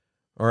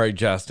All right,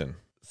 Justin,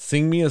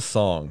 sing me a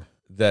song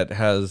that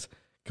has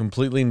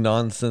completely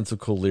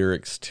nonsensical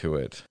lyrics to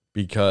it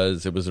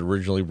because it was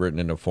originally written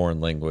in a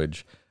foreign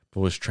language but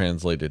was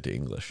translated to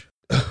English.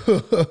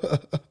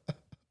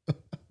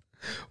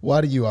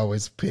 Why do you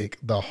always pick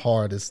the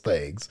hardest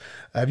things?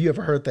 Have you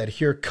ever heard that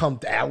Here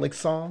Kommt Alex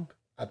song?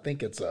 I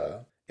think it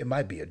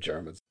might be a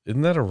German.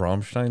 Isn't that a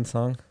Rammstein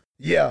song?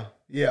 Yeah.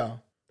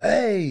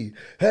 Hey,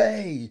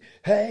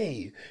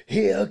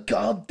 here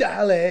kommt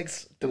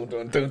Alex. Dun,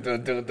 dun, dun,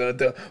 dun, dun, dun,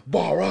 dun.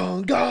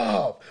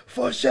 Barangov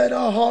for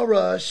a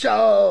horror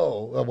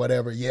show. Or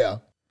whatever, yeah.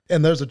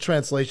 And there's a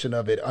translation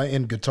of it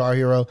in Guitar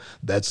Hero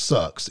that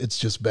sucks. It's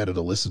just better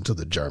to listen to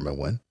the German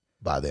one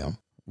by them.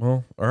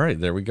 Well, all right,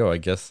 there we go. I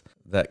guess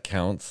that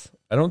counts.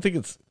 I don't think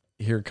it's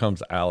Here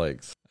Comes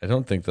Alex. I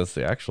don't think that's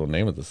the actual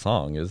name of the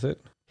song, is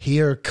it?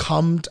 Here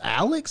kommt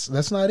Alex?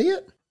 That's not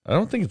it? I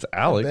don't think it's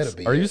Alex.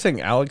 Are you saying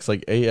Alex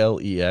like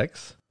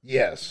Alex?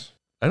 Yes.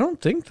 I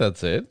don't think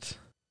that's it.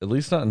 At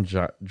least not in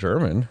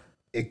German.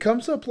 It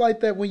comes up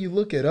like that when you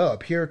look it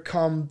up. Here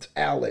kommt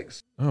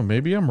Alex. Oh,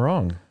 maybe I'm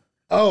wrong.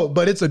 Oh,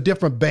 but it's a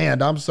different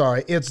band. I'm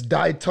sorry. It's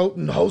Die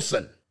Toten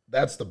Hosen.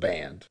 That's the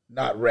band,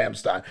 not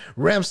Rammstein.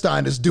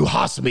 Rammstein is Du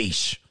hast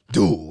mich.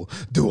 Du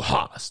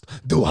hast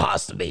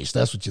mich.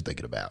 That's what you're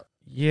thinking about.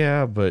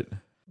 Yeah, but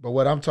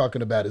what I'm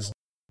talking about is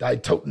Die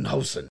Toten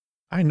Hosen.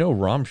 I know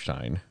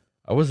Rammstein.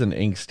 I was an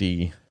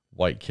angsty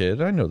white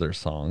kid. I know their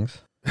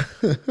songs.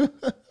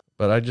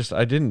 But I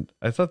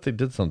thought they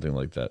did something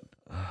like that.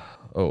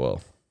 Oh,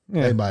 well.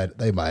 Yeah.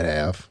 They might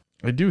have.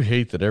 I do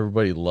hate that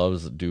everybody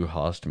loves Du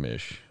hast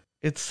mich.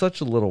 It's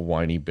such a little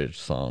whiny bitch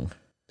song.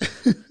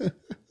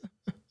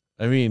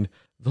 I mean,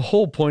 the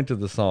whole point of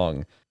the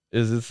song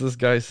is it's this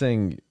guy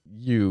saying,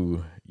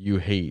 you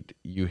hate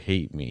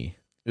me.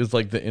 It's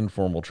like the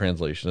informal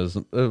translation. Is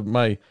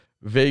my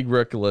vague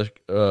recollection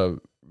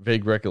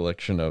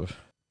of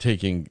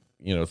taking,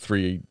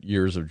 3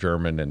 years of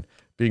German and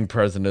being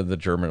president of the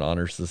German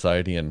Honor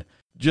Society and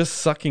just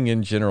sucking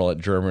in general at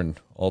German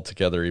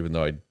altogether, even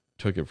though I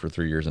took it for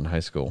 3 years in high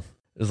school.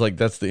 It's like,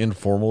 that's the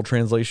informal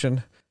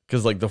translation.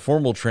 Because like the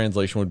formal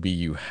translation would be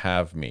you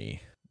have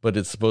me, but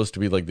it's supposed to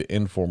be like the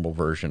informal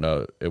version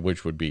of it,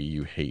 which would be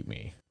you hate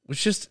me.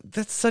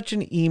 That's such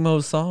an emo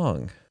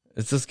song.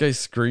 It's this guy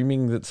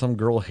screaming that some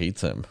girl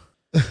hates him.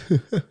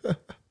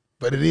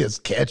 But it is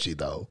catchy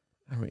though.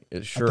 I mean, I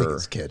think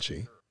it's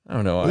catchy. I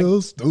don't know. Or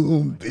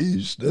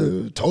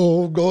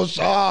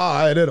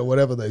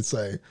whatever they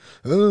say.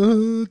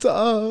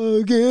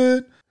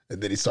 Target.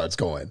 And then he starts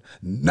going,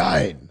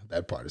 9.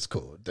 That part is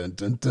cool. Dun,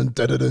 dun, dun,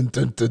 dun, dun,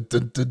 dun, dun,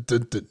 dun, dun,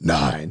 dun, dun,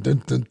 9.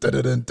 Dun, dun, dun,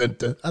 dun, dun,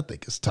 dun. I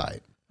think it's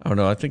tight. I don't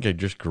know. I think I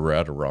just grew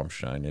out of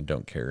Rammstein and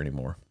don't care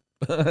anymore.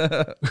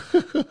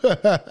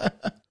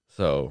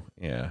 So,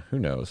 yeah, who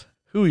knows?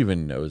 Who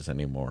even knows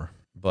anymore?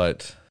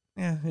 But,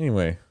 yeah,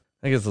 anyway,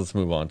 I guess let's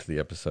move on to the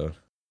episode.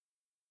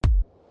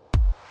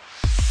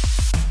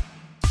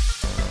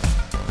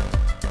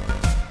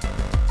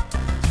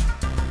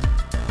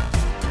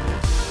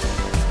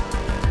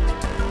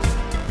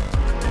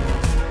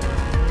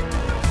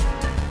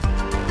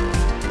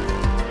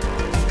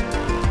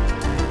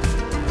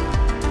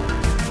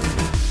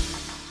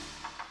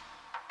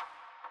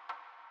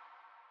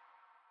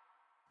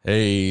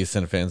 Hey,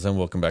 Cinefans, and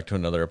welcome back to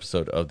another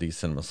episode of the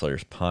Cinema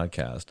Slayers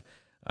podcast.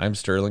 I'm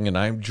Sterling, and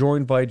I'm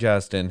joined by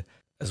Justin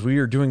as we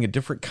are doing a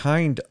different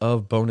kind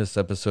of bonus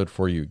episode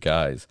for you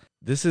guys.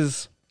 This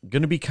is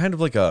going to be kind of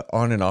like a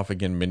on and off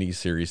again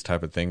mini-series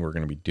type of thing we're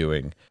going to be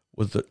doing.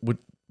 With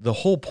the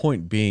whole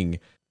point being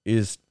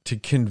is to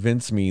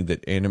convince me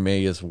that anime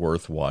is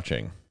worth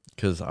watching,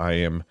 because I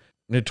am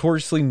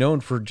notoriously known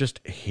for just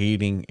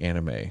hating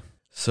anime.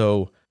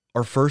 So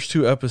our first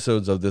 2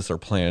 episodes of this are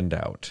planned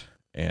out.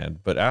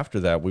 But after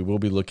that, we will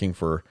be looking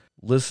for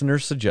listener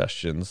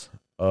suggestions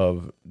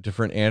of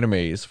different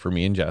animes for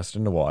me and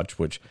Justin to watch,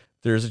 which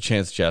there's a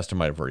chance Justin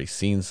might have already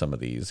seen some of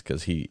these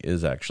because he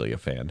is actually a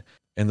fan.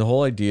 And the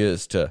whole idea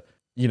is to,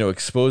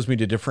 expose me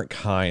to different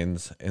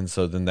kinds. And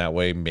so then that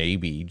way,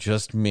 maybe,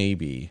 just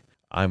maybe,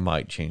 I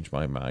might change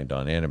my mind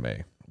on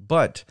anime.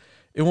 But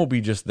it won't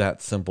be just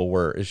that simple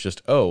where it's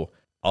just,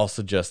 I'll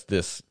suggest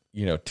this,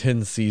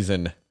 10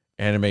 season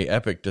anime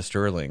epic to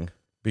Sterling,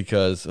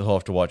 because he'll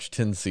have to watch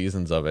 10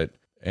 seasons of it.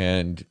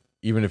 And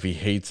even if he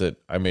hates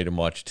it, I made him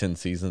watch 10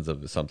 seasons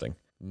of something.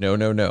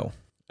 No.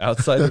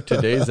 Outside of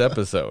today's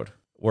episode,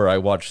 where I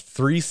watched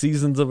 3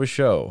 seasons of a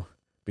show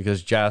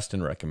because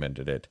Justin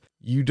recommended it,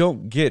 you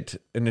don't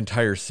get an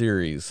entire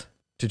series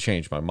to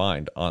change my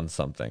mind on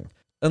something.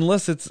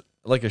 Unless it's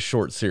like a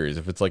short series,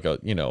 if it's like a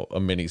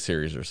mini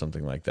series or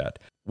something like that.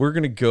 We're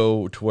going to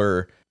go to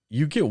where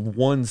you get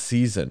 1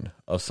 season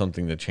of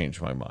something to change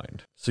my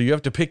mind. So you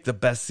have to pick the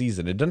best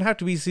season. It doesn't have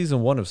to be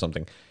season 1 of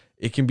something.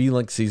 It can be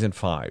like season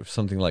 5,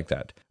 something like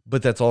that.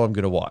 But that's all I'm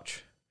going to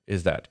watch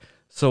is that.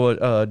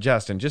 So,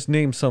 Justin, just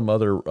name some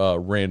other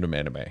random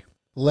anime.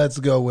 Let's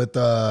go with,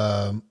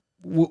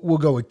 we'll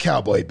go with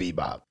Cowboy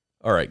Bebop.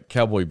 All right,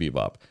 Cowboy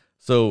Bebop.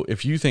 So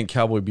if you think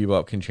Cowboy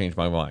Bebop can change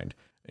my mind,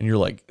 and you're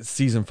like,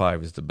 season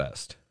 5 is the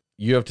best,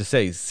 you have to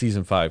say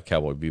season 5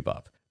 Cowboy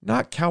Bebop,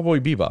 not Cowboy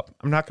Bebop.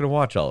 I'm not going to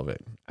watch all of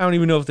it. I don't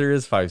even know if there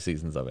is 5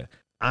 seasons of it.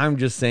 I'm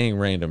just saying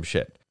random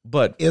shit.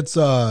 But it's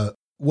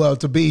well,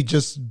 to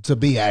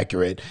be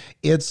accurate,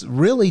 it's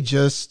really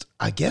just,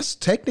 I guess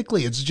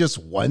technically it's just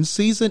one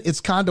season.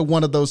 It's kind of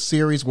one of those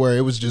series where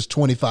it was just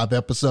 25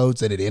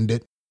 episodes and it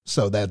ended.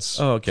 So that's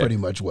pretty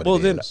much what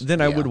it is.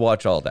 Then I would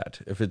watch all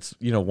that. If it's,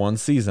 one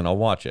season, I'll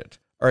watch it.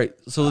 All right,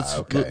 so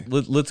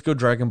let's go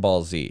Dragon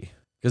Ball Z.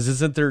 Because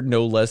isn't there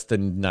no less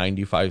than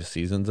 95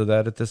 seasons of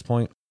that at this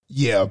point?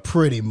 Yeah,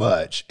 pretty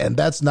much. And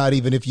that's not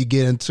even if you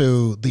get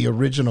into the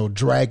original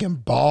Dragon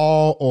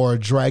Ball or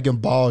Dragon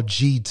Ball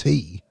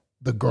GT,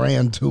 the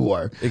Grand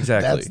Tour.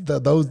 Exactly.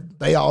 That's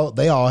they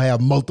all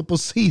have multiple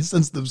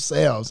seasons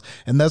themselves,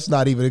 and that's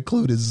not even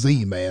included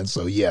Z, man.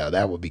 So yeah,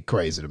 that would be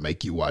crazy to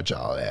make you watch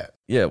all that.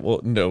 Yeah, well,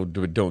 no,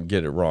 don't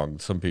get it wrong.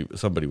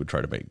 Somebody would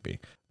try to make me.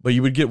 But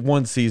you would get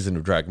one season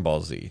of Dragon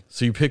Ball Z.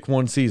 So you pick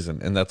one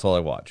season, and that's all I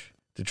watch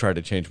to try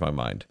to change my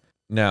mind.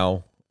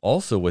 Now,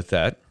 also with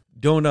that,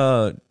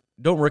 don't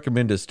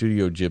recommend a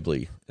Studio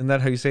Ghibli. Isn't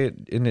that how you say it?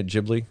 Isn't it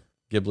Ghibli?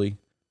 Ghibli?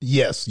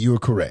 Yes, you are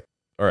correct.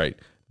 All right.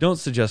 Don't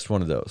suggest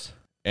one of those.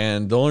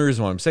 And the only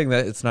reason why I'm saying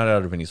that, it's not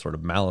out of any sort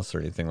of malice or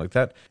anything like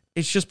that.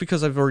 It's just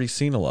because I've already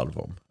seen a lot of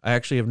them. I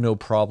actually have no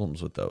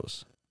problems with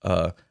those.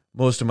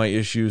 Most of my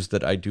issues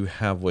that I do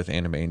have with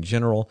anime in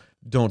general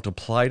don't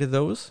apply to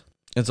those.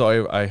 And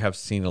so I have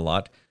seen a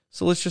lot.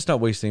 So let's just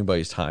not waste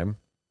anybody's time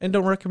and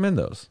don't recommend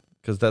those,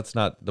 because that's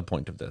not the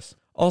point of this.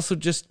 Also,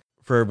 just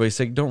for everybody's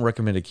sake, don't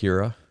recommend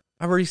Akira.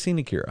 I've already seen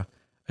Akira.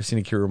 I've seen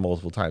Akira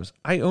multiple times.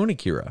 I own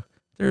Akira.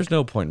 There's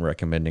no point in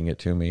recommending it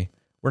to me.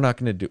 We're not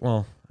going to do,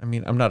 well, I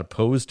mean, I'm not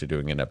opposed to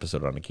doing an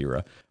episode on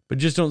Akira, but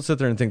just don't sit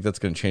there and think that's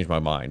going to change my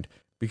mind,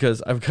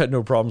 because I've got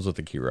no problems with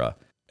Akira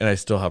and I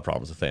still have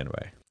problems with anime.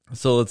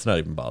 So let's not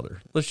even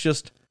bother. Let's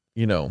just,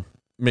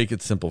 make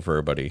it simple for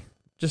everybody.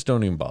 Just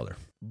don't even bother.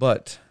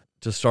 But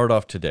to start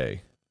off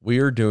today, we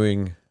are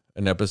doing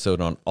an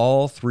episode on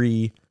all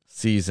 3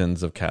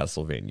 seasons of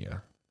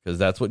Castlevania, because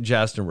that's what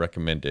Justin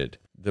recommended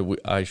that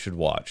I should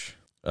watch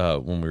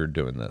when we were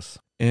doing this.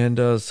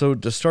 And so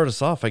to start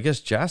us off, I guess,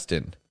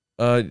 Justin,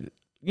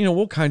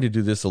 we'll kind of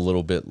do this a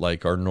little bit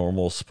like our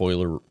normal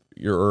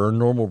our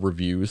normal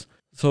reviews.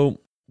 So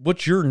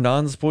what's your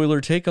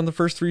non-spoiler take on the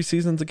first 3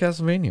 seasons of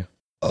Castlevania?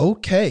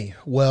 Okay.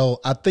 Well,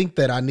 I think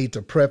that I need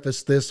to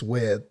preface this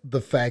with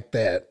the fact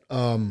that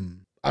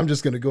I'm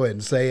just going to go ahead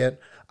and say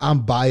it.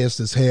 I'm biased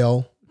as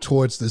hell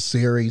towards this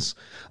series.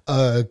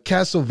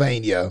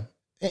 Castlevania,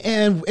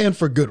 and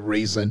for good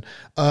reason,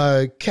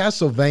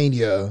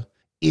 Castlevania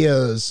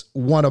is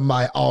one of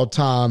my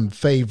all-time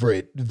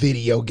favorite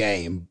video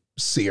game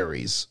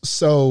series.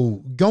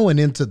 So going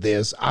into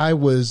this, I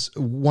was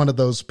one of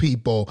those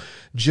people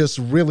just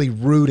really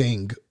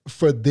rooting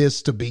for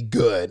this to be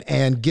good.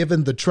 And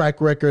given the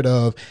track record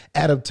of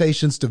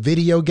adaptations to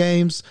video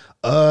games,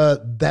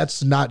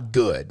 that's not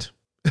good.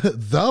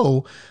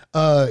 Though,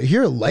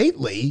 here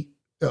lately,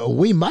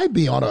 we might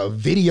be on a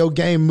video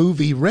game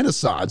movie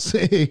renaissance.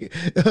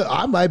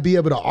 I might be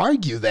able to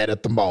argue that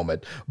at the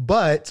moment,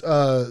 but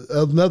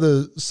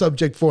another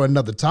subject for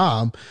another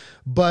time.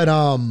 But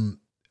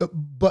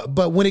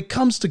when it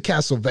comes to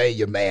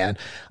Castlevania, man,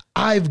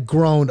 I've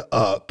grown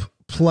up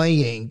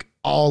playing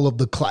all of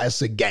the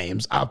classic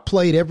games. I've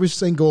played every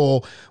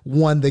single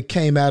one that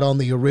came out on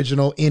the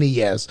original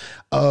NES.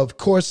 Of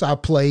course, I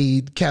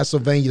played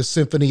Castlevania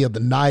Symphony of the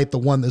Night, the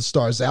one that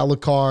stars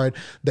Alucard,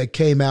 that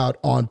came out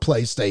on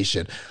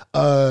PlayStation.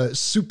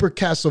 Super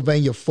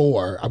Castlevania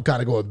 4, I'm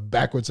kind of going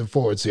backwards and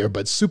forwards here,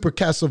 but Super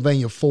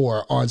Castlevania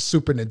 4 on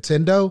Super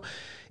Nintendo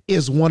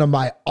is one of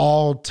my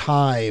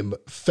all-time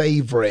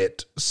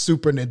favorite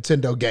Super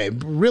Nintendo game,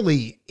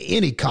 really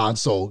any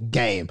console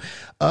game.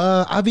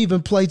 I've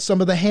even played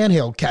some of the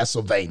handheld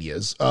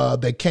Castlevanias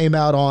that came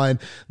out on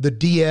the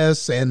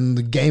DS and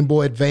the Game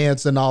Boy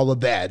Advance and all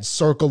of that.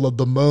 Circle of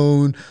the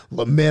Moon,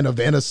 Lament of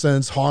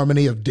Innocence,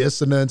 Harmony of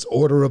Dissonance,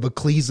 Order of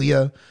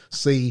Ecclesia.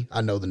 See,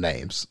 I know the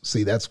names.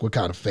 See, that's what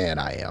kind of fan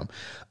I am.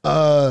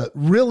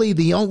 Really,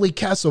 the only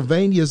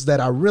Castlevanias that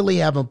I really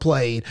haven't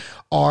played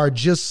are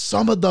just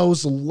some of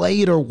those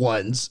later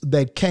ones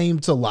that came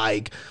to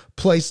like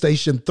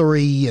PlayStation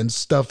 3 and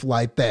stuff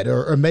like that,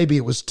 or maybe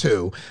it was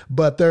 2,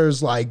 but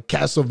there's like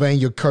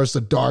Castlevania Curse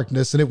of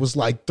Darkness, and it was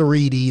like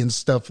 3D and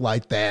stuff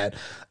like that.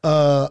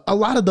 A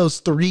lot of those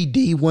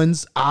 3D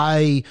ones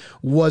I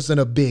wasn't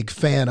a big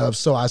fan of,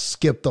 so I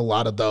skipped a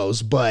lot of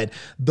those, but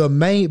the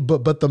main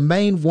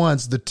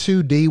ones, the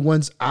 2D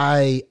ones,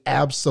 I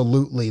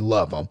absolutely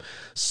love them.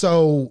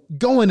 So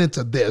going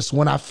into this,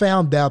 when I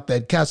found out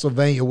that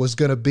Castlevania was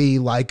going to be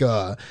like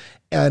an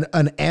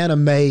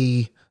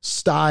anime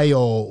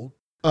style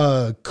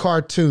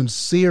cartoon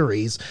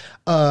series,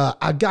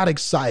 I got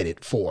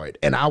excited for it.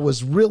 And I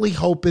was really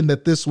hoping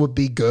that this would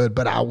be good,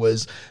 but I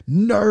was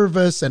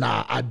nervous and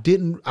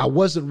I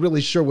wasn't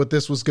really sure what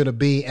this was going to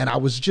be. And I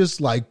was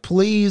just like,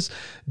 please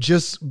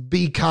just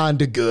be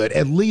kind of good.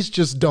 At least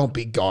just don't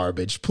be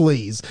garbage.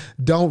 Please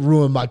don't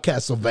ruin my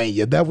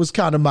Castlevania. That was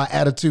kind of my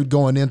attitude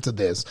going into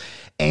this.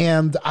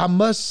 And I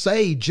must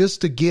say,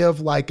 just to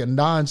give like a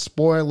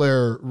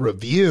non-spoiler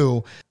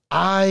review,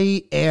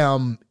 I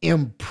am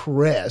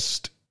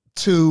impressed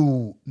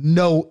to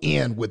no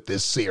end with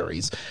this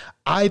series.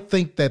 I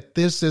think that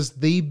this is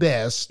the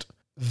best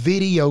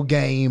video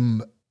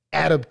game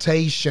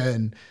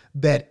adaptation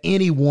that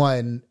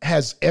anyone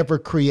has ever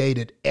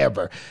created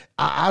ever.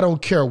 I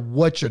don't care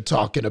what you're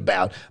talking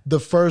about. The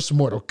first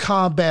Mortal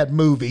Kombat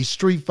movie,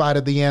 Street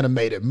Fighter the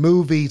animated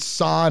movie,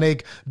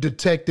 Sonic,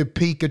 Detective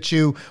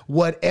Pikachu,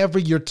 whatever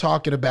you're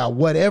talking about,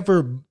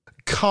 whatever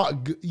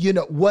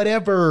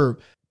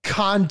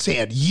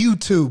content,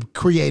 YouTube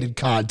created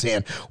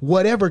content,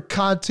 whatever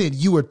content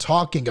you are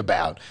talking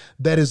about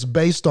that is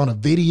based on a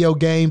video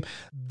game,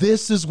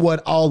 this is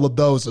what all of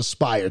those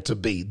aspire to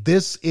be.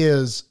 This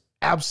is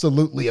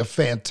absolutely a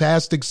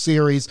fantastic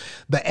series.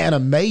 The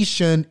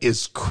animation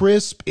is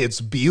crisp,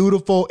 it's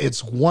beautiful,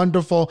 it's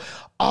wonderful.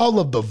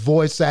 All of the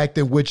voice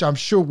acting, which I'm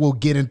sure we'll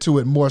get into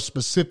it more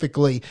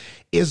specifically,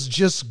 is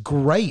just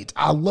great.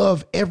 I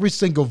love every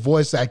single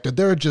voice actor.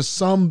 There are just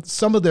some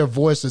of their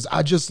voices,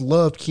 I just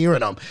loved hearing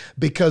them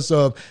because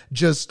of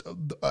just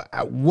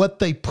what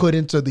they put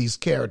into these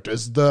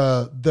characters,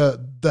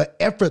 the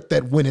effort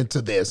that went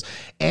into this.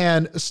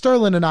 And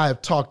Sterling and I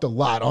have talked a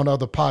lot on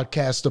other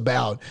podcasts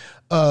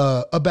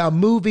about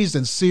movies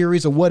and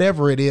series or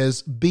whatever it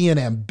is being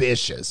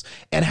ambitious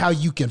and how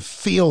you can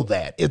feel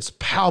that. It's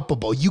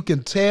palpable. You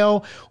can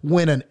tell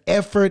when an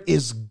effort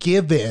is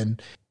given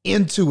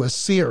into a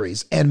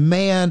series. And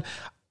man,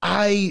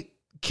 I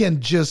can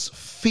just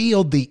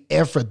feel the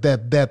effort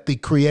that the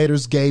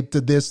creators gave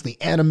to this, the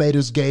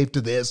animators gave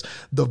to this,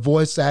 the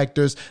voice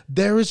actors.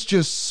 There is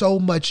just so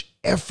much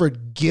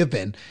effort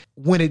given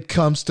when it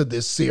comes to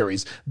this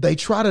series. They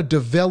try to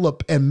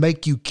develop and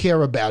make you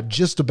care about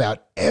just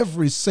about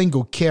every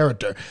single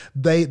character.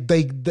 They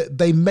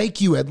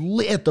make you at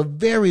the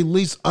very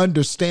least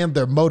understand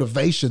their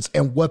motivations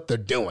and what they're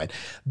doing.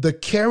 The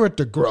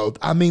character growth.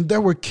 I mean,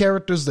 there were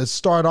characters that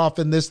start off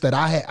in this that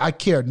I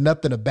cared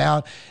nothing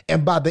about,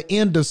 and by the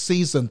end of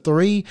season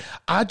 3,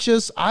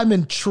 I'm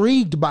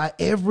intrigued by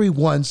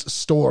everyone's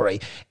story.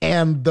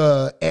 And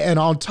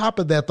on top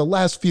of that, the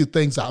last few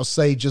things I'll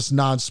say, just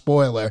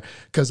non-spoiler,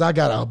 because I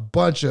got a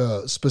bunch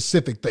of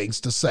specific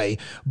things to say,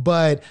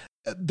 but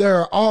there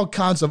are all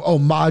kinds of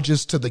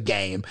homages to the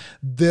game.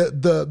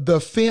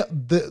 The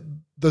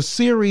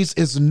series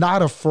is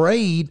not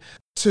afraid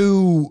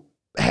to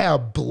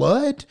have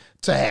blood,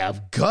 to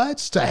have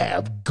guts, to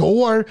have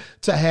gore,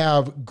 to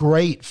have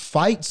great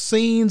fight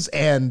scenes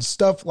and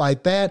stuff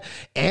like that.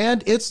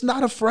 And it's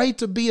not afraid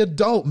to be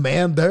adult,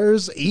 man.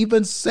 There's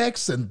even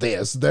sex in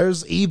this.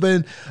 There's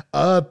even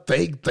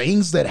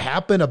things that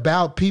happen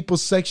about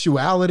people's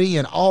sexuality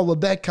and all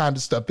of that kind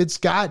of stuff. It's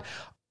got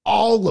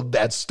all of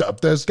that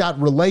stuff. There's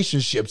got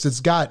relationships.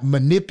 It's got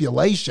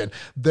manipulation.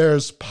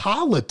 There's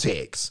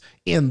politics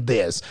in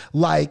this.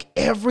 Like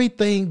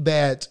everything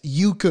that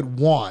you could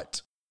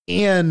want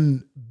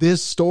in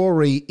this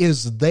story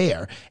is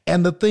there.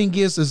 And the thing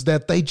is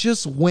that they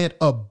just went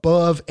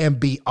above and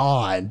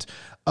beyond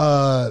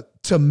to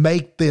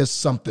make this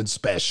something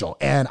special.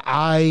 And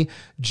I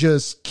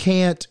just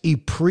can't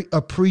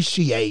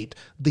appreciate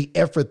the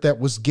effort that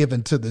was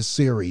given to this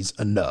series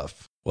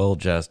enough. Well,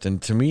 Justin,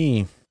 to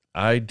me,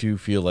 I do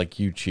feel like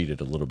you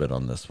cheated a little bit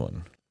on this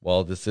one.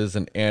 While this is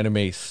an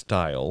anime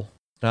style,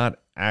 not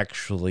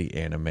actually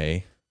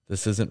anime.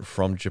 This isn't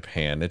from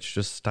Japan. It's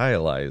just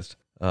stylized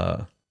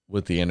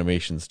with the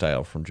animation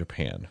style from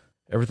Japan.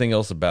 Everything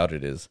else about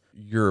it is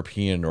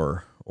European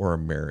or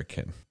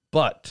American.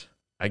 But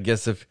I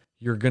guess if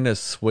you're going to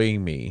sway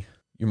me,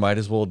 you might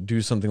as well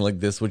do something like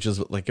this, which is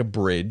like a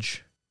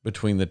bridge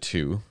between the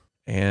two.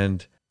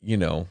 And,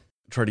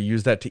 try to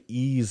use that to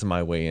ease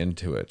my way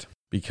into it.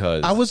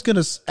 Because I was going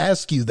to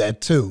ask you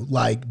that too.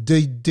 Like, do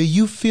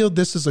you feel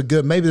this is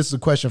maybe this is a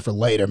question for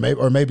later,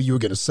 maybe you were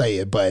going to say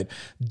it, but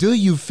do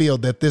you feel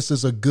that this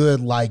is a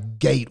good like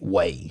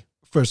gateway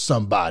for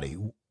somebody?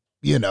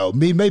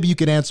 Maybe you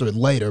can answer it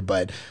later,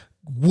 but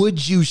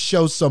would you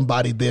show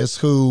somebody this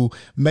who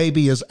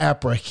maybe is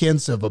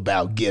apprehensive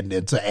about getting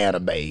into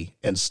anime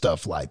and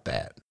stuff like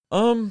that?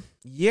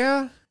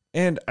 Yeah.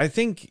 And I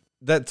think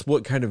that's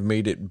what kind of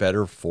made it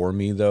better for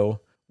me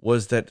though,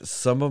 was that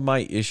some of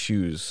my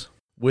issues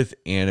with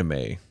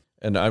anime,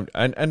 and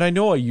I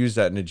know I use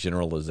that in a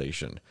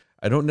generalization.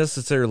 I don't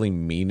necessarily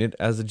mean it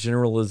as a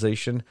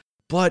generalization,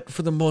 but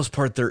for the most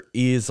part, there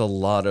is a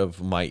lot of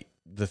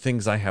the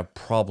things I have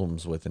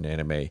problems with in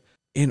anime,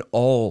 in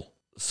all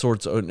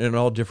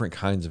different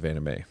kinds of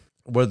anime,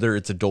 whether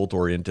it's adult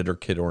oriented or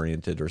kid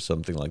oriented or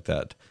something like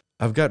that.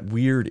 I've got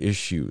weird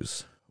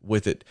issues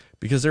with it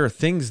because there are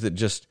things that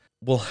just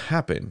will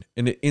happen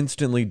and it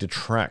instantly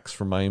detracts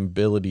from my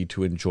ability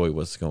to enjoy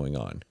what's going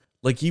on.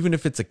 Like, even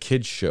if it's a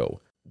kid's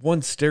show,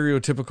 one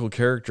stereotypical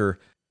character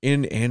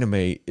in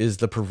anime is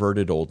the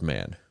perverted old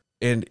man.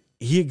 And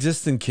he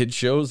exists in kids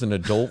shows and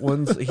adult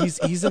ones.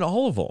 He's in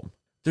all of them.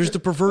 There's the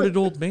perverted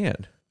old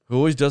man who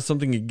always does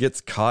something. He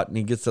gets caught and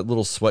he gets that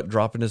little sweat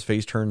drop in his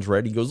face, turns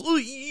red. He goes,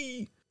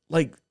 "Ee!"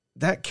 Like,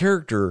 that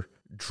character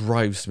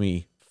drives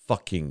me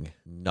fucking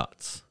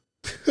nuts.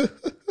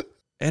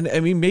 And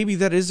I mean, maybe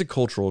that is a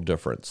cultural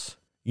difference.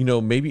 You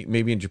know, maybe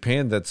in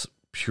Japan that's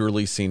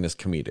purely seen as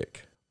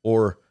comedic,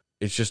 or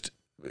it's just,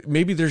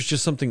 maybe there's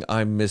just something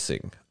I'm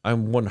missing.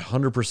 I'm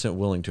 100%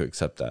 willing to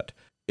accept that.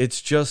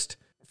 It's just,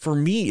 for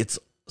me, it's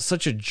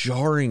such a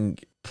jarring,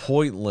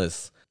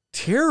 pointless,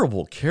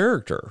 terrible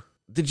character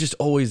that just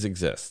always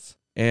exists.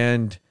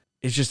 And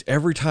it's just,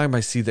 every time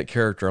I see that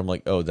character, I'm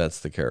like, oh, that's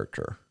the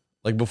character.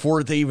 Like,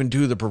 before they even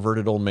do the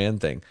perverted old man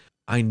thing,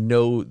 I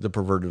know the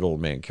perverted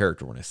old man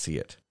character when I see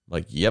it.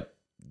 Like, yep,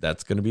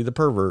 that's going to be the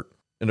pervert.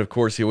 And of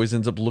course, he always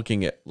ends up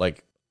looking at,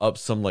 like, up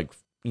some, like,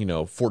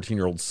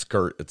 14-year-old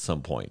skirt at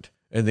some point,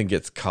 and then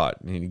gets caught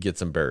and he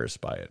gets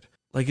embarrassed by it.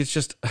 Like, it's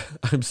just,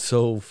 I'm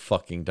so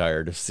fucking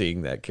tired of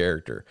seeing that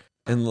character.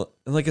 And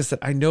like I said,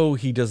 I know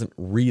he doesn't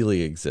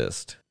really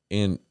exist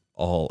in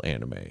all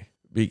anime,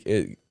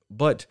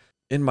 but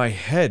in my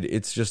head,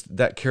 it's just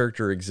that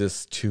character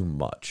exists too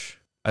much.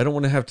 I don't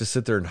want to have to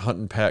sit there and hunt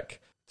and peck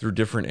through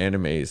different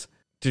animes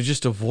to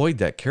just avoid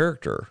that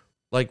character.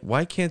 Like,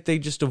 why can't they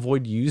just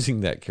avoid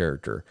using that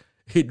character?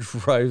 It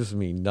drives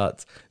me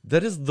nuts.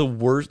 That is the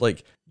worst.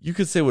 Like, you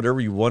could say whatever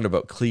you want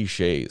about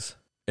cliches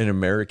in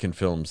American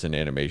films and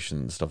animation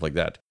and stuff like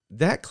that.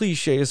 That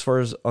cliche, as far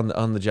as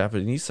on the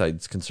Japanese side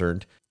is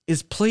concerned,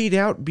 is played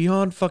out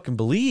beyond fucking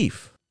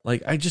belief.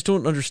 Like, I just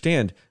don't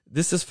understand.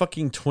 This is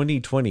fucking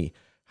 2020.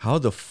 How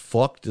the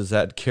fuck does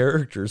that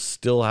character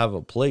still have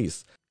a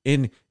place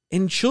in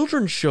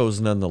children's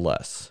shows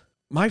nonetheless?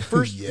 My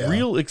first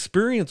real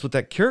experience with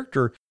that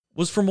character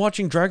was from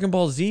watching Dragon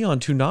Ball Z on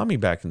Toonami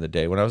back in the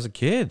day when I was a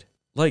kid.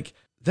 Like,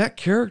 that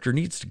character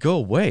needs to go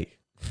away.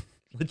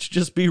 Let's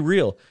just be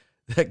real.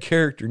 That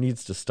character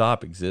needs to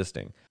stop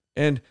existing.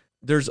 And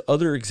there's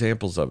other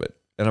examples of it.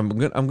 And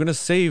I'm going to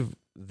save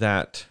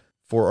that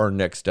for our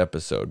next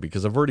episode,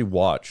 because I've already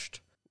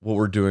watched what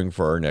we're doing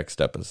for our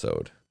next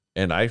episode.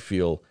 And I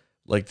feel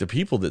like the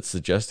people that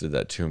suggested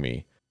that to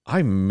me,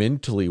 I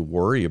mentally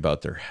worry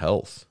about their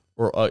health,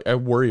 or I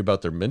worry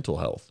about their mental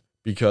health,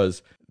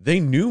 because they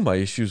knew my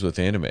issues with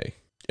anime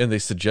and they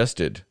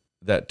suggested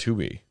that to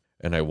me,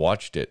 and I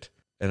watched it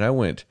and I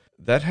went,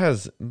 that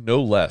has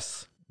no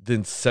less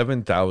than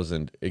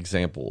 7,000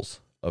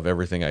 examples of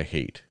everything I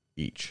hate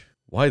each.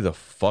 Why the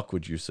fuck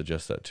would you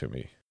suggest that to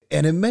me?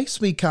 And it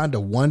makes me kind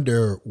of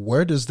wonder,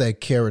 where does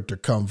that character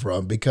come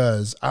from?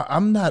 Because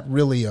I'm not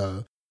really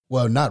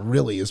not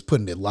really is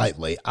putting it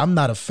lightly. I'm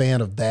not a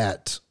fan of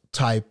that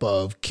type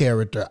of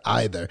character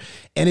either.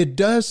 And it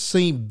does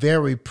seem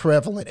very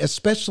prevalent,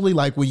 especially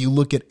like when you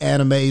look at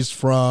animes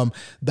from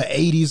the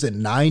 80s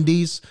and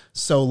 90s.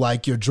 So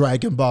like your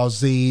Dragon Ball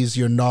Z's,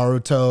 your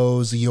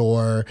Naruto's,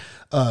 your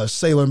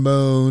Sailor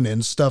Moon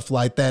and stuff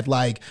like that.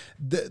 Like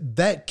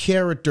that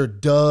character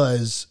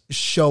does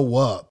show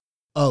up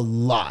a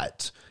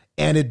lot.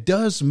 And it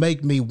does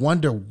make me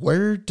wonder,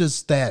 where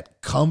does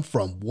that come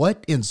from?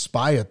 What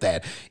inspired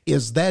that?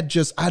 Is that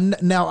just,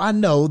 now I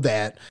know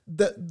that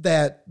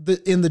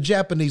in the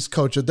Japanese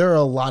culture, there are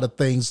a lot of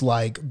things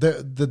like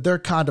they're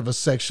kind of a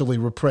sexually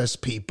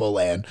repressed people.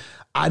 And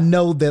I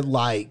know that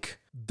like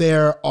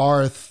there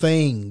are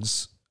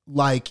things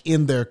like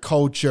in their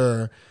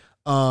culture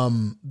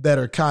that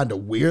are kind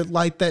of weird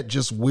like that,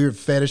 just weird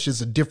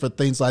fetishes and different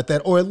things like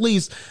that. Or at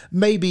least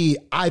maybe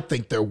I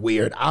think they're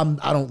weird. I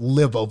don't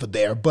live over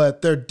there,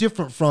 but they're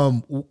different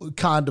from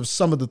kind of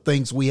some of the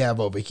things we have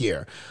over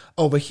here.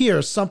 Over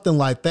here, something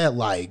like that,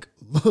 like,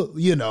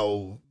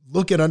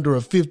 looking under a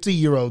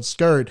 50-year-old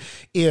skirt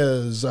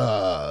is,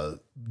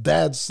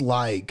 that's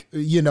like,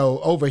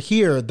 over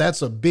here,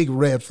 that's a big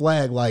red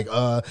flag. Like,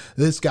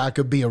 this guy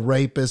could be a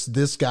rapist.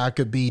 This guy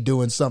could be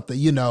doing something,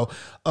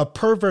 a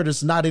pervert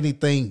is not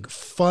anything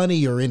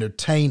funny or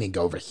entertaining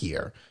over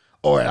here.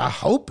 Or I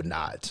hope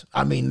not.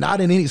 I mean,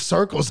 not in any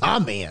circles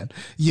I'm in,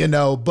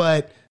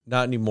 but.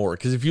 Not anymore.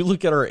 Because if you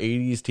look at our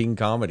 80s teen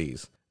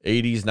comedies,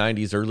 80s,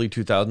 90s, early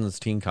 2000s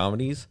teen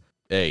comedies,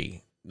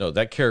 hey, no,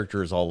 that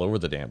character is all over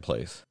the damn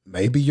place.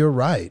 Maybe you're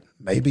right.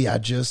 Maybe I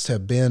just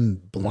have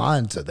been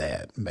blind to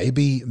that.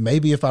 Maybe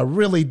if I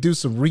really do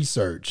some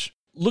research.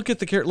 Look at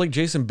the character, like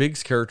Jason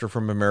Biggs' character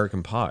from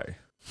American Pie.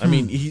 I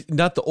mean, he's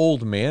not the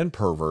old man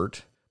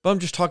pervert, but I'm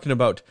just talking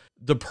about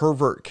the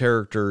pervert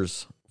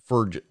characters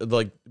for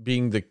like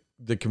being the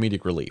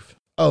comedic relief.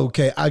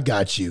 Okay, I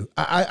got you.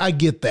 I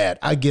get that.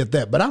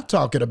 But I'm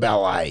talking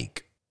about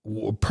like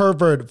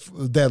pervert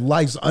that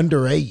likes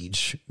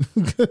underage.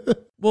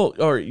 Well,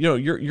 or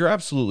you're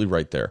absolutely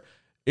right there.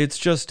 It's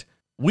just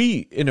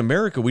we in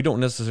America, we don't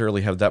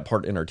necessarily have that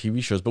part in our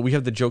TV shows, but we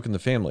have the joke in the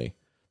family.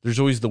 There's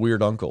always the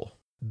weird uncle.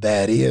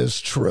 That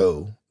is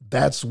true.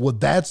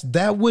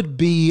 that would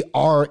be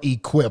our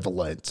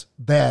equivalent.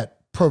 That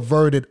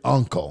perverted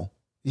uncle.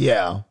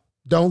 Yeah.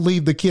 Don't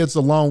leave the kids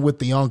alone with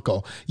the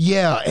uncle.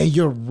 Yeah, and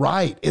you're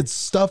right. It's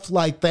stuff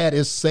like that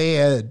is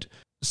said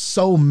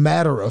so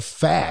matter of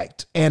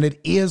fact, and it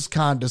is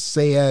kind of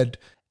said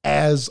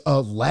as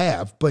a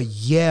laugh. But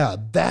yeah,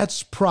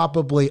 that's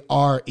probably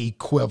our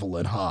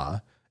equivalent, huh?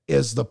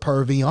 Is the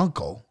pervy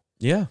uncle.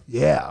 Yeah.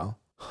 Yeah.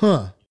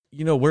 Huh.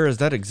 You know, whereas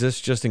that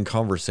exists just in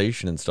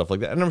conversation and stuff like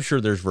that. And I'm sure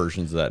there's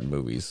versions of that in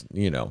movies,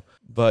 you know,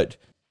 but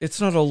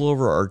it's not all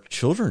over our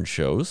children's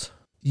shows.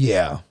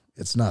 Yeah,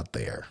 it's not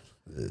there.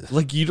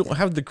 Like, you don't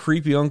have the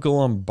creepy uncle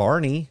on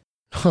Barney.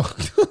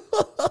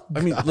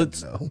 I mean,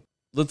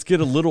 let's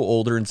get a little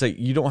older and say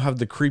you don't have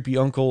the creepy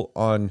uncle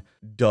on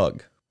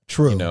Doug.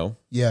 True. You know?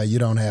 Yeah, you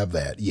don't have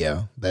that.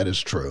 Yeah, that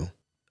is true.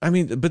 I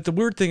mean, but the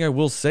weird thing I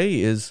will say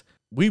is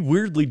we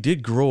weirdly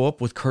did grow up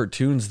with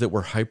cartoons that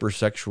were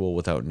hypersexual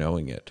without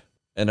knowing it.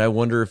 And I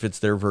wonder if it's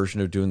their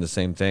version of doing the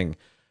same thing.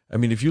 I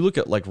mean, if you look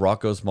at like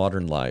Rocko's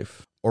Modern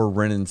Life or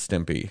Ren and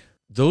Stimpy,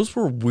 those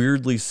were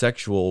weirdly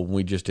sexual and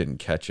we just didn't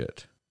catch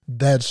it.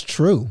 That's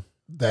true.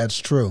 That's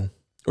true.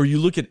 Or you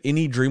look at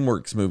any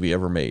DreamWorks movie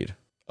ever made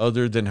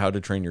other than How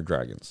to Train Your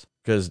Dragons,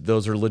 because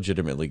those are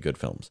legitimately good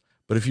films.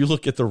 But if you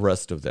look at the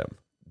rest of them,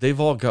 they've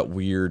all got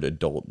weird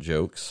adult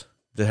jokes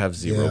that have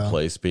zero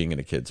place being in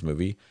a kid's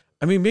movie.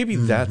 I mean, maybe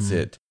that's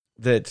it.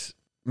 That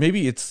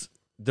maybe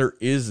there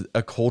is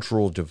a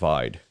cultural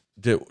divide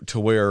to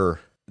where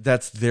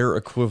that's their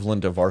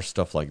equivalent of our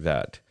stuff like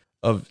that.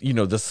 Of, you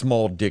know, the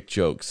small dick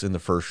jokes in the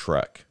first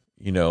Shrek,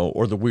 you know,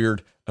 or the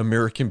weird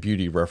American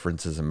Beauty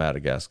references in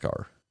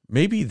Madagascar.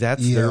 Maybe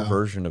that's their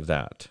version of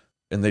that.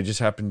 And they just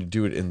happen to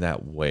do it in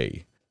that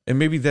way. And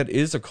maybe that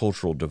is a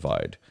cultural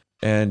divide.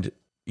 And,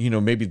 you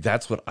know, maybe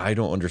that's what I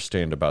don't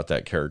understand about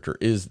that character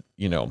is,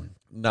 you know,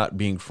 not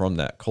being from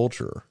that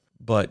culture.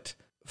 But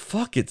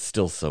fuck, it's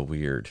still so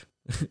weird.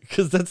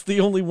 Because that's the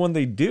only one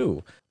they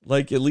do.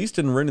 Like, at least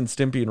in Ren and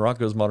Stimpy and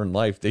Rocko's Modern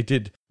Life, they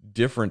did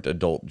different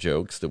adult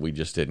jokes that we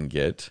just didn't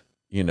get.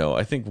 You know,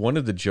 I think one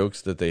of the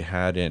jokes that they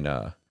had in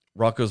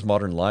Rocko's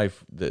Modern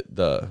Life,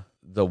 the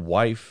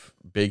wife,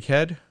 Big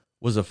Head,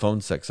 was a phone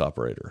sex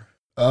operator.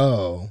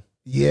 Oh,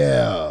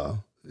 yeah.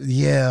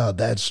 Yeah,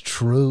 that's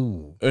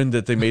true. And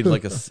that they made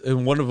like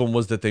and one of them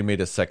was that they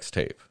made a sex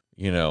tape,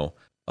 you know,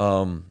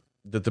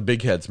 that the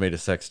Big Heads made a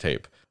sex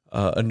tape.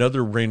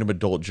 Another random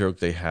adult joke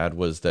they had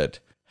was that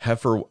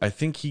Heifer, I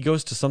think he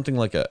goes to something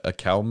like a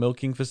cow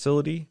milking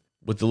facility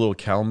with the little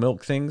cow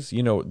milk things,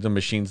 you know, the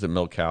machines that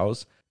milk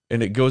cows,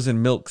 and it goes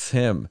and milks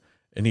him.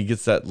 And he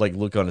gets that like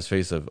look on his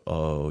face of,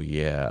 oh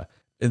yeah.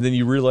 And then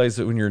you realize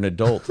that when you're an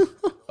adult,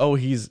 oh,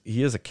 he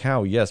is a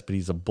cow. Yes, but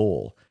he's a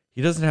bull.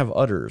 He doesn't have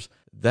udders.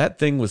 That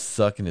thing was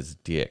sucking his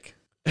dick.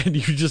 And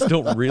you just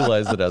don't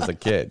realize it as a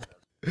kid.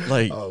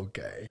 Like,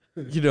 okay.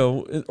 You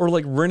know, or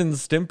like Ren and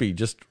Stimpy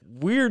just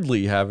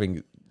weirdly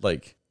having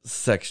like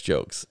sex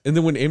jokes. And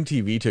then when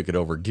MTV took it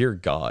over, dear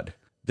God,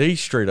 they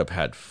straight up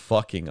had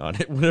fucking on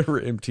it whenever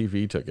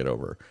MTV took it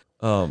over.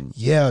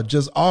 Yeah,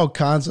 just all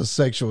kinds of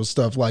sexual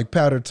stuff like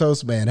Powdered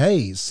Toast Man.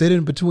 Hey, sit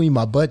in between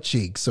my butt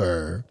cheeks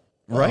or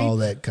all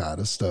that kind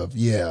of stuff.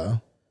 Yeah.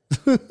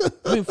 I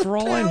mean, for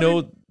all I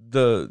know,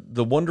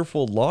 the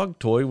wonderful log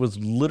toy was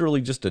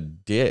literally just a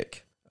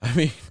dick. I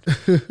mean,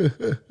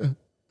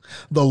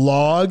 the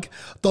log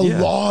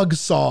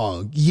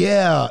song.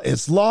 Yeah,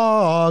 it's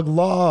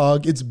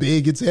log. It's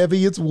big, it's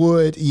heavy, it's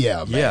wood.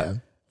 Yeah, man. Yeah.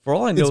 For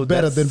all I know, it's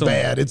better than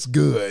bad. It's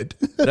good.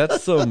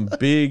 That's some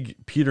big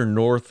Peter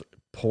North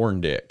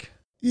porn dick.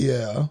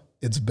 Yeah,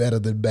 it's better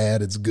than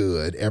bad. It's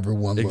good.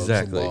 Everyone loves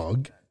a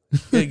log.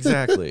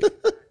 Exactly.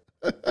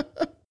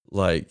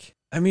 Like,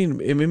 I mean,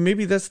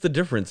 maybe that's the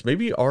difference.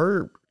 Maybe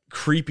our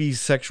creepy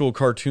sexual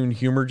cartoon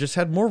humor just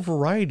had more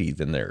variety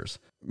than theirs.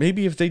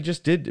 Maybe if they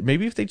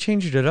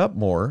changed it up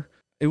more,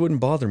 it wouldn't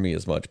bother me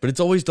as much. But it's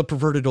always the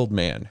perverted old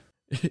man.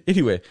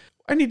 Anyway,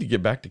 I need to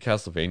get back to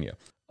Castlevania.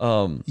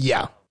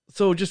 Yeah.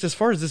 So just as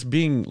far as this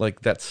being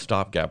like that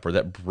stopgap or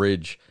that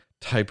bridge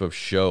type of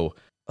show,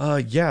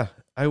 yeah,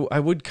 I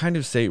would kind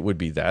of say it would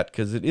be that,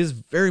 because it is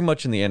very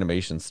much in the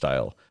animation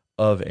style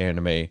of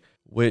anime,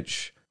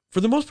 which for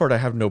the most part I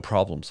have no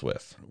problems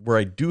with. Where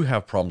I do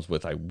have problems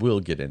with, I will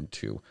get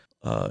into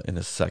in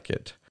a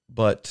second.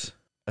 But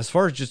as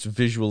far as just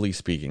visually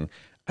speaking,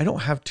 I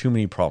don't have too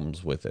many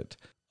problems with it.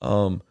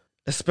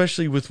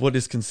 Especially with what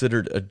is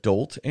considered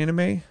adult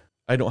anime,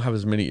 I don't have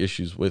as many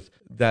issues with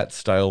that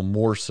style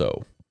more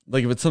so.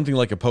 Like if it's something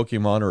like a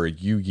Pokemon or a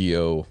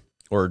Yu-Gi-Oh!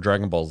 Or a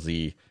Dragon Ball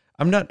Z,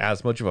 I'm not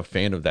as much of a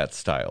fan of that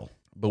style.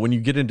 But when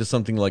you get into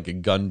something like a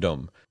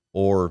Gundam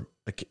or,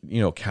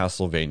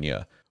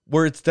 Castlevania,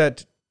 where it's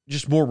that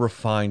just more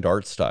refined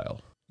art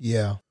style.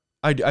 Yeah.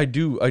 I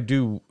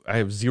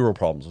have zero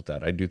problems with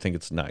that. I do think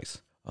it's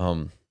nice.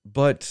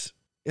 But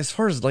as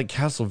far as like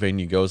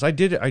Castlevania goes, I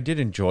did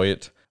enjoy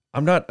it.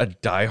 I'm not a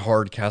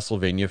diehard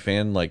Castlevania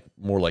fan, like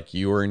more like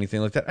you or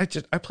anything like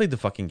that. I played the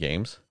fucking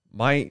games.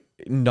 My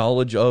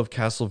knowledge of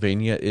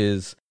Castlevania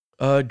is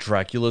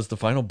Dracula's the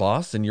final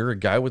boss, and you're a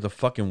guy with a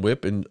fucking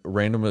whip and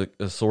random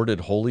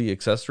assorted holy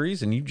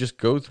accessories, and you just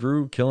go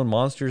through killing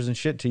monsters and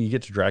shit till you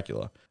get to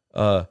Dracula.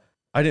 I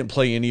didn't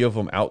play any of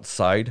them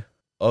outside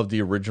of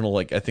the original,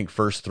 like, I think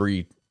first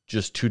 3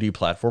 just 2D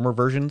platformer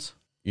versions.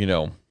 You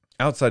know,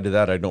 outside of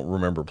that, I don't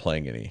remember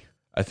playing any.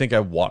 I think I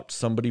watched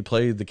somebody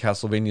play the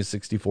Castlevania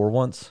 64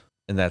 once,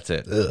 and that's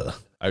it. Ugh.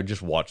 I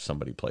just watched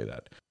somebody play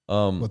that.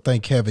 Well,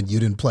 thank heaven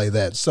you didn't play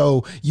that.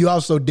 So you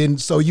also didn't,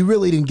 so you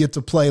really didn't get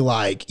to play,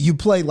 like, you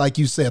played, like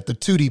you said, the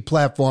 2D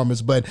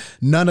platformers, but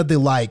none of the,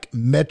 like,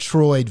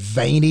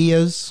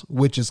 Metroidvanias,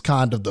 which is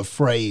kind of the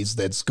phrase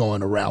that's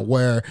going around,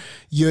 where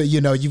you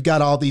know, you've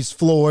got all these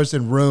floors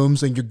and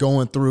rooms and you're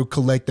going through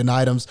collecting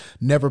items.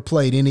 Never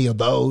played any of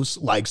those,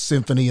 like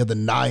Symphony of the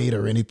Night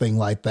or anything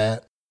like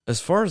that. As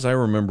far as I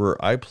remember,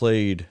 I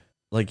played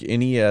like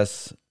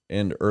NES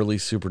and early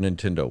Super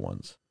Nintendo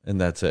ones, and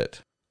that's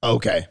it.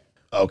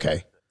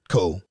 Okay,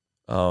 cool.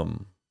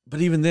 But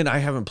even then, I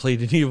haven't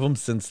played any of them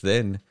since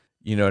then.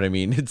 You know what I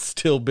mean? It's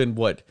still been,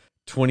 what,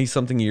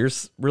 20-something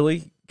years,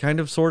 really? Kind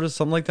of, sort of,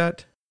 something like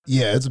that?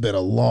 Yeah, it's been a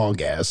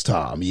long-ass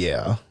time,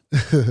 yeah.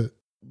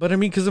 But I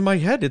mean, because in my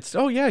head, it's,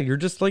 oh yeah, you're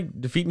just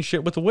like defeating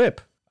shit with a whip.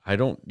 I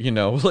don't, you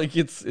know, like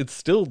it's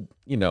still,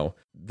 you know,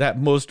 that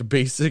most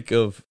basic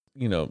of,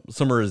 you know,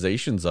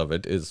 summarizations of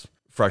it is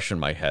fresh in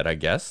my head, I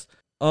guess.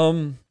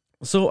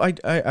 So I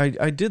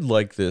did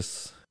like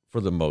this for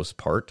the most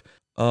part.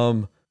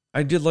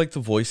 I did like the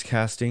voice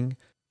casting.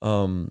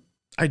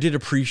 I did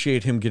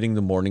appreciate him getting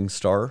the Morning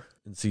Star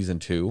in season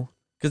 2,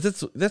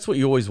 because that's what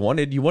you always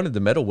wanted. You wanted the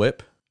Metal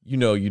Whip. You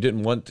know, you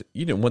didn't want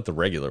the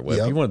regular whip.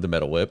 Yep. You wanted the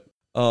Metal Whip.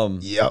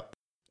 Yep.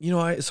 You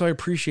know, so I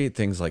appreciate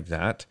things like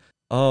that.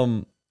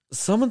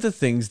 Some of the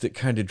things that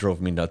kind of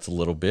drove me nuts a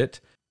little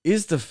bit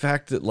is the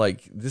fact that,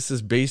 like, this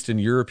is based in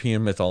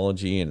European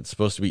mythology and it's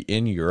supposed to be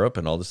in Europe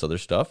and all this other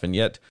stuff. And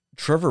yet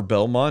Trevor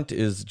Belmont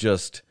is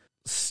just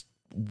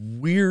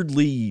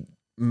weirdly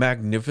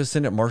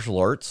magnificent at martial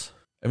arts.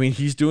 I mean,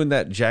 he's doing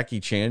that Jackie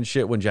Chan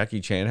shit when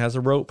Jackie Chan has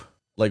a rope,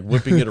 like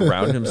whipping it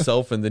around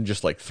himself and then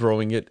just like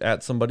throwing it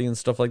at somebody and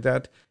stuff like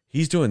that.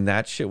 He's doing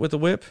that shit with a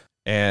whip.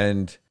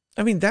 And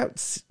I mean,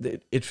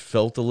 it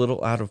felt a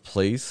little out of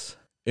place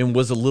and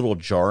was a little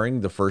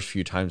jarring the first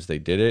few times they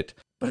did it.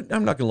 But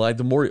I'm not gonna lie,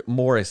 the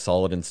more I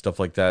saw it and stuff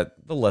like that,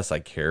 the less I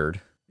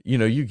cared. You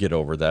know, you get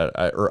over that,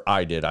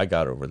 I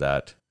got over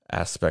that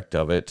aspect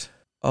of it.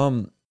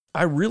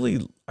 I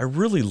really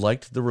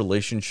liked the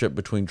relationship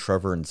between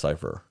Trevor and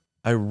Cypher.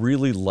 I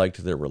really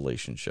liked their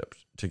relationship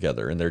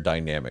together and their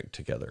dynamic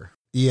together.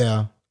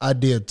 Yeah, I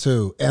did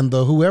too. And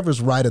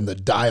whoever's writing the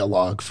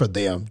dialogue for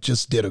them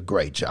just did a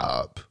great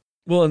job.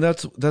 Well, and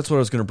that's what I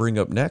was going to bring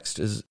up next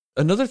is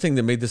another thing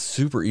that made this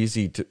super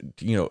easy to,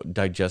 you know,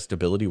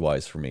 digestibility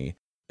wise for me.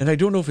 And I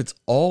don't know if it's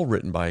all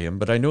written by him,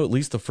 but I know at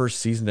least the first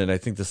season and I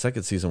think the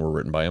second season were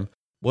written by him.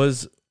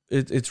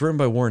 It's written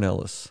by Warren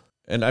Ellis.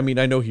 And I mean,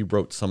 I know he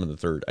wrote some in the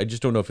third. I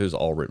just don't know if it was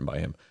all written by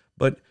him.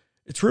 But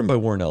it's written by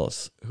Warren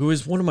Ellis, who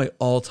is one of my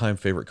all-time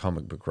favorite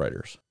comic book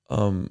writers.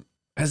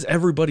 As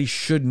everybody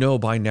should know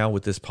by now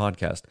with this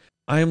podcast,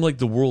 I am like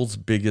the world's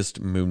biggest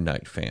Moon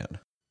Knight fan.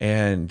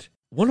 And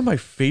one of my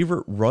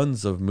favorite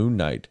runs of Moon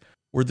Knight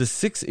were the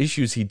 6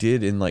 issues he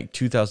did in like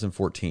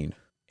 2014.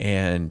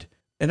 And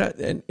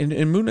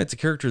Moon Knight's a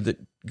character that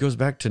goes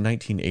back to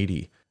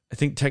 1980. I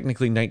think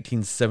technically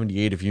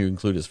 1978 if you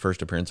include his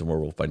first appearance in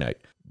Werewolf by Night.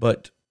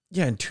 But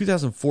yeah, in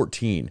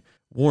 2014,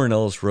 Warren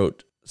Ellis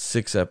wrote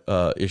 6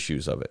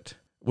 issues of it,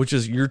 which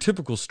is your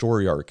typical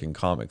story arc in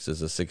comics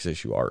is a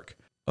 6-issue arc.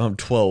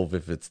 12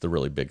 if it's the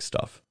really big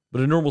stuff.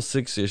 But a normal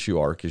 6-issue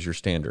arc is your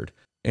standard.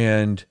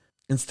 And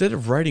instead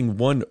of writing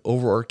one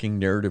overarching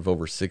narrative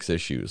over 6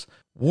 issues,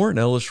 Warren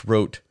Ellis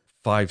wrote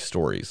 5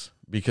 stories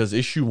because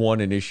issue 1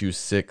 and issue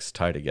 6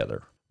 tie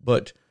together.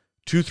 But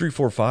 2, 3,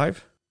 4,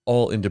 5,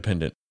 all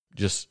independent,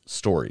 just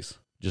stories.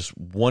 Just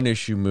one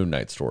issue Moon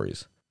Knight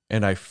stories.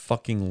 And I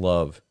fucking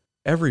love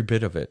every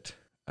bit of it.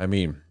 I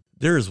mean,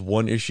 there is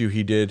one issue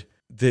he did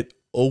that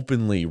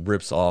openly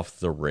rips off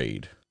The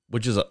Raid,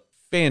 which is a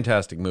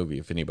fantastic movie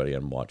if anybody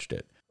hadn't watched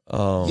it.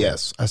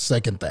 Yes, I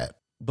second that.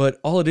 But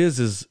all it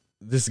is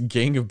this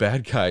gang of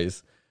bad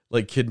guys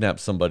like kidnap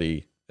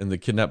somebody and the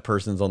kidnapped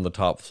person's on the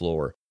top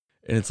floor.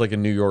 And it's like a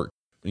New York,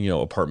 you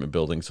know, apartment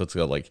building. So it's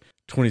got like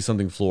 20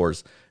 something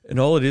floors. And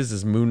all it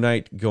is Moon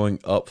Knight going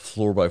up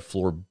floor by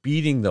floor,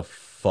 beating the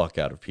fuck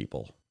out of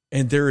people.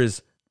 And there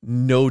is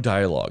no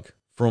dialogue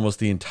for almost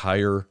the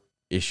entire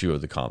issue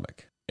of the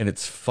comic. And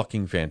it's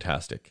fucking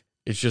fantastic.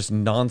 It's just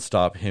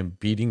nonstop him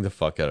beating the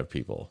fuck out of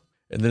people.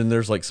 And then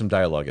there's like some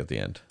dialogue at the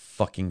end.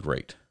 Fucking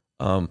great.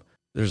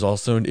 There's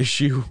also an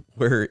issue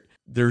where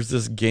there's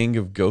this gang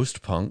of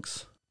ghost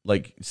punks,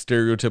 like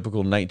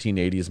stereotypical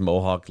 1980s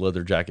mohawk,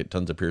 leather jacket,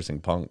 tons of piercing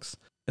punks.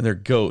 And they're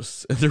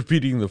ghosts and they're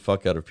beating the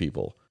fuck out of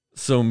people.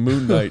 So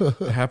Moon Knight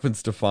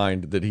happens to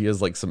find that he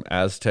has like some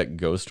Aztec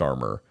ghost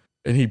armor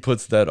and he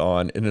puts that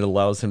on and it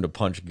allows him to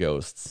punch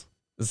ghosts.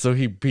 So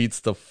he beats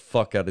the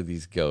fuck out of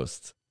these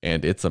ghosts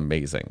and it's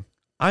amazing.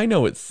 I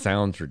know it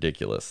sounds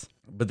ridiculous,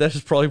 but that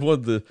is probably one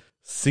of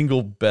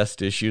single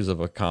best issues of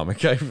a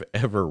comic I've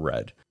ever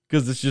read.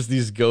 Because it's just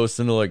these ghosts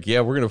and they're like,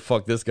 yeah, we're going to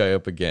fuck this guy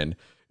up again.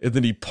 And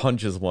then he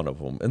punches one of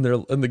them. And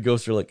the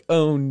ghosts are like,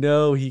 oh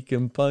no, he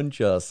can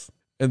punch us.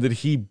 And then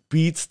he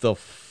beats the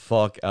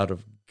fuck out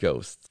of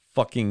ghosts.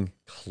 Fucking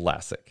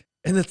classic.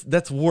 And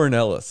that's Warren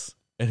Ellis.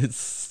 And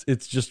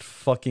it's just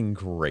fucking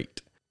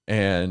great.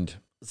 And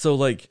so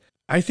like,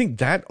 I think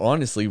that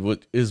honestly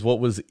is what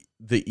was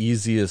the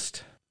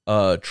easiest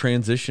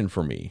transition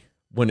for me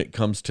when it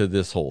comes to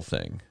this whole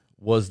thing,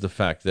 was the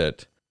fact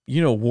that,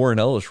 you know, Warren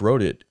Ellis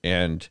wrote it,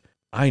 and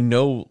I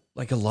know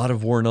like a lot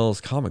of Warren Ellis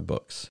comic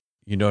books.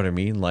 You know what I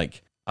mean?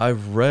 Like,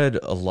 I've read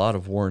a lot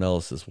of Warren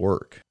Ellis's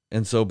work.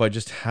 And so by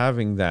just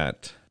having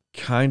that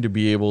kind of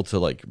be able to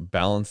like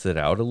balance it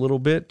out a little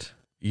bit,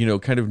 you know,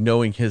 kind of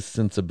knowing his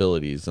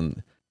sensibilities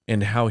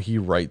and how he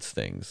writes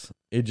things,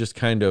 it just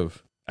kind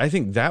of, I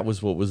think that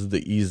was what was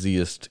the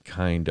easiest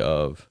kind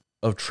of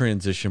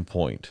transition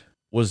point,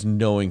 was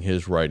knowing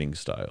his writing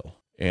style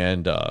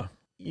and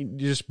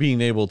just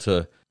being able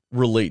to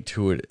relate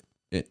to it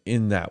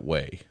in that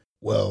way.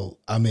 Well,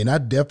 I mean, I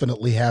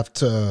definitely have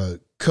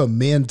to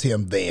commend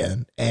him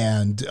then.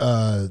 And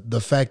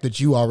the fact that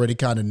you already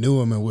kind of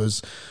knew him and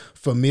was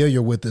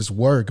familiar with his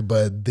work.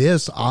 But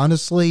this,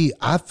 honestly,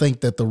 I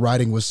think that the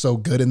writing was so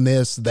good in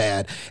this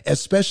that,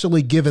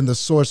 especially given the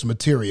source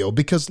material,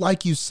 because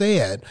like you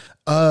said,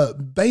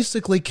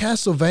 basically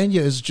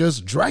Castlevania is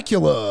just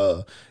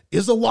Dracula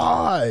is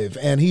alive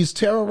and he's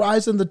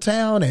terrorizing the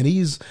town and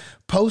he's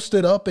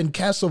posted up in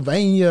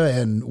Castlevania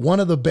and one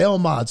of the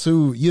Belmonts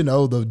who, you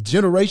know, the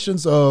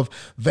generations of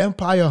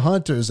vampire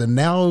hunters. And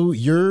now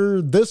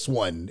you're this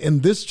one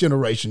in this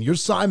generation. You're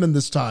Simon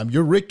this time.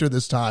 You're Richter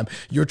this time.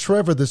 You're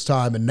Trevor this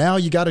time. And now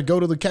you got to go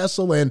to the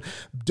castle and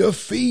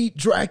defeat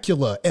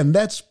Dracula. And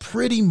that's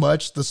pretty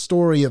much the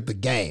story of the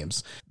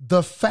games.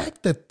 The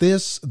fact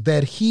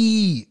that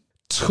he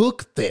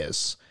took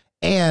this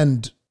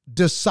and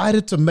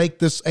decided to make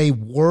this a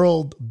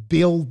world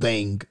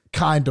building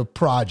kind of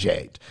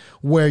project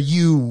where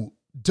you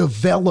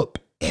develop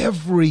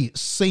every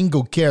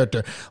single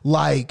character.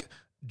 Like,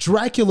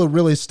 Dracula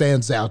really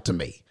stands out to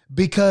me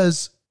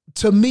because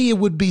to me, it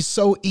would be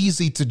so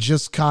easy to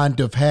just kind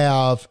of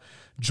have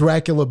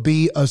Dracula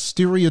be a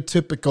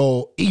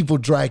stereotypical evil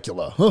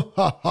Dracula.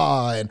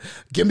 And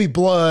give me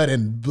blood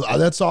and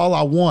that's all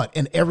I want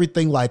and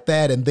everything like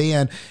that.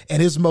 And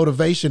his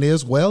motivation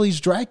is, well, he's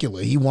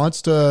Dracula. He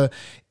wants to,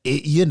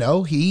 you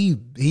know, he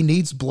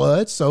needs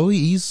blood, so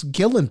he's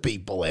killing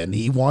people and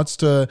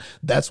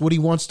that's what he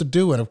wants to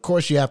do. And of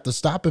course you have to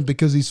stop him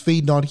because he's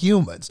feeding on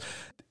humans.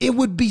 It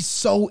would be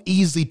so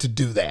easy to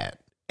do that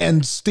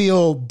and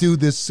still do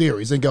this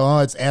series and go, oh,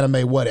 it's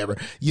anime, whatever.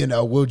 You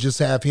know, we'll just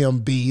have him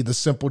be the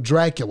simple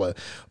Dracula.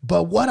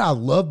 But what I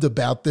loved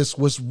about this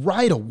was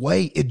right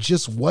away, it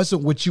just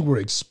wasn't what you were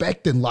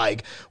expecting.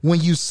 Like, when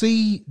you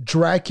see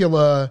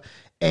Dracula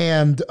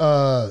and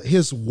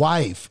his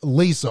wife,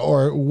 Lisa,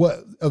 or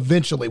what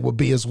eventually will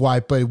be his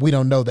wife, but we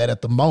don't know that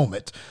at the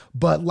moment.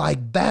 But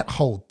like that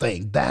whole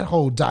thing, that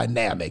whole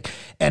dynamic,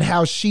 and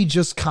how she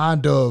just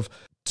kind of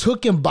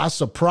took him by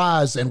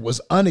surprise and was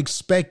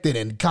unexpected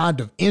and kind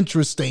of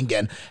interesting,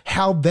 and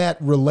how that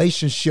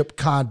relationship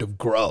kind of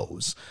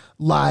grows.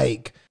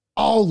 Like,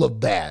 all of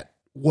that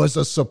was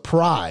a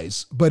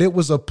surprise, but it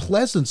was a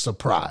pleasant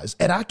surprise.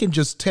 And I can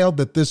just tell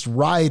that this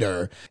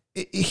writer,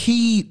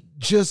 he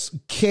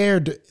just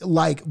cared,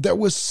 like there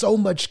was so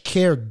much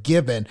care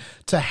given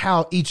to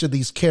how each of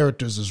these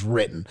characters is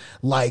written.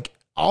 Like,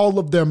 all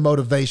of their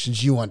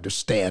motivations, you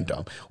understand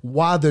them,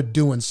 why they're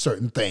doing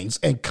certain things,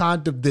 and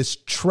kind of this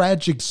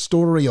tragic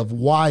story of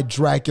why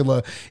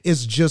Dracula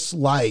is just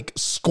like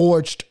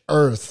scorched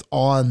earth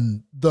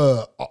on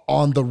the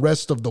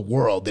rest of the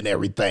world and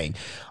everything.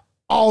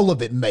 All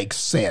of it makes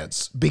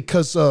sense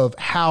because of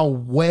how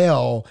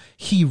well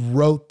he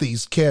wrote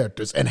these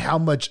characters and how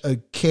much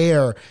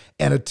care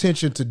and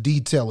attention to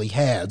detail he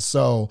had.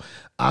 So,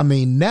 I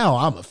mean, now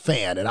I'm a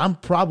fan and I'm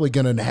probably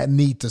going to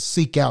need to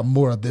seek out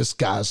more of this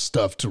guy's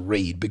stuff to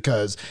read,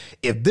 because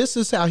if this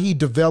is how he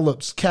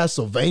develops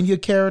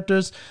Castlevania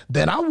characters,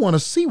 then I want to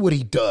see what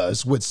he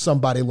does with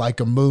somebody like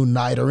a Moon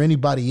Knight or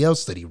anybody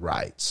else that he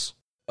writes.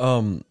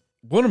 One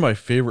of my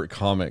favorite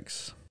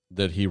comics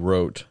that he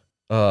wrote,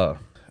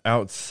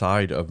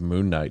 outside of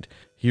Moon Knight,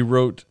 he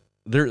wrote,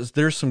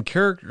 there's some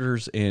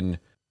characters in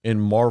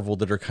Marvel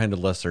that are kind of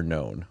lesser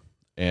known,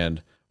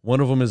 and one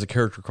of them is a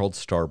character called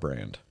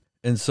Starbrand.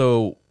 And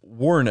so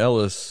Warren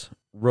Ellis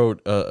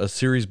wrote a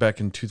series back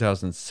in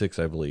 2006,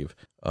 I believe,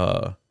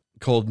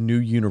 called New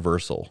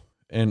Universal,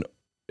 and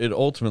it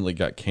ultimately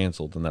got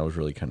canceled, and that was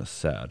really kind of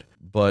sad.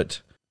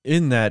 But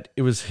in that,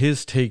 it was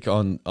his take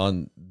on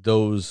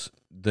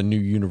the New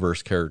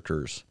Universe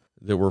characters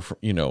that were,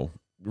 you know,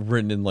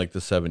 written in like the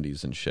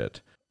 70s and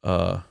shit.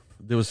 It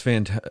was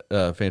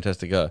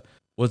fantastic.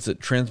 What's it?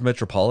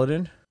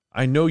 Transmetropolitan?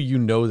 I know you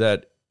know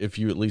that if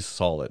you at least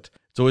saw it.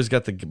 It's always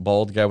got the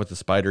bald guy with the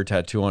spider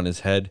tattoo on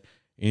his head,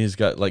 and he's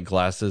got like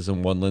glasses,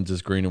 and one lens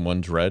is green and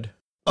one's red.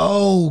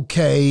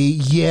 Okay,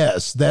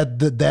 yes,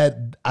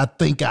 that I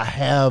think I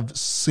have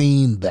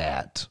seen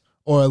that.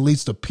 or at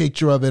least a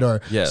picture of it,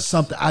 or Yes.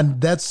 something.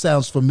 That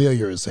sounds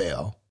familiar as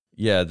hell.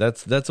 Yeah,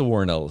 that's a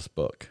Warren Ellis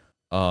book.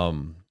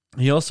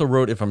 He also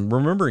wrote, if I'm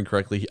remembering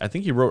correctly, I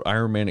think he wrote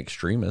Iron Man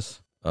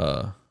Extremis.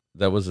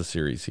 That was a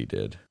series he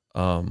did.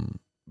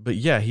 But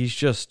yeah,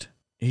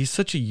 he's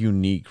such a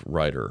unique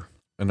writer,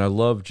 and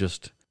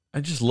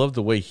I just love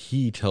the way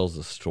he tells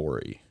a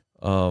story.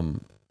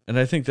 And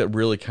I think that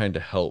really kind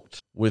of helped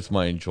with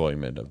my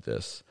enjoyment of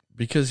this,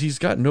 because he's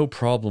got no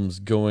problems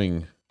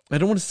going, I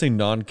don't want to say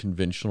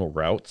non-conventional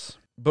routes,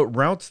 but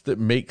routes that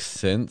make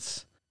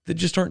sense that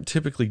just aren't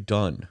typically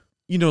done.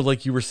 You know,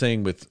 like you were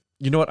saying with,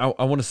 you know what,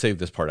 I want to save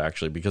this part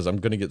actually, because I'm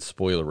going to get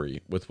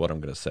spoilery with what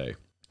I'm going to say.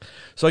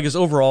 So I guess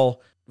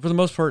overall, for the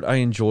most part, I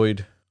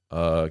enjoyed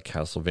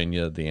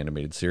Castlevania, the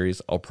animated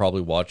series. I'll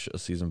probably watch a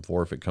season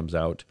 4 if it comes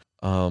out.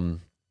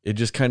 It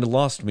just kind of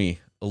lost me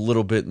a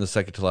little bit in the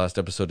second to last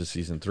episode of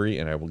season 3,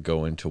 and I will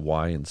go into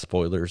why in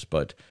spoilers.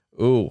 But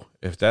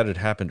if that had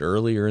happened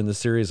earlier in the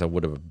series, I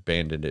would have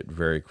abandoned it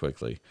very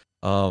quickly.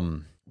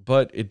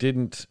 But it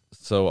didn't,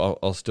 so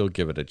I'll still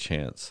give it a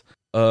chance.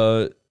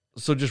 So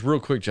just real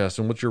quick,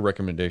 Justin, what's your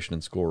recommendation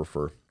and score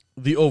for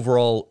the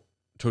overall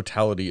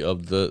totality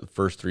of the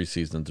first 3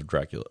 seasons of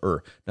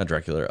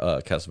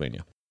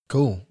Castlevania?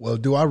 Cool. Well,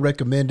 do I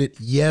recommend it?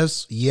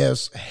 Yes,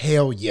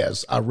 hell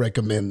yes, I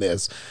recommend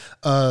this.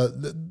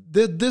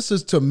 This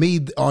is, to me,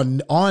 on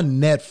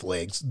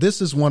Netflix,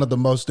 this is one of the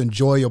most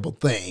enjoyable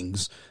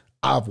things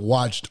I've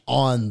watched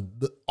on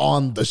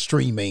the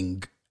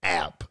streaming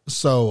app.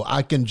 So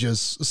I can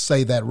just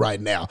say that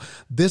right now.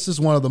 This is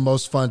one of the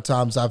most fun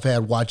times I've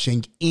had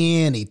watching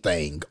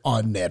anything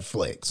on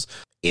Netflix.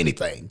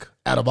 Anything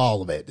out of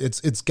all of it.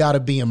 It's got to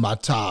be in my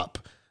top.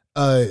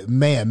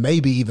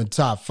 Maybe even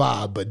top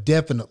 5, but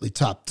definitely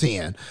top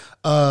 10.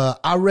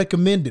 I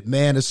recommend it,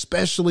 man,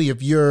 especially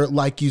if you're,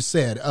 like you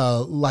said,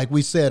 like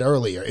we said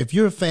earlier, if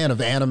you're a fan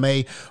of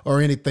anime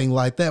or anything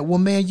like that, well,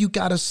 man, you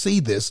got to see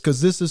this,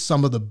 because this is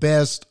some of the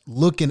best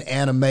looking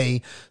anime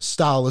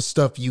style of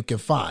stuff you can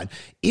find.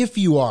 If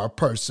you are a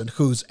person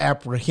who's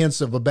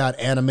apprehensive about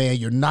anime and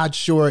you're not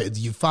sure,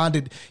 you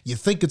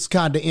think it's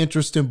kind of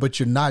interesting, but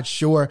you're not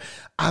sure,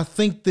 I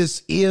think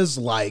this is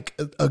like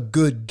a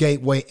good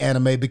gateway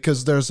anime,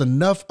 because there's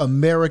enough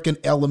American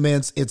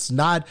elements. It's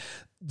not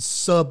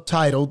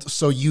subtitled,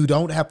 so you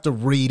don't have to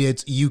read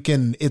it.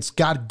 It's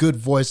got good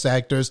voice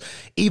actors,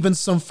 even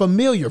some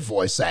familiar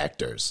voice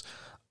actors.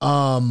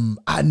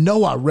 I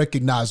know I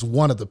recognize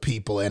one of the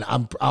people, and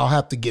I'll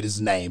have to get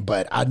his name,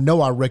 but I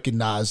know I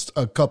recognized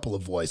a couple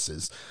of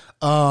voices.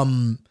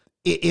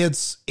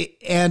 It's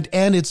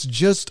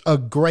just a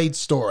great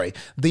story.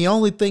 The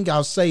only thing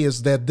I'll say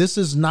is that this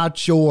is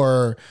not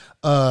your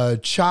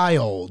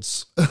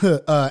child's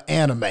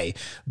anime.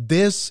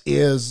 This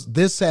has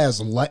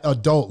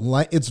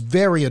it's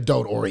very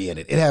adult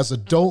oriented. It has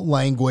adult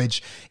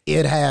language.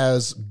 It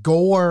has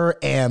gore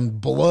and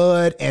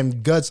blood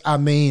and guts. I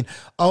mean,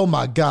 oh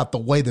my God, the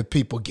way that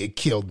people get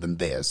killed in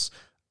this.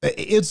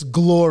 It's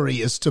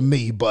glorious to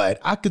me, but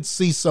I could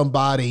see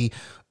somebody,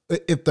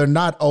 if they're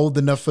not old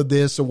enough for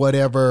this or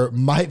whatever,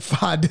 might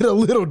find it a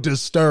little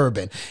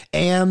disturbing.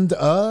 And,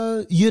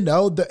 and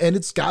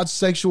it's got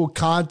sexual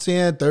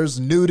content.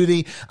 There's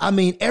nudity. I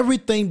mean,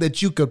 everything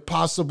that you could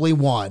possibly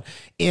want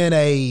in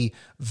a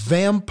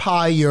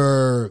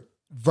vampire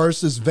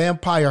versus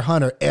vampire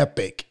hunter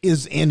epic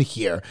is in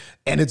here.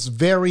 And it's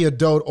very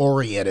adult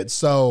oriented.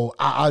 So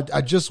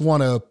I just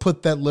want to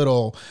put that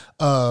little,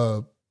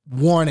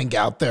 warning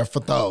out there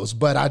for those,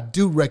 but I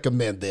do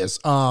recommend this.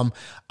 I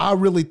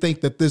really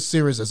think that this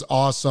series is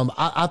awesome.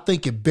 I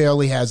think it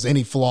barely has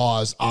any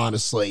flaws,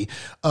 honestly.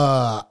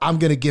 I'm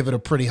going to give it a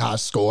pretty high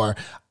score.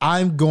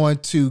 I'm going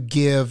to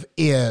give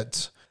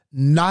it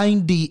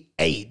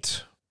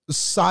 98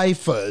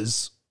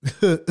 ciphers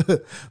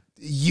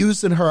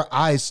using her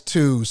eyes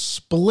to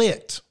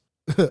split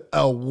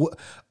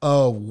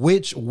a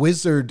witch,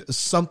 wizard,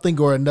 something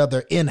or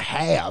another in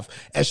half,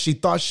 as she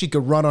thought she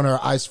could run on her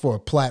ice for a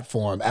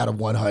platform out of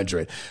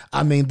 100.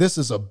 I mean, this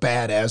is a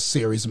badass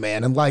series,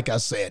 man. And like I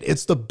said,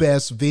 it's the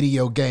best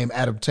video game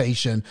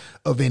adaptation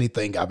of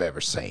anything I've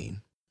ever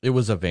seen. It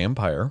was a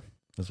vampire,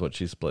 is what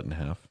she split in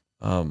half.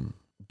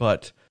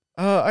 But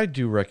I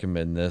do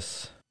recommend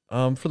this.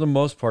 For the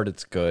most part,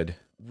 it's good.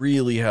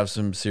 Really have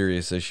some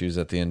serious issues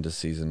at the end of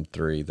season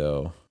 3,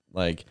 though.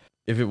 Like,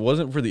 if it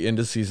wasn't for the end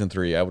of season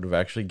 3, I would have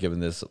actually given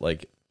this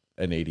like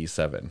an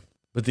 87.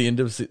 But the end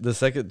of the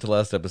second to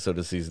last episode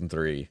of season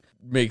 3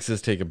 makes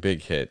this take a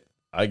big hit.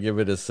 I give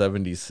it a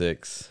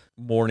 76.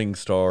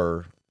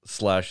 Morningstar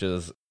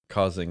slashes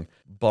causing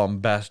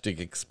bombastic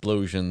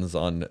explosions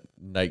on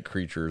night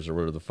creatures, or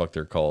whatever the fuck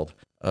they're called,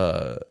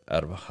 out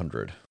of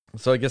 100.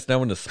 So I guess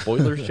now into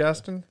spoilers,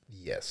 Justin?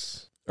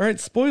 Yes. All right,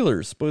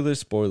 spoilers.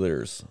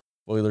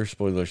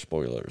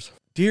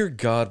 Dear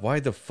God, why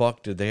the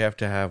fuck did they have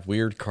to have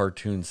weird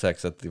cartoon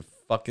sex at the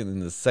fucking in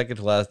the second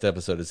to last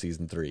episode of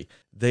season 3?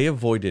 They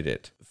avoided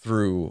it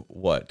through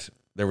what?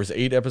 There was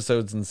 8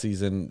 episodes in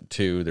season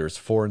 2. There was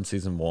 4 in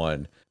season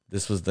 1.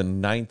 This was the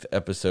 9th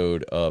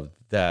episode of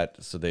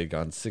that, so they had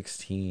gone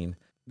 16.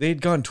 They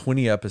had gone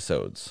 20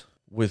 episodes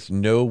with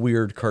no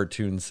weird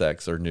cartoon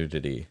sex or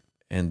nudity.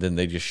 And then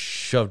they just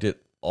shoved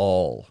it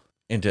all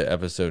into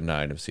episode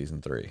 9 of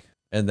season 3.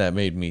 And that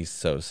made me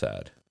so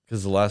sad.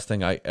 Because the last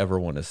thing I ever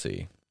want to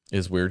see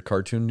is weird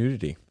cartoon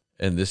nudity.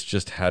 And this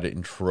just had it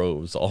in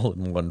troves all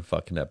in one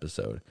fucking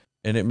episode.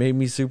 And it made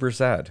me super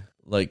sad.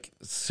 Like,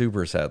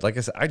 super sad. Like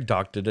I said, I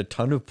docked it a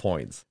ton of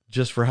points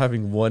just for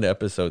having one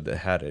episode that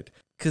had it.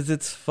 Because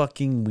it's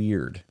fucking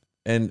weird.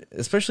 And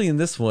especially in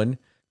this one,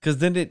 because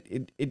then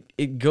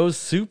it goes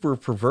super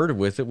perverted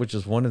with it, which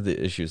is one of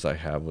the issues I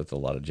have with a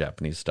lot of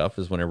Japanese stuff,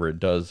 is whenever it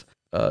does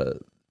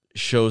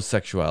show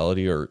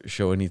sexuality or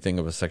show anything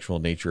of a sexual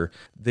nature,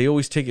 they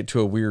always take it to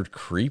a weird,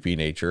 creepy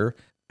nature.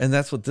 And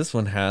that's what this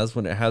one has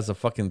when it has a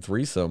fucking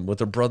threesome with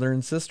a brother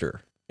and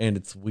sister. And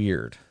it's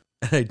weird.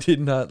 And I did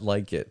not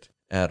like it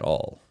at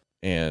all.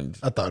 And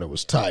I thought it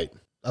was tight.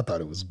 I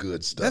thought it was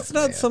good stuff. That's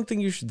not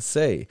something you should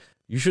say.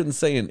 You shouldn't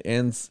say an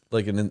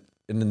incestual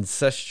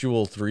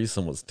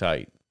threesome was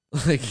tight.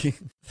 Like,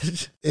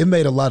 it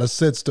made a lot of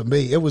sense to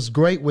me. It was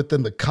great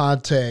within the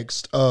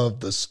context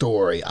of the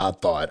story. I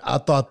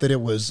thought that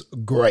it was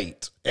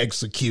great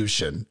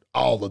execution.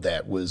 All of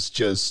that was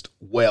just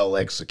well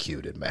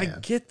executed, man. I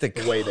get the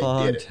way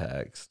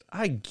context.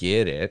 I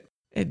get it.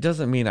 It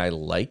doesn't mean I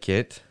like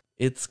it.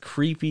 It's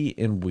creepy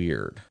and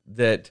weird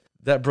that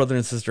brother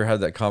and sister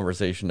have that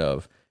conversation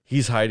of,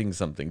 he's hiding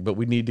something, but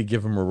we need to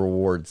give him a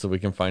reward so we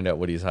can find out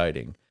what he's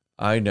hiding.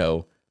 I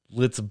know.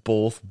 Let's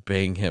both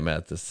bang him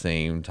at the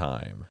same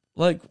time.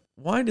 Like,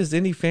 why does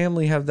any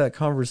family have that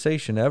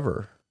conversation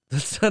ever?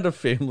 That's not a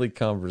family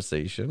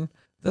conversation.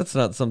 That's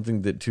not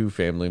something that two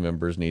family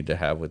members need to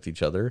have with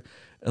each other.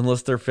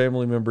 Unless they're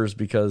family members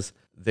because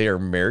they are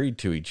married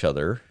to each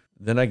other.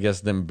 Then I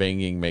guess them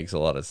banging makes a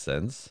lot of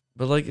sense.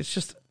 But like, it's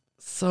just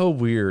so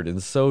weird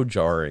and so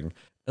jarring.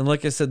 And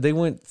like I said, they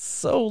went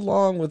so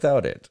long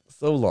without it.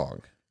 So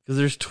long. Because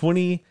there's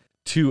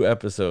 22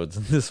 episodes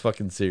in this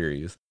fucking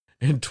series.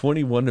 And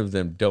 21 of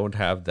them don't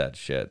have that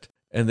shit.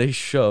 And they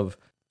shove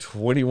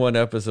 21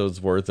 episodes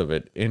worth of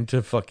it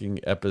into fucking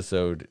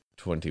episode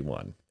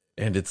 21.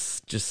 And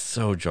it's just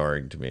so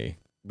jarring to me.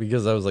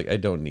 Because I was like, I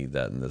don't need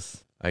that in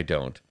this. I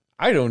don't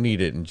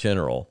need it in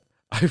general.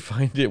 I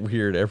find it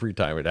weird every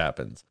time it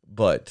happens.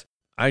 But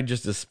I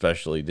just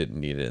especially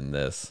didn't need it in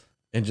this.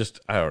 And just,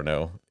 I don't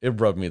know.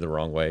 It rubbed me the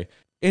wrong way.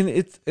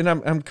 And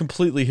I'm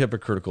completely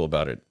hypocritical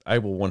about it. I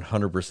will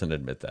 100%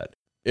 admit that.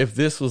 If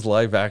this was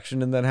live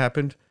action and that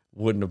happened,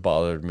 wouldn't have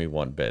bothered me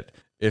one bit.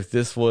 If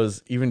this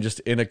was even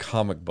just in a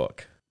comic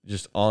book,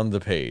 just on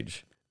the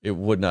page, it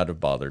would not have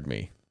bothered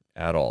me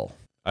at all.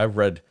 I've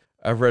read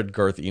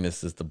Garth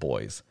Ennis's The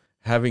Boys.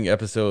 Having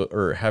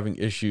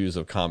issues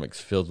of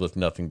comics filled with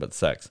nothing but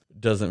sex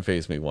doesn't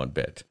faze me one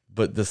bit.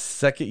 But the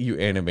second you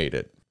animate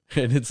it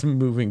and it's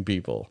moving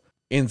people,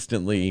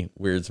 instantly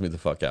weirds me the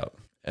fuck out,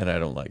 and I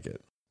don't like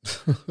it.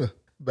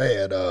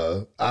 Man,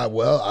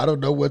 I don't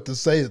know what to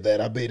say to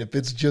that. I mean, if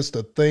it's just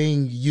a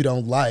thing you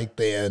don't like,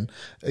 then,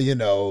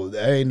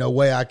 there ain't no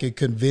way I could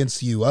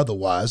convince you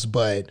otherwise.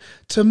 But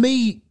to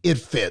me, it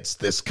fits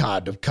this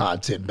kind of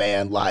content,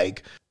 man.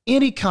 Like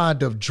any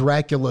kind of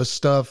Dracula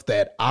stuff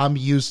that I'm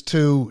used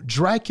to,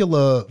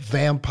 Dracula,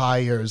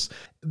 vampires,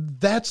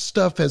 that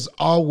stuff has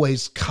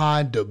always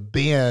kind of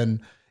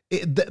been...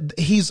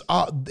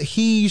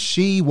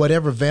 she,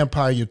 whatever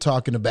vampire you're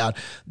talking about,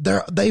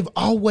 they've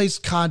always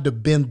kind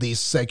of been these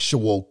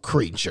sexual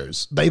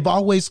creatures. They've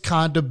always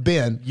kind of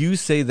been. You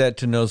say that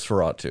to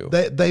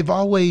Nosferatu. They've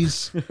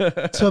always,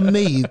 to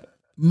me,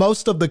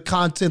 most of the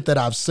content that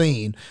I've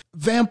seen,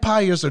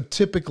 vampires are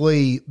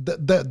typically,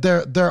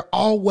 they're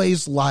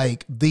always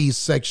like these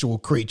sexual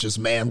creatures,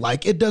 man.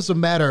 Like, it doesn't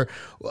matter.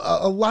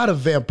 A lot of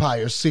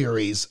vampire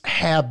series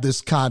have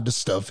this kind of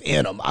stuff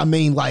in them. I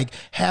mean, like,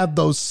 have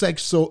those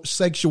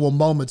sexual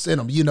moments in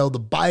them, the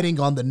biting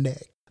on the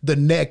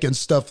neck and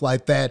stuff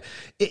like that.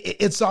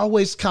 It's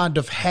always kind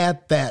of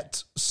had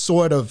that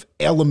sort of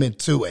element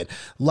to it.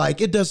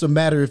 Like, it doesn't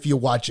matter if you're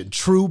watching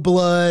True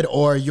Blood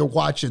or you're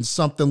watching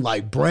something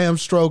like Bram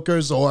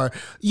Stoker's or,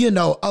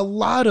 a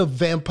lot of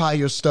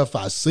vampire stuff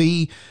I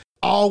see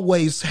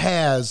always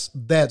has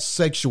that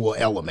sexual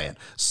element.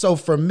 So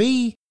for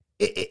me,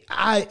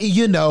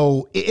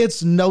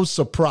 it's no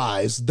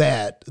surprise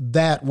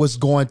that was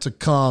going to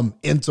come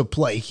into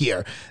play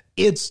here.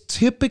 It's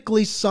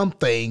typically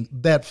something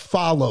that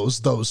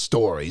follows those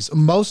stories.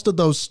 Most of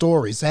those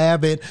stories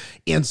have it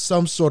in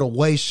some sort of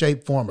way,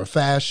 shape, form, or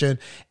fashion.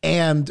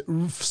 And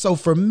so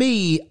for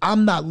me,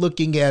 I'm not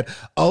looking at,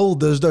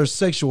 there's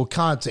sexual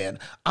content.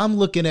 I'm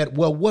looking at,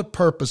 what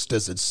purpose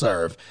does it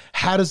serve?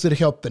 How does it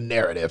help the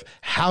narrative?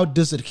 How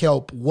does it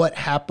help what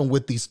happened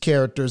with these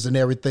characters and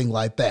everything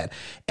like that?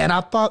 And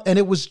I thought, and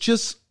it was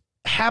just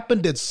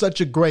happened at such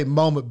a great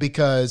moment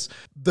because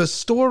the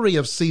story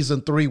of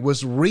season 3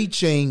 was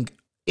reaching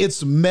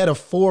its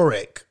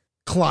metaphoric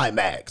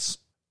climax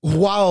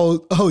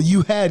while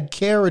you had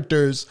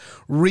characters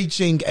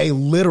reaching a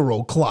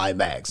literal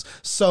climax.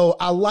 So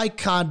I like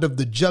kind of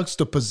the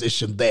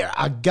juxtaposition there.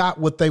 I got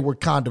what they were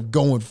kind of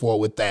going for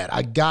with that.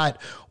 I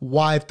got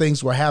why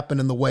things were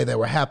happening the way they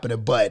were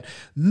happening. But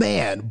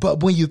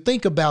when you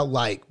think about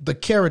like the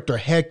character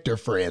Hector,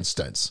 for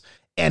instance,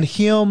 and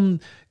him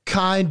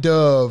kind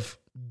of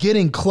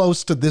getting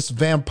close to this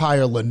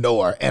vampire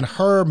Lenore and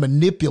her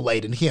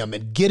manipulating him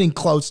and getting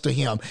close to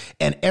him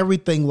and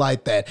everything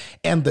like that,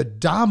 and the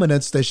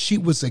dominance that she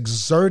was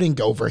exerting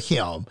over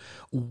him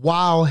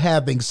while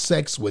having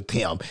sex with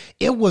him.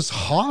 It was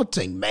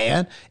haunting,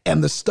 man.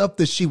 And the stuff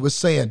that she was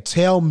saying,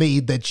 tell me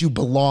that you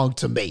belong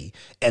to me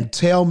and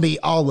tell me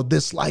all of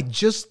this, like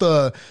just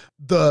the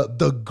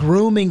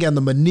grooming and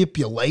the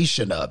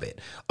manipulation of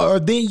it. Or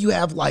then you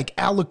have like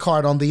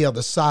Alucard on the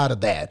other side of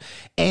that.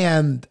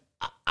 And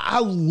I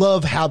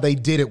love how they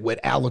did it with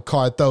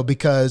Alucard, though,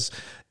 because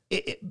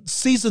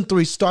season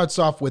 3 starts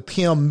off with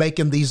him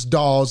making these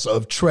dolls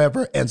of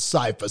Trevor and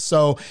Cypher.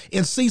 So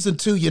in season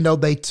 2,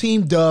 they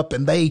teamed up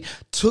and they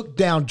took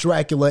down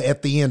Dracula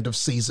at the end of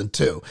season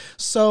 2.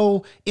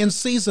 So in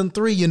season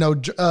 3,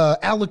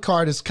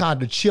 Alucard is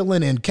kind of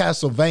chilling in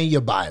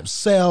Castlevania by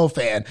himself.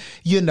 And,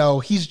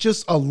 he's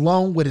just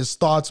alone with his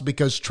thoughts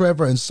because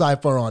Trevor and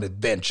Cypher are on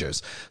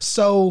adventures.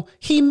 So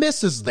he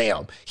misses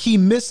them. He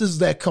misses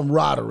that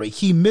camaraderie.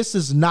 He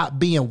misses not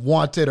being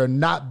wanted or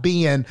not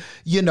being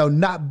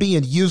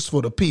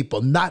useful to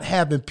people, not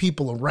having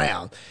people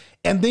around.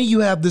 And then you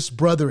have this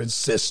brother and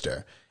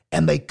sister,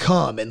 and they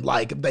come and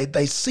like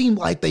they seem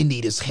like they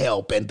need his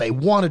help and they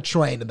want to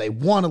train and they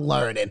want to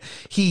learn, and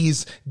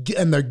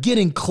they're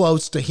getting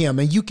close to him,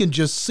 and you can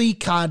just see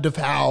kind of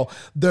how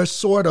they're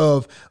sort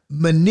of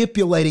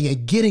manipulating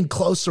and getting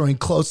closer and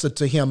closer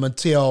to him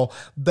until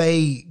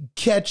they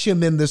catch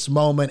him in this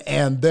moment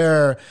and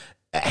they're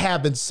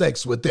having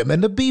sex with them.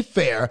 And to be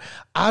fair,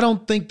 I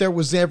don't think there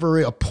was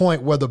ever a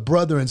point where the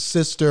brother and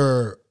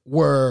sister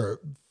were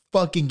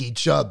fucking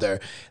each other.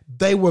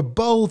 They were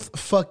both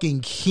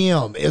fucking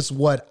him is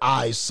what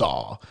I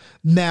saw.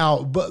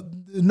 Now, but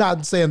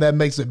not saying that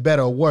makes it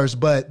better or worse,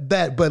 but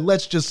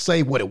let's just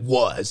say what it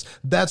was.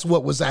 That's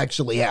what was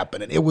actually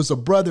happening. It was a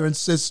brother and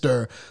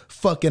sister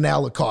fucking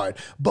Alucard.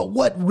 But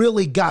what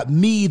really got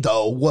me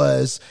though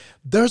was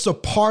there's a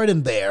part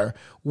in there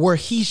where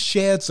he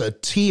sheds a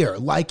tear,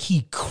 like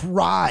he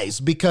cries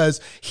because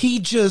he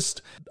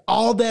just,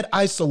 all that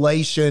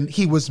isolation,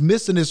 he was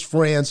missing his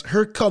friends.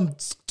 Here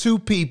comes two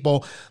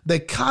people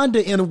that kind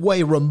of in a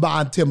way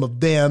remind him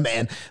of them,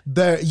 and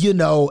they're,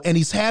 and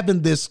he's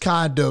having this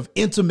kind of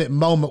intimate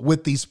moment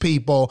with these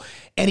people,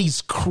 and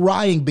he's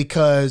crying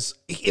because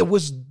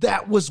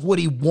that was what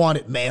he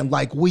wanted, man.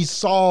 Like we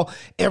saw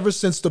ever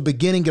since the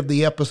beginning of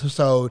the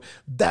episode,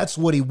 that's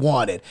what he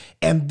wanted.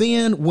 And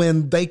then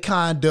when they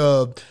kind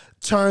of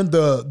turn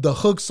the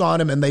hooks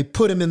on him and they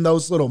put him in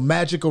those little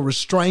magical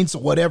restraints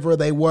or whatever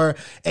they were,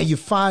 and you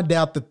find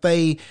out that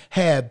they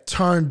had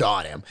turned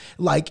on him.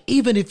 Like,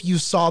 even if you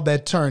saw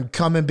that turn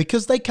coming,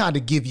 because they kind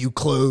of give you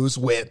clues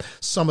with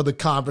some of the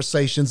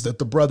conversations that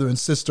the brother and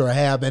sister are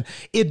having,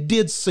 it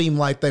did seem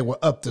like they were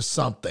up to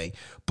something.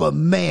 But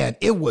man,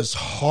 it was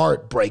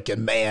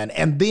heartbreaking, man.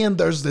 And then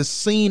there's this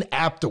scene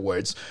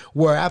afterwards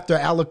where after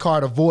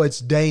Alucard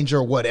avoids danger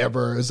or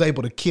whatever, is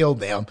able to kill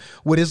them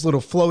with his little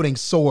floating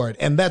sword.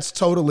 And that's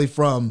totally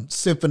from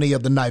Symphony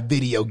of the Night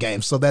video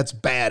game. So that's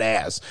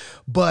badass.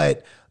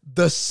 But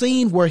the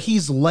scene where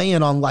he's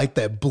laying on like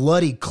that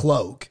bloody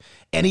cloak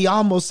and he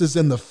almost is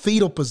in the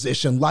fetal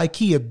position like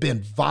he had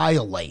been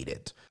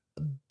violated.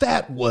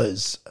 That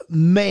was,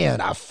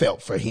 man, I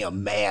felt for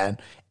him, man.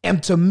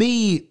 And to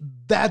me,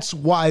 that's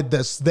why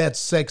that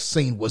sex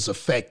scene was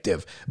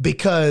effective,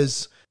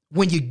 because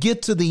when you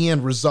get to the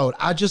end result,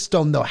 I just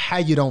don't know how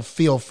you don't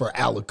feel for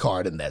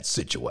Alucard in that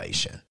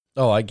situation.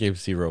 Oh, I gave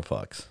 0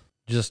 fucks.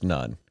 Just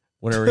none.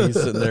 Whenever he's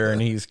sitting there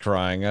and he's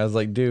crying, I was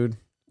like, dude,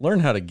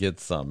 learn how to get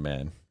some,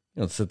 man.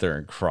 You don't sit there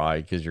and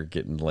cry because you're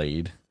getting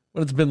laid.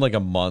 But it's been like a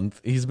month.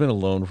 He's been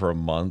alone for a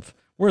month.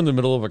 We're in the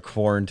middle of a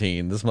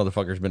quarantine. This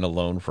motherfucker's been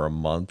alone for a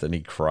month and he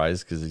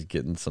cries because he's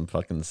getting some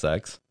fucking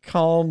sex.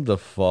 Calm the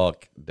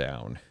fuck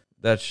down.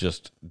 That's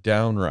just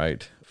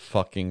downright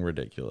fucking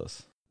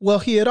ridiculous. Well,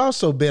 he had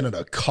also been in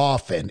a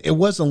coffin. It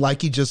wasn't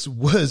like he just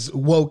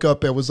woke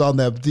up and was on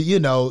that,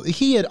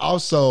 he had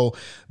also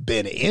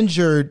been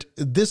injured.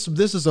 This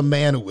is a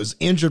man who was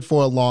injured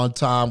for a long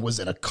time, was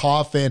in a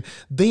coffin.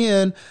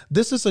 Then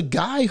this is a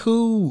guy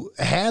who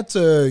had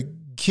to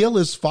kill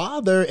his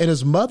father and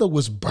his mother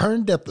was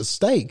burned at the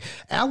stake.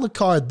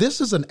 Alucard,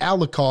 this is an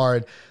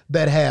Alucard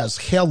that has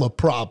hella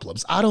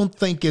problems. I don't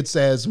think it's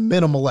as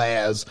minimal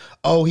as,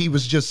 he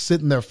was just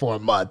sitting there for a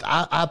month.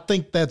 I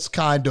think that's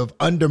kind of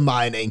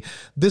undermining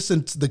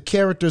the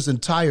character's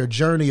entire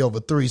journey over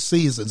 3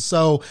 seasons.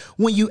 So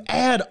when you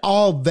add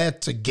all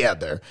that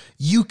together,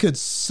 you could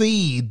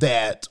see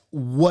that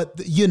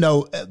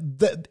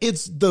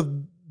it's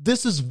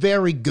this is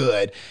very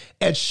good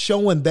at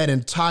showing that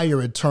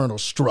entire internal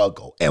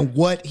struggle and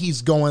what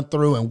he's going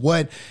through and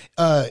what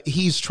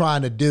he's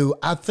trying to do.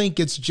 I think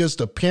it's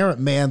just apparent,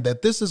 man,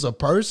 that this is a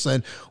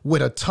person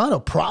with a ton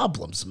of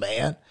problems,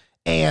 man.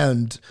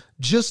 And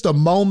just a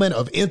moment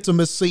of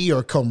intimacy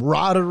or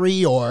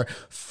camaraderie or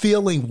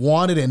feeling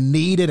wanted and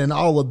needed and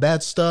all of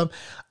that stuff.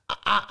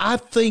 I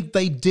think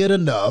they did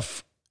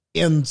enough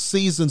in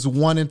seasons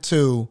 1 and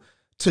 2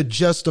 to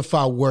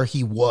justify where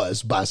he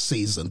was by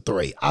season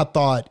 3. I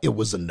thought it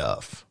was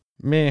enough.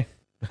 Meh.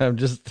 I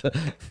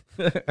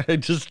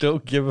just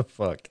don't give a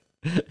fuck.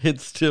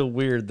 It's still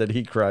weird that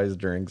he cries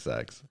during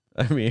sex.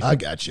 I mean, I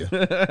got you.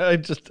 I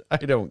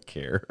don't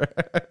care.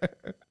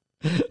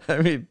 I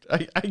mean,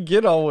 I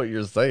get all what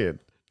you're saying,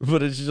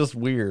 but it's just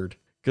weird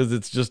because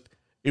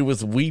it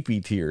was weepy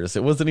tears.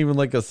 It wasn't even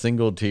like a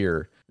single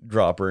tear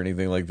drop or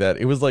anything like that.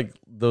 It was like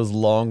those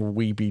long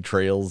weepy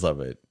trails of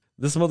it.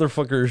 This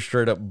motherfucker is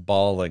straight up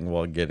bawling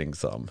while getting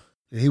some.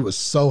 He was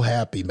so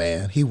happy,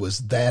 man. He was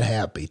that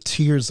happy.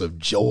 Tears of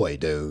joy,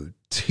 dude.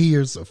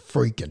 Tears of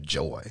freaking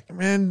joy.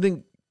 Man,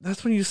 then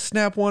that's when you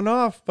snap one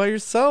off by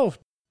yourself.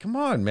 Come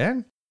on,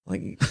 man.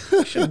 Like,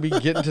 you shouldn't be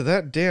getting to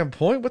that damn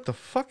point. What the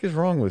fuck is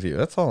wrong with you?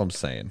 That's all I'm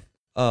saying.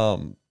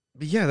 But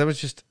yeah, that was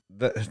just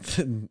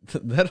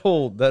that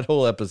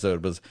whole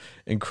episode was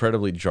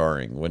incredibly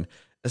jarring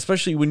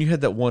especially when you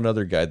had that one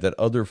other guy, that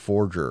other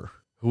forger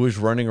who was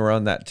running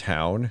around that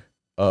town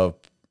of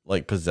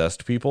like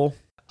possessed people.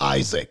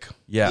 Isaac.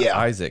 Yeah,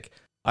 Isaac.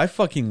 I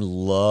fucking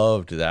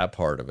loved that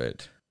part of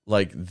it.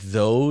 Like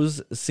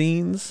those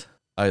scenes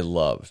I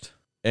loved.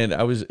 And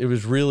it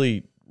was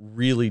really,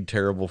 really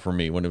terrible for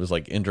me when it was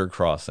like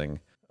intercrossing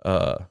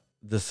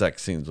the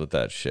sex scenes with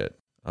that shit.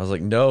 I was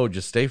like, no,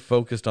 just stay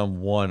focused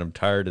on one. I'm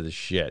tired of the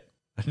shit.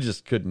 I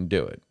just couldn't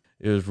do it.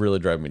 It was really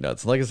driving me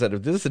nuts. And like I said,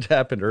 if this had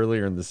happened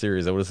earlier in the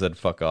series, I would have said,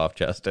 fuck off,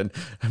 Justin.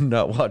 I'm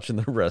not watching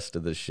the rest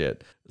of this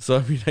shit. So,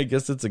 I mean, I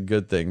guess it's a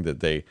good thing that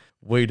they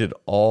waited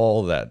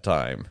all that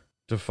time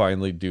to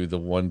finally do the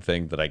one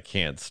thing that I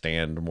can't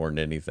stand more than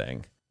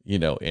anything,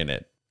 in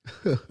it.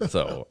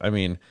 So, I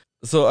mean,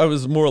 I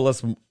was more or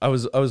less, I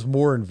was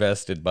more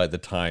invested by the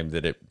time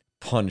that it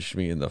punched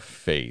me in the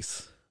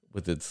face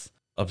with its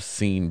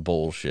obscene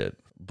bullshit.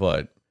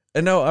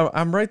 And no,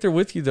 I'm right there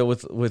with you though,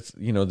 with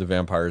the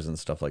vampires and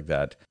stuff like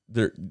that.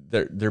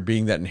 There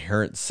being that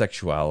inherent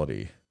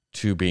sexuality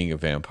to being a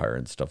vampire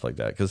and stuff like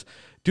that. Because,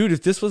 dude,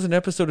 if this was an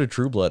episode of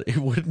True Blood, it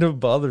wouldn't have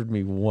bothered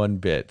me one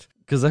bit.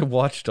 Because I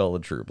watched all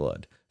of True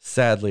Blood.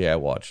 Sadly, I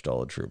watched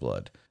all of True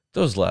Blood.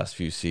 Those last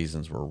few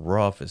seasons were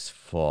rough as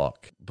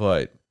fuck.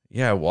 But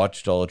yeah, I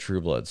watched all of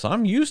True Blood, so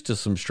I'm used to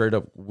some straight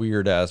up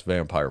weird ass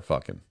vampire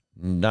fucking.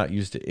 Not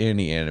used to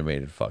any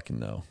animated fucking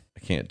though. I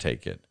can't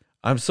take it.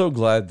 I'm so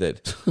glad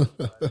that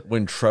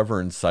when Trevor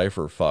and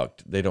Cypher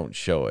fucked, they don't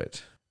show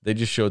it. They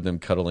just showed them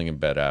cuddling in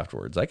bed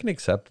afterwards. I can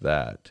accept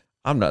that.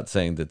 I'm not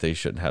saying that they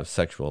shouldn't have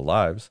sexual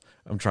lives.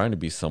 I'm trying to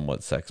be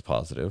somewhat sex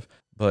positive,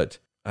 but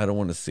I don't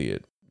want to see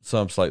it. So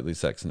I'm slightly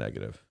sex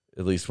negative,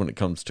 at least when it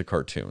comes to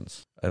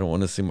cartoons. I don't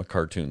want to see my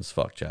cartoons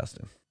fuck,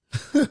 Justin.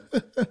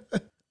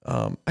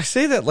 I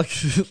say that like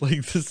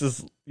this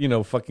is,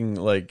 fucking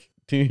like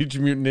Teenage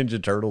Mutant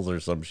Ninja Turtles or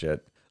some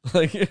shit.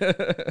 Like,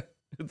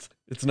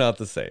 it's not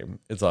the same.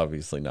 It's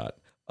obviously not.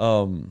 I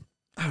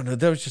don't know.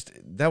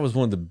 That was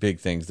one of the big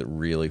things that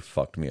really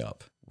fucked me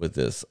up with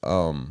this.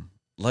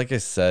 Like I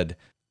said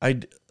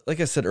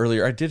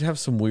earlier, I did have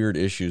some weird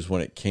issues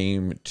when it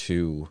came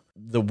to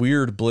the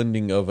weird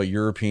blending of a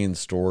European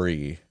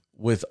story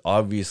with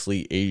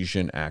obviously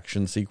Asian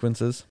action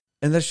sequences.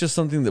 And that's just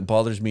something that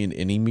bothers me in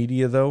any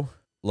media though.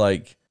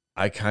 Like,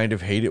 I kind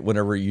of hate it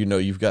whenever,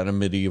 you've got a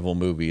medieval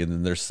movie and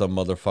then there's some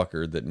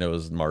motherfucker that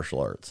knows martial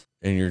arts.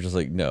 And you're just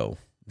like, no,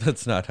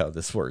 that's not how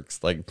this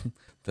works. Like,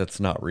 that's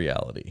not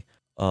reality.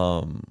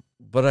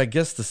 But I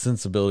guess the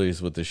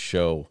sensibilities with this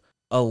show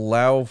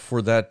allow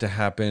for that to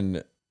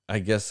happen, I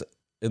guess,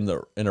 in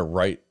the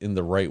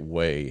right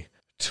way,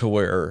 to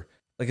where,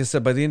 like I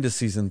said, by the end of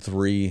season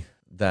 3,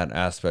 that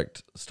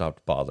aspect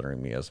stopped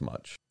bothering me as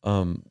much.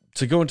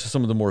 To go into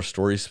some of the more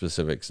story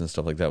specifics and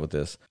stuff like that with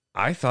this,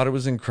 I thought it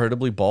was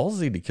incredibly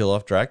ballsy to kill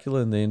off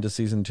Dracula in the end of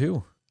season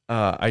 2.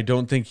 I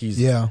don't think he's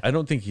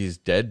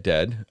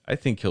dead. I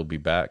think he'll be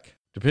back.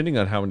 Depending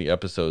on how many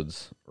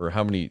episodes or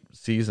how many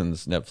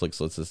seasons Netflix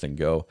lets this thing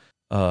go,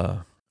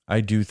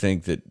 I do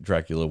think that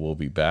Dracula will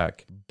be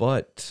back.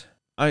 But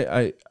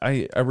I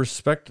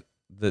respect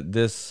that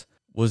this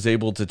was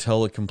able to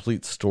tell a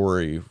complete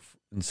story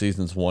in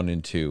seasons 1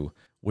 and 2,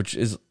 which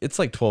it's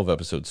like 12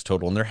 episodes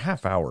total, and they're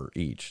half hour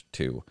each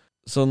too.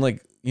 So in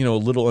like, a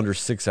little under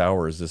 6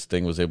 hours, this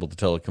thing was able to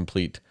tell a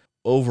complete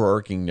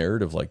overarching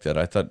narrative like that.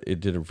 I thought it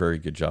did a very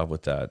good job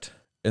with that.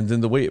 And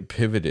then the way it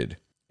pivoted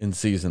in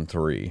season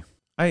 3,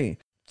 I,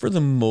 for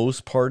the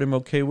most part, am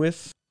okay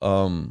with.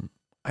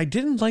 I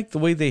didn't like the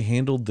way they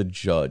handled the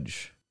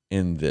judge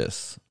in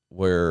this,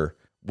 where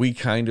we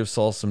kind of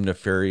saw some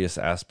nefarious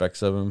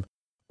aspects of him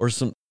or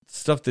some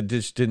stuff that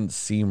just didn't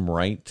seem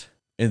right.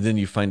 And then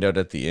you find out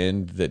at the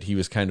end that he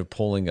was kind of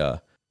pulling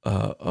a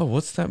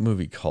what's that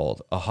movie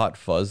called? A Hot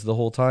Fuzz the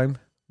whole time,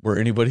 where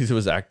anybody who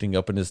was acting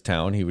up in his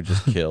town, he would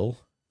just kill.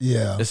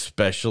 Yeah.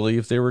 Especially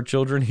if they were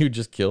children, he would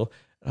just kill.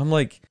 I'm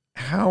like,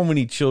 how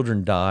many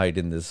children died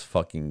in this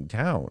fucking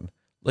town?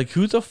 Like,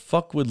 who the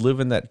fuck would live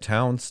in that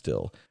town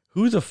still?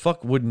 Who the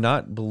fuck would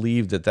not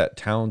believe that that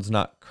town's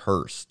not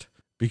cursed?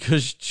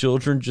 Because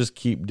children just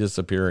keep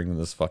disappearing in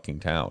this fucking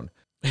town.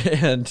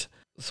 And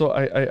so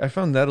I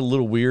found that a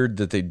little weird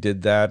that they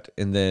did that.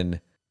 And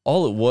then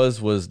all it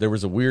was there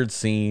was a weird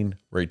scene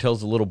where he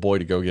tells the little boy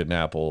to go get an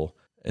apple.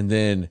 And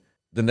then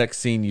the next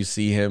scene you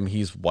see him,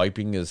 he's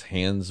wiping his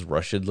hands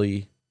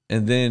rushedly.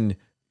 And then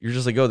you're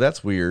just like, oh,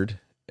 that's weird.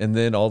 And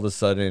then all of a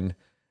sudden,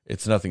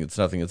 it's nothing.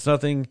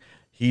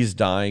 He's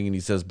dying and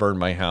he says, burn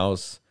my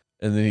house.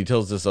 And then he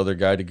tells this other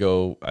guy to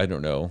go, I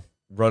don't know,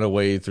 run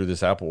away through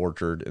this apple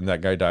orchard. And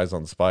that guy dies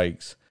on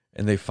spikes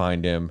and they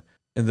find him.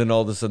 And then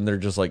all of a sudden they're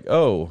just like,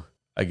 oh,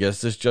 I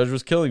guess this judge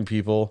was killing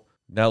people.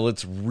 Now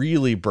let's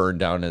really burn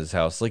down his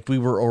house like we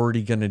were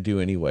already going to do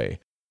anyway.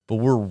 But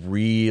we're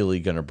really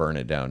going to burn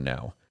it down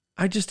now.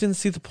 I just didn't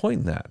see the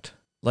point in that.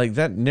 Like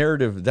that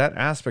narrative, that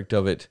aspect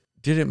of it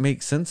didn't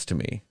make sense to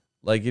me.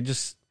 Like it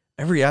just,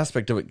 every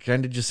aspect of it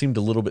kind of just seemed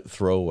a little bit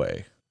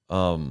throwaway.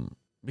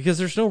 Because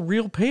there's no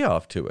real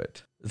payoff to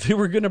it. They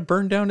were going to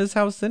burn down his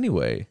house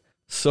anyway.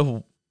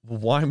 So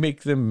why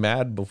make them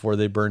mad before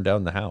they burn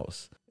down the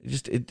house?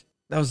 That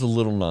was a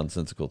little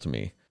nonsensical to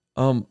me.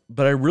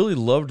 But I really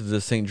loved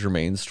the Saint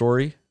Germain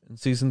story in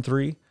season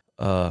 3.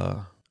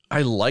 I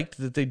liked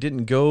that they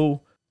didn't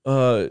go,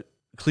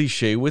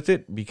 cliche with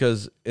it,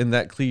 because in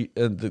that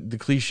the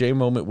cliche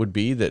moment would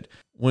be that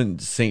when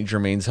Saint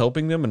Germain's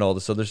helping them and all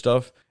this other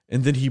stuff,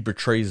 and then he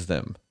betrays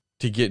them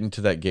to get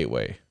into that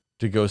gateway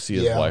to go see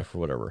his wife or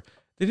whatever.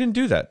 They didn't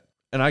do that.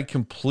 And I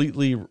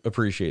completely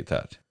appreciate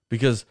that,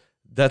 because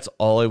that's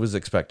all I was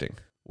expecting,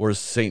 was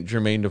Saint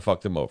Germain to fuck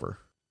them over.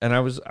 And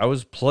I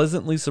was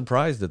pleasantly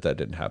surprised that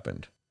didn't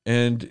happen.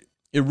 And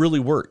it really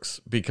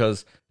works,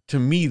 because to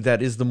me,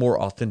 that is the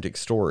more authentic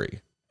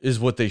story, is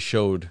what they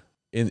showed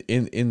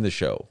in the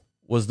show,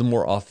 was the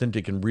more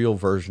authentic and real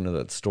version of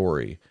that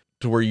story,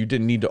 to where you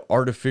didn't need to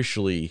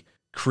artificially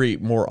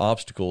create more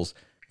obstacles,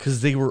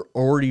 because they were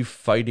already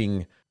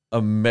fighting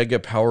a mega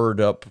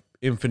powered up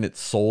infinite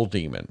soul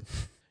demon.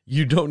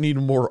 You don't need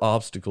more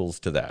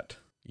obstacles to that,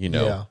 you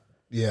know?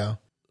 Yeah.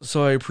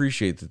 So I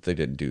appreciate that they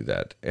didn't do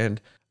that.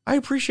 And I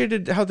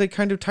appreciated how they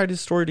kind of tied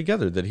his story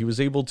together, that he was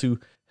able to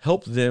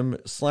help them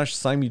 /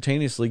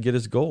 simultaneously get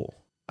his goal.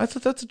 I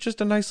thought that's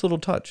just a nice little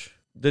touch.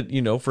 That,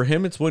 you know, for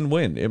him, it's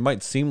win-win. It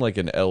might seem like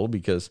an L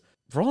because,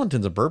 for all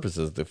intents and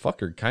purposes, the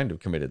fucker kind of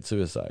committed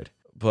suicide.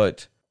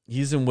 But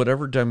he's in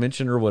whatever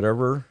dimension or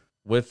whatever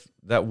with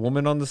that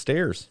woman on the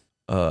stairs.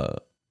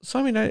 So,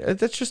 I mean,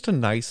 that's just a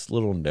nice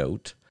little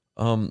note.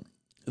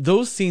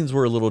 Those scenes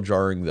were a little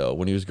jarring, though,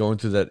 when he was going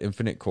through that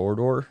infinite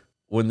corridor,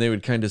 when they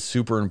would kind of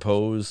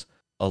superimpose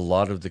a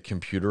lot of the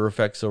computer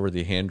effects over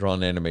the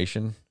hand-drawn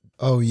animation.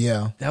 Oh,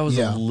 yeah. That was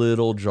a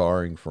little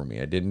jarring for me.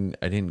 I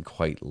didn't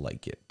quite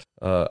like it.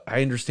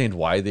 I understand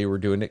why they were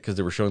doing it, because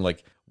they were showing,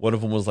 like, one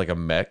of them was like a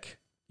mech,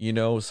 you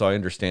know, so I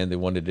understand they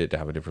wanted it to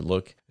have a different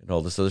look and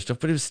all this other stuff,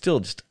 but it was still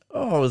just, it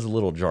was a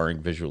little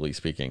jarring visually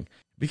speaking,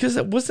 because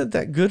it wasn't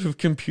that good of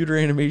computer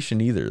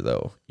animation either,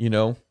 though, you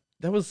know?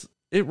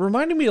 It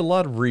reminded me a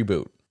lot of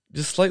Reboot,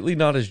 just slightly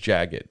not as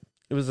jagged.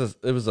 It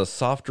was a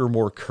softer,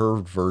 more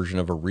curved version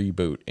of a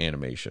Reboot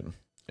animation.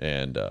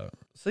 And I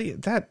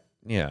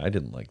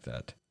didn't like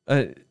that.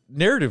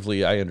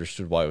 Narratively, I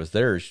understood why it was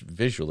there.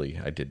 Visually,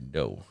 I didn't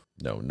know.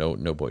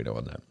 No bueno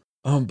on that.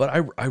 But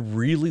I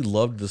really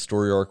loved the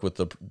story arc with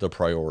the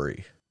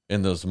Priori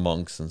and those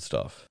monks and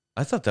stuff.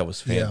 I thought that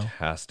was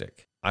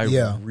fantastic. I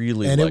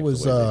really liked the way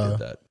they did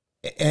that.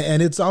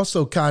 And it's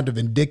also kind of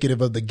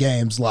indicative of the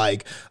games,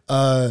 like,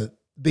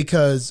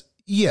 because,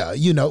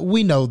 you know,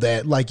 we know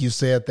that, like you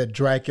said, that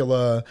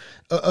Dracula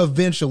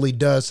eventually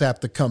does have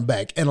to come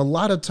back. And a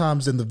lot of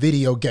times in the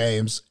video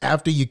games,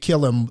 after you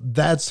kill him,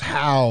 that's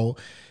how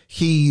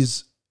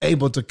he's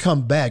able to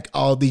come back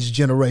all these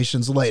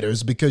generations later,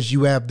 is because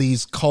you have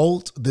this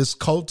cult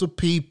of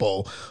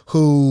people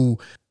who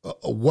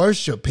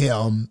worship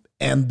him,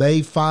 and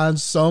they find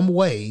some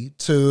way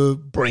to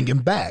bring him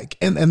back.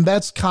 And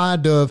that's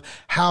kind of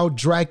how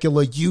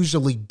Dracula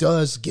usually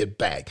does get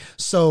back.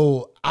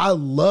 So I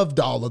loved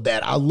all of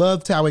that. I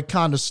loved how it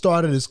kind of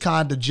started as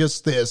kind of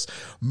just this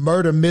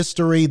murder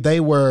mystery.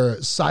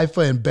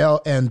 Cypher and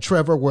Bell and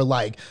Trevor were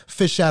like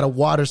fish out of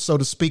water, so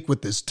to speak,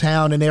 with this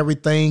town and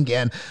everything.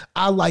 And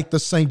I like the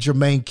Saint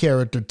Germain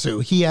character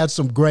too. He had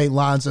some great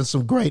lines and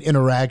some great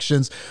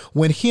interactions.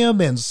 When him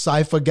and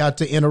Cypher got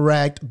to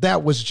interact,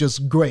 that was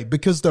just great,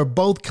 because they're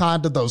both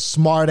kind of those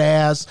smart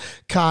ass,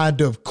 kind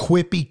of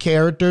quippy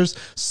characters.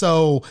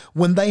 So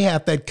when they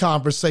had that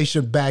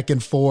conversation back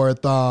and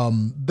forth,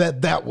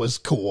 that was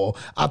cool.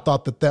 I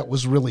thought that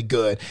was really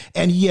good.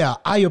 And yeah,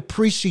 I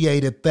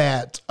appreciated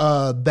that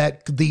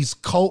these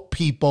cult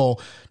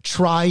people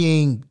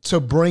trying to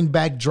bring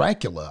back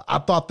Dracula. I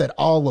thought that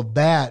all of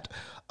that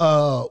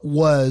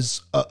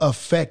was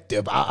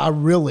effective. I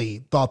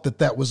really thought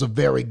that was a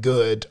very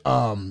good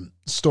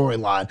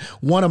storyline.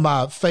 One of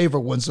my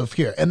favorite ones of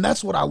here. And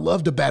that's what I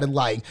loved about it.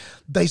 Like,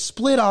 they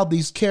split all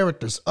these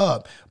characters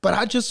up, but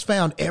I just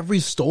found every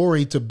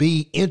story to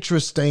be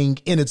interesting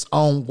in its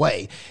own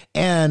way.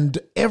 And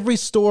every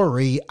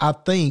story, I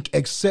think,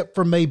 except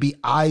for maybe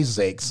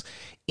Isaac's,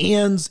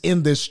 ends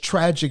in this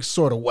tragic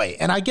sort of way.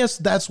 And I guess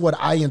that's what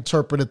I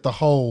interpreted the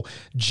whole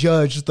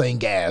Judge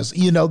thing as.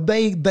 You know,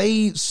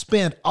 they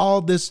spent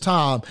all this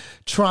time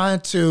trying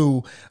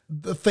to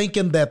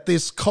thinking that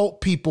this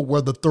cult people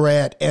were the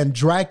threat and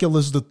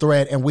Dracula's the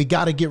threat and we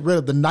got to get rid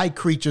of the night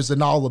creatures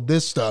and all of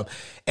this stuff.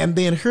 And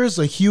then here's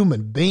a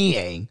human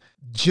being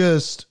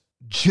just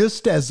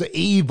as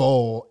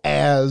evil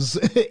as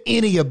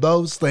any of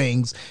those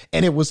things.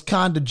 And it was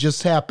kind of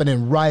just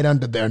happening right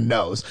under their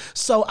nose.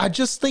 So I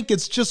just think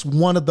it's just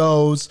one of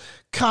those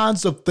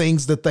kinds of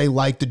things that they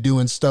like to do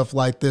and stuff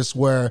like this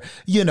where,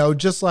 you know,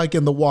 just like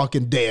in The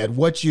Walking Dead,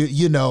 what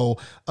kill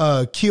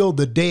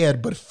the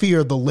dead but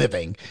fear the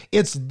living.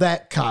 It's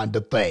that kind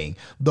of thing.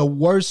 The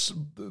worst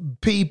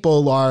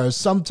people are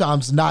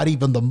sometimes not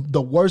even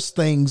the worst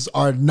things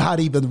are not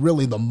even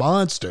really the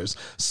monsters.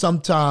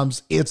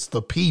 Sometimes it's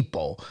the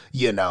people,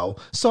 you know.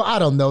 So I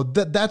don't know.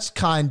 That's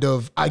kind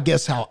of, I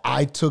guess, how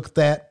I took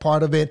that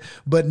part of it.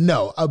 But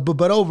no,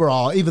 but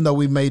overall, even though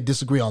we may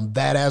disagree on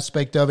that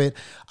aspect of it,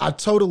 I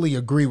totally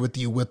agree with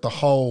you with the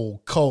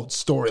whole cult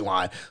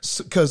storyline,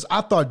 because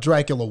I thought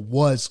Dracula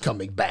was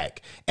coming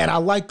back. And I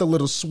like the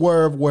little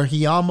swerve where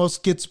he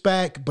almost gets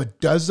back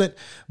but doesn't.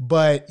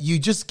 But you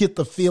just get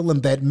the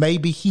feeling that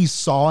maybe he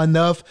saw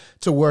enough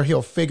to where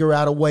he'll figure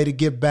out a way to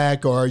get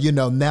back, or, you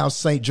know, now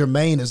Saint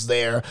Germain is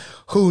there.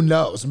 Who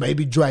knows?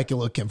 Maybe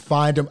Dracula can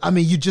find him. I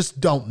mean, you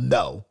just don't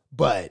know.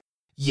 But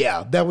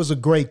yeah, that was a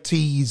great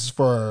tease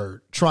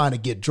for trying to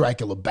get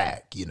Dracula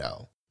back, you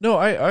know. No,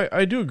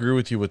 I do agree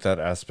with you with that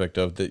aspect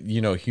of that,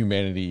 you know,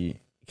 humanity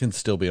can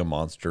still be a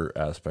monster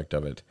aspect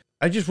of it.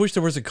 I just wish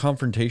there was a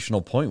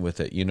confrontational point with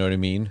it, you know what I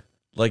mean?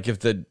 Like if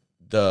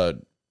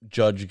the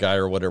judge guy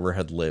or whatever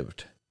had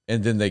lived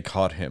and then they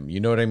caught him, you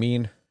know what I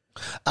mean?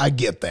 I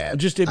get that.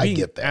 Just it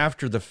being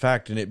after the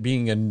fact and it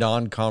being a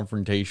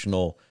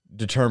non-confrontational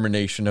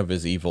determination of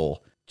his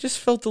evil just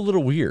felt a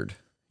little weird,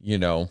 you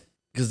know?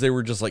 Because they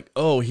were just like,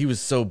 oh, he was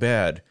so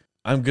bad,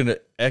 I'm going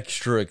to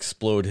extra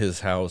explode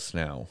his house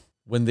now.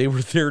 When they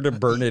were there to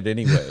burn it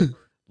anyway.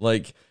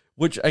 Like,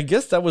 which I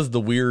guess that was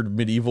the weird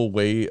medieval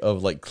way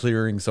of like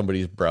clearing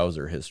somebody's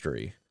browser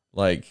history.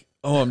 Like,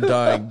 oh, I'm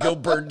dying. Go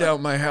burn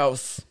down my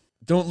house.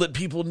 Don't let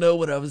people know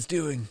what I was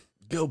doing.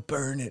 Go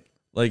burn it.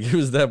 Like, it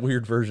was that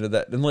weird version of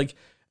that. And like,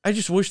 I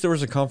just wish there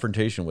was a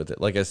confrontation with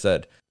it. Like I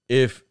said,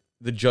 if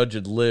the judge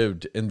had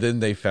lived and then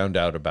they found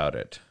out about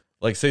it,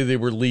 like say they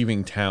were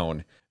leaving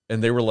town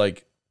and they were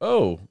like,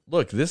 oh,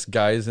 look, this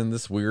guy's in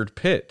this weird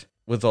pit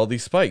with all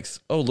these spikes.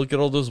 Oh, look at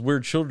all those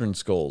weird children's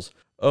skulls.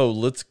 Oh,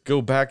 let's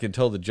go back and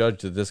tell the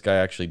judge that this guy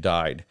actually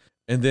died.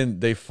 And then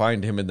they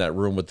find him in that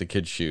room with the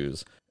kid's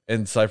shoes.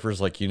 And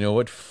Cypher's like, you know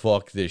what?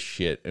 Fuck this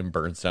shit, and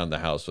burns down the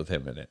house with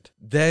him in it.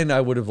 Then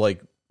I would have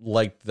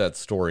liked that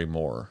story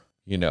more,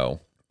 you know.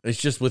 It's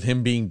just with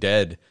him being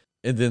dead.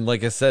 And then,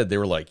 like I said, they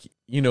were like,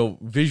 you know,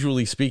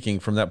 visually speaking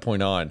from that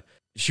point on,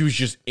 she was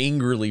just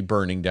angrily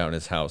burning down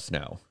his house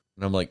now.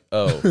 And I'm like,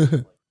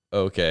 oh,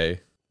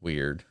 okay,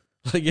 weird.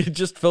 Like, it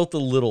just felt a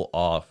little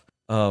off.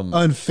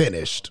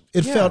 Unfinished.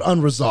 It felt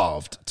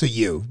unresolved to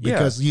you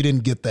because you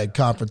didn't get that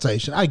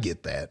confrontation. I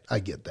get that.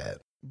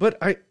 But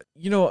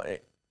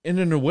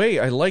in a way,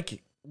 I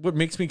like what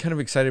makes me kind of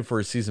excited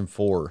for season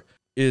 4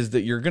 is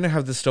that you're going to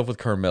have this stuff with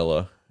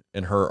Carmilla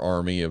and her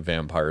army of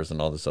vampires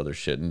and all this other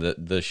shit and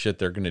the shit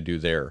they're going to do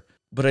there.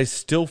 But I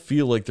still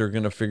feel like they're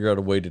going to figure out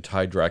a way to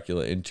tie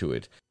Dracula into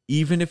it,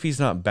 even if he's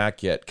not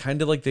back yet,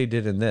 kind of like they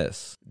did in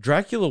this.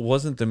 Dracula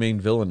wasn't the main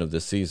villain of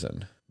this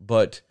season.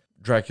 But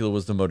Dracula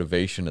was the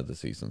motivation of the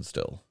season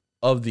still,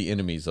 of the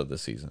enemies of the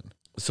season.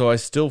 So I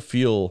still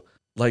feel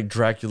like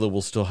Dracula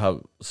will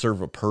still serve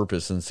a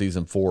purpose in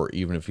season 4,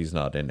 even if he's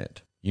not in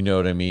it. You know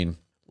what I mean?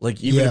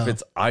 Like, even if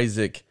it's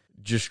Isaac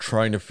just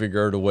trying to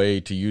figure out a way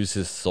to use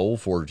his soul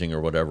forging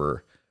or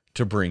whatever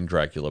to bring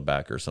Dracula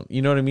back or something.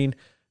 You know what I mean?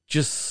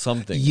 Just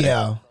something.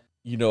 Yeah.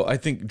 I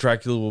think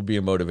Dracula will be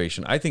a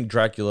motivation. I think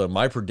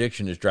my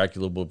prediction is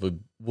Dracula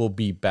will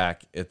be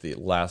back at the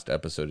last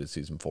episode of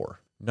season 4.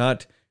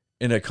 Not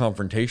in a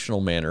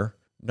confrontational manner,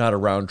 not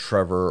around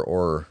Trevor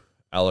or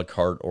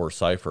Alucard or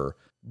Cypher,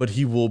 but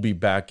he will be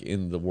back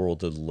in the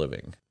world of the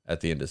living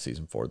at the end of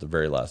season 4, the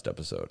very last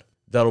episode.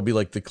 That'll be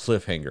like the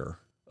cliffhanger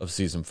of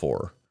season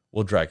 4.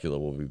 Well, Dracula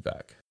will be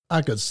back.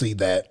 I could see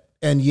that.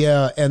 And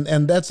yeah,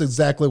 and that's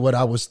exactly what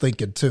I was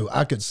thinking too.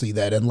 I could see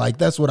that. And like,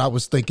 that's what I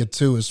was thinking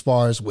too, as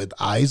far as with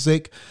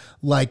Isaac.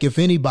 Like, if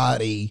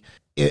anybody,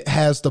 it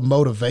has the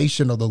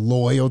motivation or the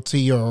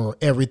loyalty or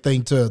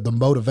everything to the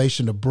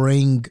motivation to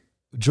bring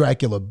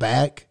Dracula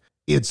back,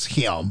 it's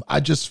him. I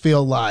just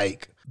feel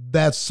like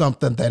that's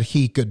something that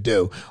he could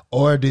do.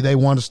 Or do they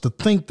want us to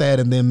think that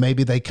and then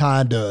maybe they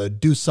kind of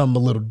do something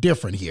a little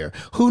different here?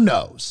 Who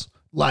knows?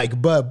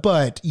 Like,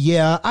 but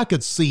yeah, I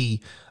could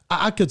see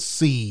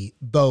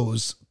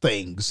those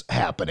things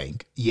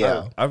happening.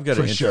 Yeah, I've got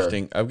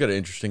an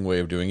interesting way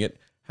of doing it.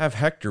 Have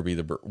Hector be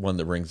the one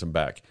that brings him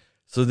back.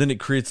 So then it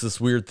creates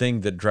this weird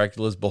thing that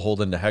Dracula's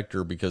beholden to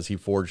Hector because he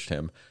forged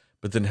him,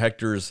 but then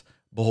Hector's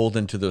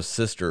beholden to those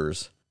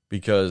sisters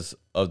because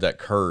of that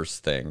curse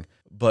thing.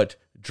 But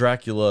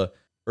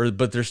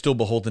they're still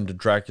beholden to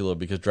Dracula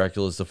because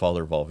Dracula is the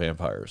father of all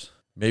vampires.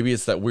 Maybe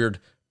it's that weird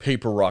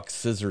paper, rock,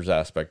 scissors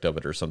aspect of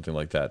it or something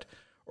like that.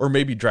 Or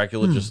maybe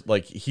Dracula just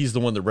like he's the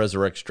one that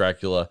resurrects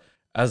Dracula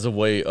as a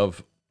way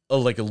of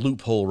like a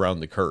loophole around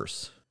the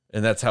curse.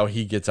 And that's how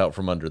he gets out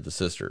from under the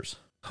sisters.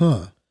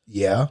 Huh.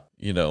 Yeah.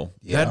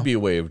 That'd be a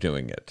way of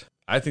doing it.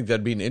 I think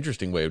that'd be an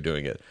interesting way of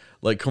doing it.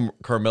 Like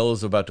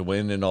Carmela's about to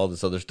win and all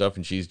this other stuff,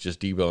 and she's just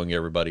demoing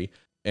everybody.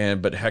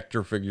 But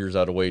Hector figures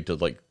out a way to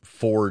like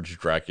forge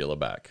Dracula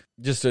back.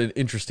 Just an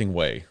interesting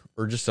way,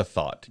 or just a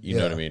thought. You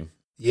know what I mean?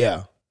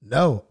 Yeah.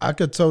 No, I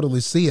could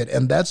totally see it.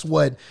 And that's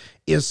what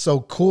is so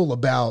cool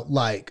about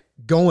like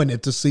going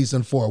into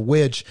season 4,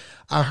 which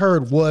I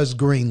heard was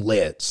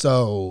greenlit.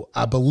 So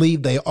I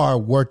believe they are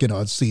working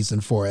on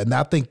season 4. And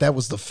I think that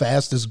was the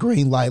fastest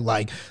green light.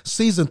 Like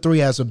season 3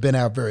 hasn't been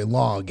out very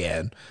long.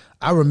 And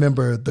I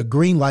remember the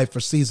green light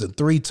for season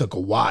 3 took a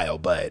while,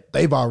 but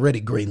they've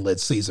already greenlit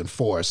season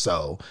 4.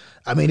 So,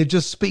 I mean, it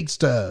just speaks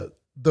to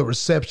the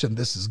reception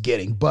this is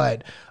getting.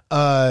 But,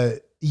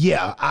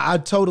 yeah, I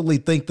totally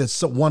think that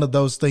one of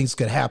those things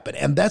could happen.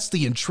 And that's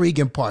the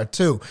intriguing part,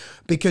 too,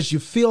 because you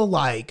feel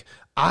like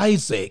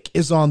Isaac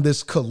is on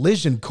this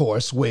collision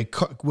course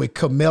with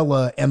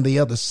Camilla and the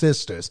other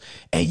sisters.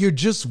 And you're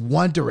just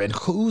wondering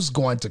who's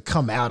going to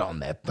come out on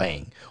that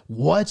thing.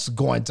 What's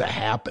going to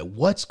happen?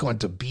 What's going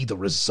to be the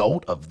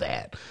result of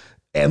that?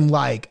 And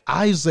like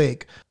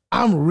Isaac,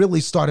 I'm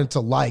really starting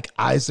to like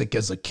Isaac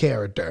as a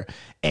character.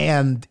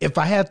 And if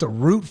I had to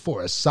root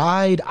for a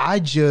side, I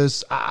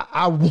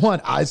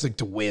want Isaac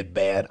to win,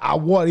 man. I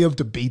want him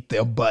to beat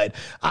them, but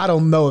I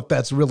don't know if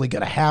that's really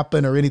going to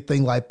happen or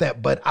anything like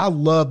that. But I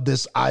love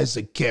this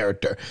Isaac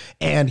character,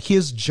 and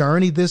his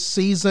journey this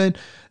season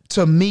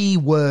to me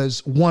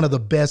was one of the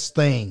best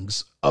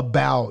things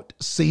about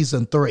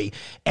season 3.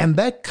 And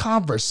that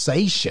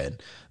conversation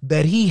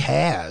that he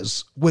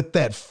has with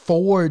that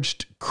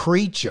forged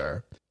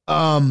creature,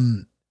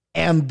 and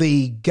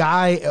the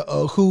guy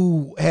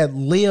who he had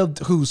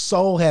lived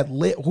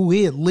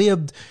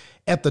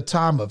at the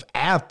time of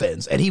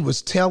Athens, and he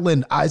was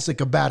telling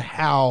Isaac about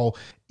how,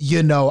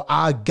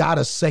 I got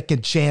a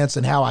second chance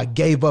and how I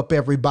gave up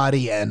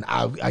everybody and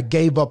I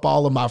gave up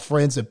all of my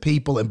friends and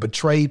people and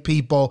betrayed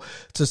people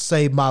to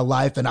save my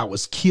life, and I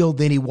was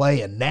killed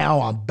anyway, and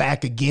now I'm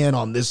back again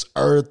on this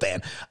earth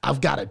and I've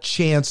got a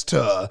chance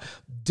to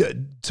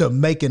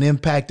make an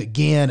impact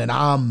again, and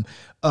I'm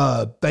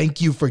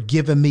thank you for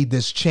giving me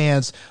this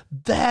chance.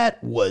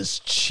 That was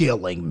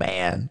chilling,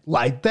 man.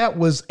 Like, that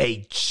was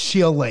a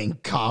chilling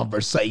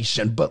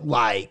conversation, but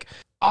like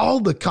all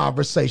the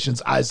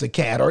conversations Isaac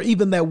had, or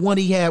even that one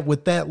he had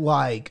with that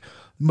like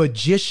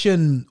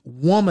magician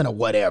woman or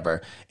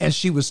whatever, and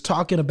she was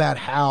talking about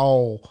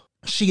how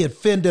she had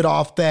fended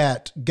off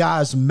that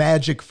guy's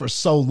magic for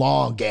so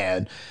long,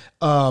 and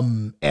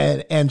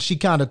she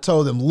kind of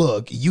told him,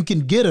 look, you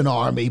can get an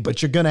army,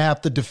 but you're going to have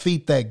to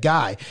defeat that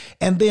guy.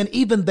 And then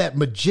even that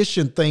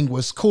magician thing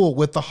was cool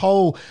with the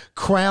whole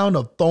crown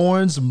of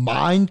thorns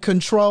mind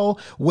control,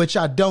 which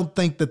I don't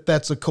think that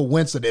that's a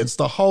coincidence.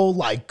 The whole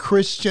like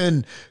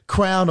Christian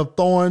crown of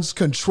thorns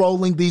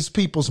controlling these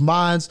people's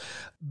minds.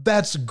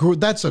 That's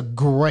a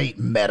great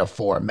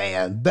metaphor,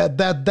 man.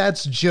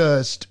 That's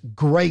just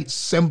great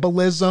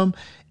symbolism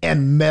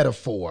and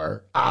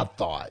metaphor, I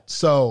thought.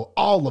 So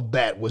all of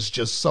that was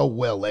just so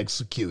well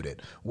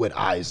executed with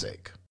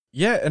Isaac.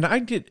 Yeah, and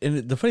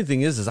the funny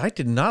thing is I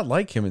did not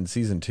like him in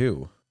season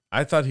 2.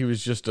 I thought he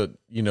was just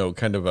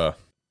kind of a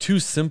too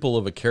simple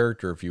of a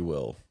character, if you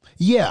will.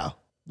 Yeah.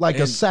 Like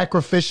a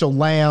sacrificial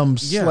lamb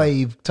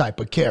slave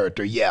type of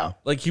character, yeah.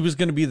 Like he was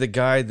going to be the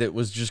guy that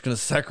was just going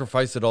to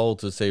sacrifice it all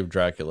to save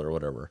Dracula or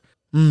whatever.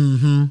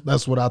 Mm-hmm.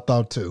 That's what I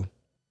thought too.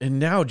 And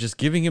now just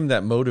giving him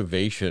that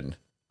motivation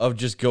of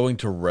just going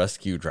to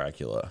rescue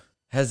Dracula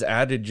has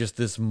added just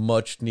this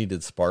much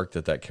needed spark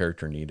that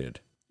character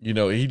needed.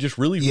 He just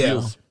really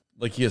feels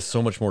like he has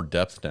so much more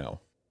depth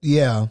now.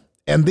 Yeah.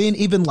 And then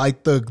even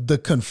like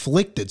the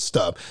conflicted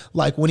stuff,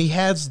 like when he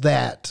has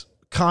that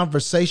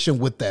conversation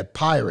with that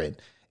pirate,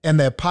 and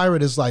that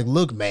pirate is like,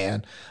 look,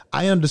 man,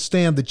 I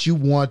understand that you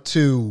want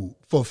to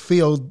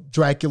fulfill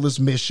Dracula's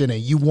mission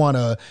and you want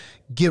to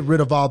get rid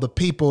of all the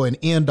people and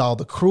end all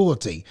the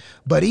cruelty.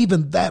 But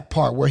even that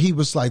part where he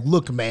was like,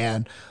 look,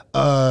 man,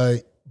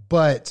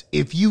 but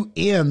if you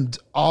end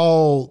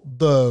all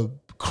the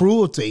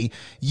cruelty,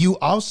 you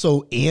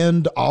also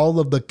end all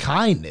of the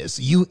kindness.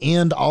 You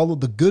end all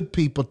of the good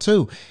people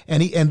too.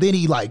 And then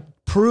he like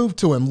prove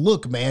to him,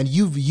 look, man,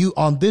 you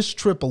on this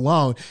trip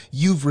alone,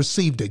 you've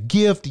received a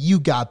gift. You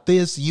got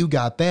this, you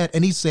got that.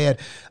 And he said,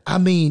 I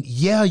mean,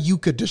 yeah, you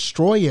could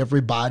destroy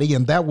everybody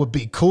and that would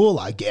be cool,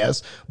 I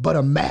guess. But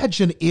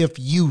imagine if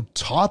you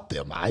taught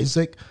them,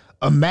 Isaac.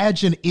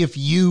 imagine if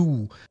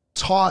you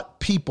taught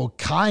people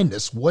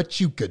kindness, what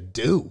you could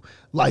do,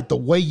 like the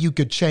way you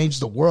could change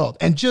the world.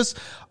 And just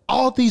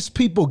all these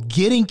people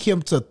getting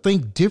him to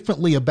think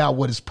differently about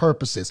what his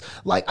purpose is.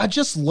 Like, I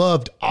just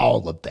loved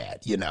all of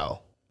that, you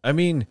know? I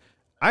mean,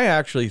 I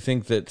actually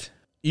think that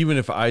even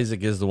if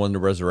Isaac is the one to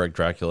resurrect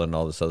Dracula and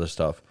all this other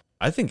stuff,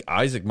 I think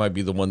Isaac might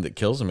be the one that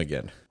kills him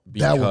again.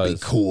 That would be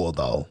cool,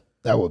 though.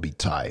 That would be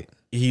tight.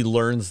 He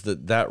learns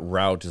that that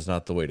route is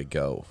not the way to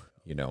go,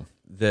 you know?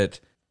 That,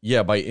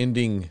 yeah, by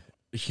ending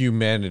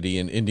humanity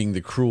and ending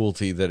the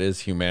cruelty that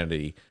is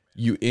humanity,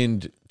 you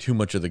end too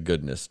much of the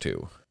goodness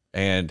too.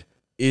 And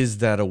is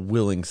that a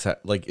willing,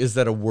 is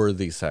that a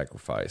worthy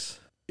sacrifice?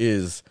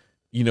 Is,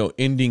 you know,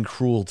 ending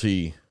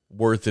cruelty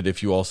worth it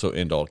if you also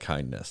end all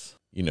kindness?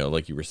 You know,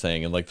 like you were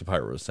saying, and like the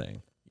pirate was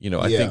saying, you know,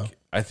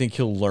 I think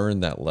he'll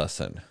learn that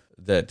lesson,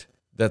 that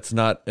that's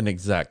not an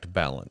exact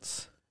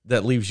balance.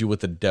 That leaves you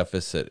with a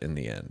deficit in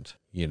the end,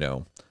 you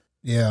know?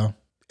 Yeah.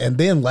 And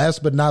then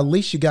last but not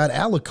least, you got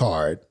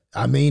Alucard.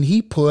 I mean,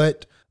 he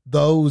put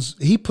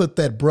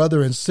that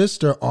brother and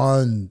sister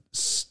on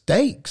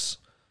stakes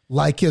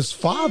like his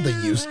father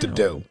used to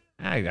do.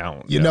 I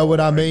don't You know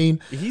what I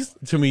mean? He's,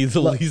 to me,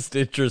 the least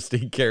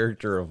interesting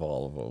character of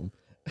all of them.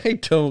 I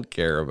don't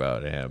care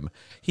about him.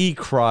 He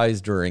cries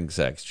during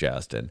sex,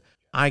 Justin.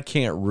 I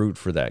can't root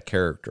for that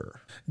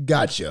character.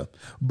 Gotcha.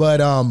 But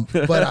I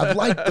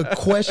like the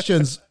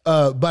questions,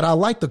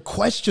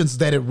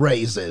 that it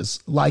raises.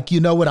 Like, you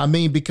know what I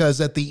mean?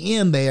 Because at the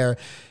end there,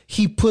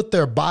 he put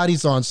their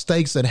bodies on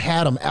stakes and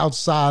had them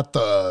outside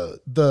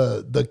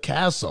the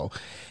castle.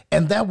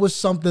 And that was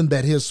something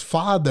that his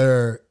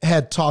father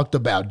had talked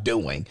about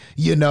doing,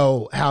 you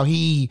know, how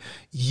he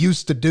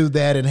used to do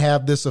that and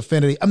have this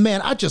affinity. Man,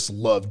 I just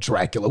love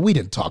Dracula. We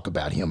didn't talk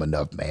about him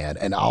enough, man.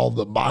 And all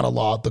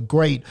the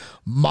great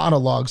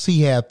monologues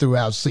he had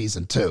throughout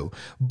season 2.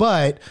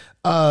 But,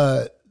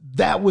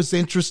 that was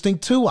interesting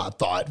too, I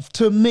thought,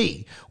 to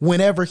me,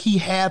 whenever he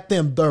had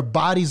their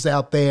bodies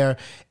out there.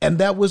 And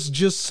that was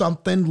just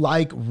something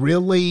like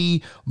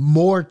really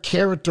more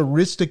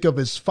characteristic of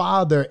his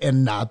father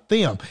and not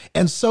them.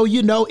 And so,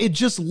 you know, it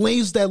just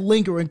leaves that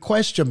lingering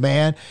question,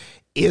 man.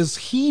 Is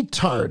he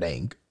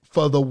turning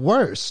for the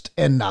worst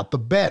and not the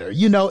better?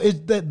 You know,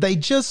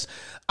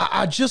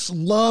 I just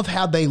love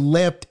how they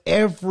left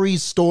every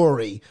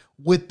story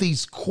with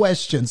these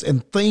questions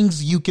and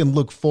things you can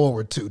look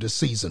forward to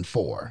season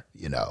 4,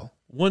 you know.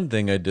 One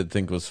thing I did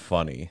think was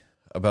funny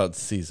about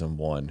season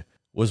 1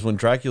 was when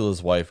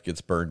Dracula's wife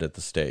gets burned at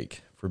the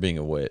stake for being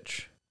a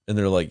witch. And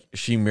they're like,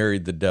 she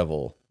married the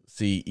devil,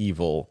 see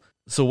evil.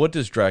 So what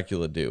does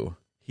Dracula do?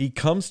 He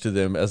comes to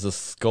them as a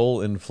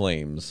skull in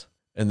flames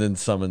and then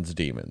summons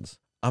demons.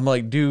 I'm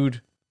like,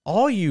 dude,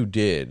 all you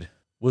did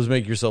was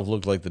make yourself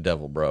look like the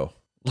devil, bro.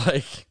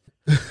 Like,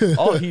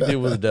 all he did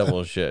was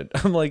devil shit.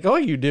 I'm like, all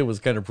you did was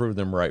kind of prove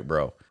them right,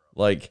 bro.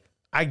 Like,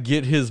 I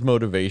get his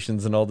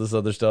motivations and all this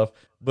other stuff,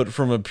 but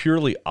from a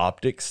purely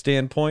optic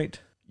standpoint,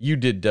 you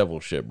did devil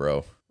shit,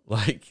 bro.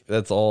 Like,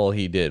 that's all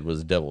he did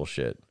was devil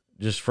shit.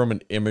 Just from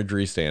an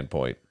imagery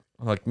standpoint.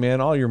 I'm like, man,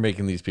 all you're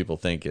making these people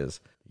think is,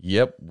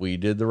 yep, we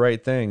did the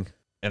right thing.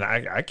 And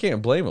I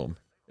can't blame them.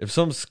 If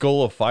some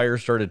skull of fire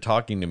started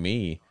talking to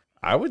me,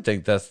 I would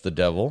think that's the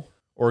devil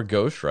or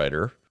Ghost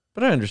Rider.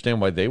 But I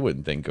understand why they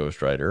wouldn't think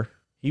Ghost Rider.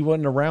 He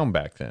wasn't around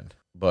back then.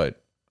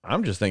 But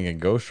I'm just thinking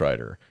Ghost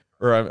Rider.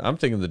 Or I'm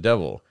thinking the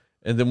devil.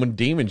 And then when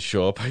demons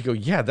show up, I go,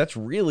 yeah, that's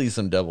really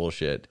some devil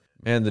shit.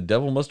 Man, the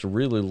devil must have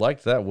really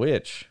liked that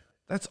witch.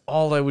 That's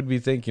all I would be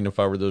thinking if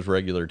I were those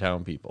regular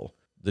town people.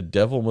 The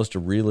devil must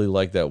have really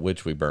liked that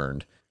witch we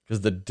burned.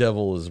 Because the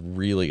devil is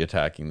really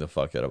attacking the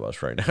fuck out of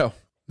us right now.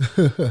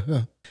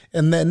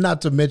 And then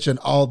not to mention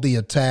all the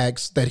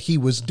attacks that he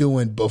was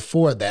doing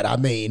before that. I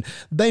mean,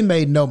 they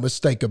made no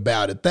mistake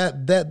about it.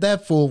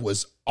 That fool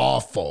was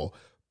awful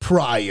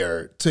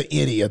prior to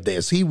any of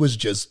this. He was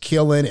just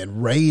killing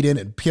and raiding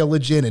and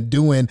pillaging and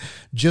doing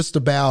just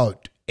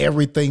about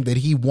everything that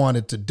he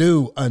wanted to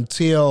do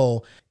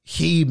until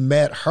he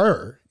met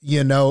her,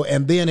 you know,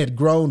 and then had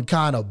grown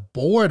kind of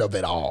bored of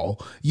it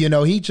all. You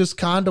know, he just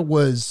kind of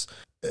was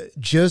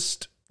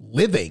just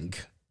living.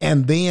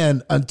 And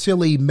then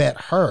until he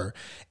met her.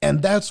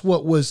 And that's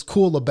what was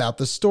cool about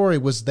the story,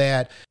 was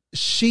that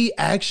she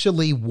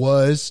actually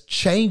was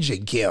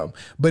changing him,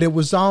 but it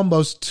was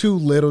almost too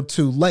little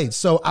too late.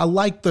 So I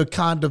like the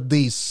kind of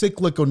the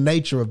cyclical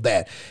nature of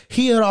that.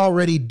 He had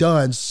already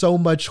done so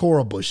much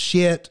horrible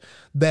shit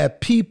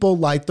that people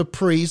like the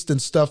priest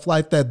and stuff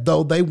like that,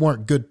 though they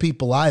weren't good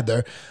people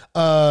either,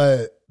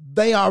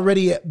 they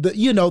already,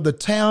 the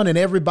town and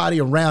everybody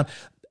around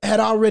had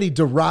already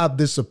derived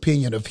this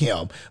opinion of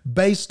him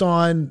based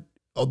on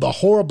the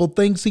horrible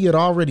things he had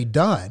already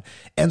done.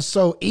 And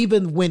so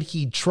even when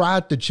he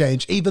tried to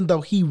change, even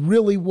though he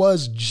really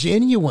was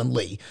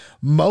genuinely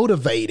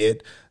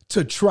motivated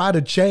to try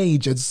to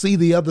change and see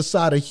the other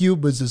side of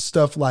humans and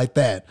stuff like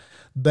that,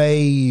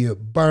 they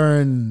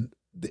burn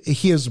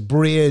his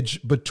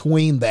bridge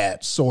between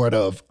that sort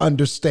of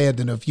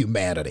understanding of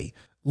humanity,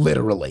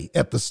 literally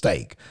at the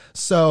stake.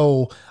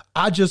 So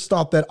I just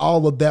thought that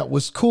all of that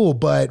was cool.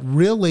 But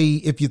really,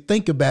 if you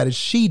think about it,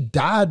 she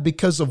died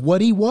because of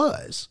what he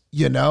was,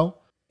 you know?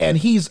 And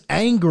he's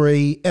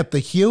angry at the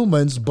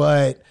humans,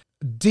 but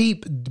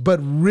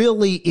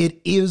really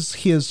it is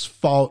his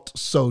fault,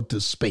 so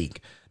to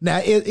speak. Now,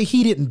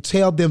 he didn't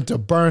tell them to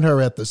burn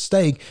her at the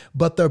stake,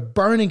 but they're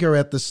burning her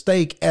at the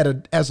stake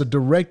as a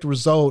direct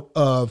result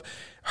of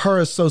her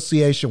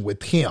association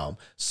with him.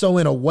 So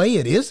in a way,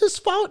 it is his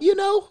fault, you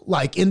know,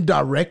 like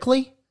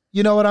indirectly.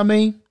 You know what I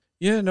mean?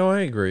 Yeah, no,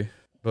 I agree.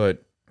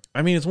 But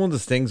I mean, it's one of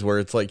those things where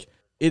it's like,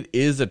 it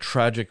is a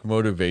tragic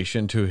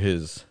motivation to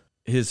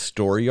his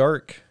story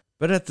arc,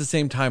 but at the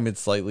same time,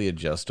 it's slightly a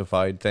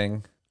justified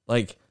thing.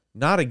 Like,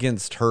 not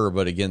against her,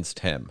 but against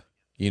him.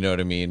 You know what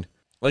I mean?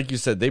 Like you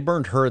said, they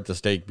burned her at the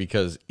stake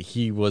because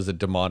he was a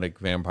demonic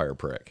vampire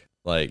prick.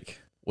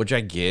 Like, which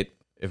I get,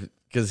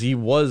 because he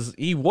was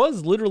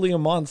literally a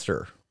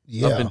monster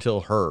up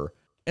until her.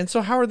 And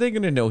so how are they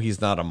going to know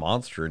he's not a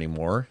monster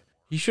anymore?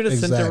 He should have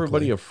sent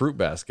everybody a fruit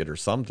basket or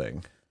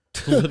something,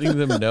 letting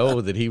them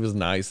know that he was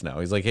nice now.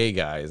 He's like, hey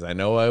guys, I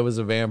know I was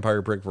a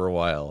vampire prick for a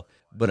while,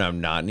 but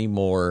I'm not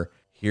anymore.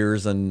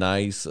 Here's a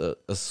nice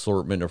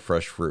assortment of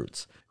fresh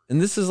fruits.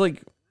 And this is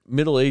like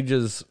Middle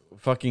Ages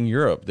fucking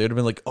Europe. They'd have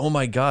been like, oh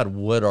my God,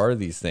 what are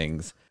these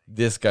things?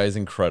 This guy's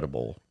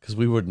incredible, because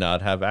we would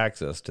not have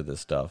access to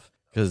this stuff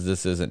because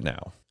this isn't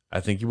now. I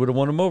think you would have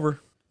won him over.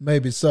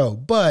 Maybe so.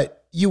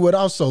 But you would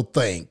also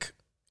think,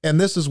 and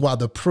this is why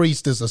the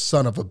priest is a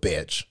son of a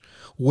bitch,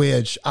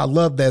 which I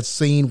love that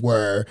scene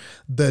where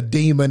the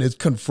demon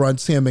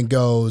confronts him and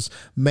goes,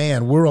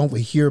 man, we're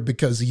only here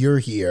because you're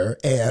here.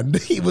 And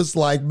he was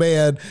like,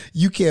 man,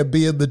 you can't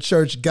be in the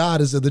church.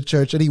 God is in the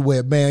church. And he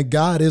went, man,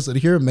 God isn't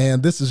here,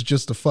 man. This is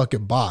just a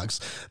fucking box.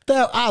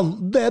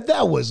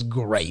 That was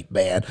great,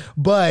 man.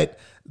 But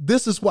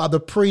this is why the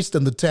priest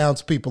and the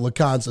townspeople are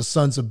kinds of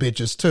sons of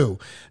bitches too.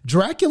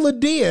 Dracula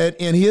did,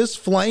 in his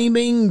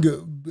flaming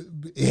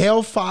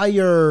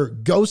hellfire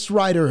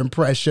ghostwriter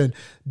impression,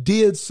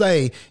 did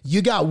say,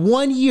 you got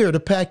 1 year to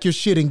pack your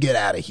shit and get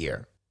out of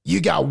here.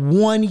 You got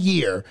 1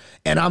 year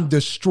and I'm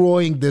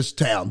destroying this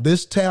town.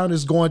 This town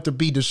is going to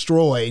be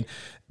destroyed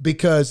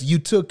because you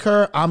took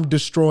her. I'm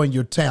destroying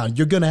your town.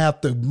 You're going to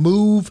have to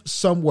move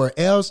somewhere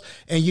else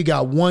and you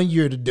got 1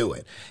 year to do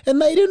it. And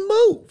they didn't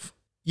move.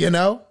 You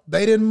know,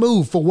 they didn't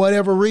move for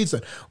whatever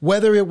reason,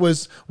 whether it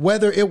was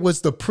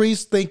the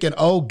priest thinking,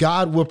 oh,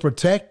 God will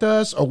protect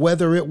us, or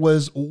whether it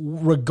was,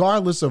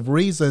 regardless of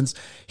reasons,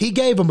 he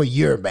gave him a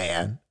year,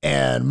 man.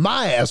 And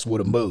my ass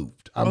would have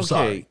moved. I'm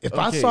sorry. If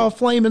I saw a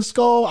flaming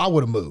skull, I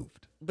would have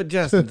moved. But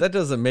Justin, that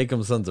doesn't make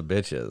them sons of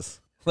bitches.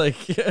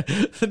 Like,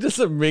 that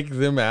doesn't make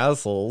them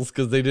assholes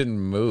because they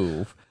didn't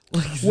move.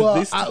 Like,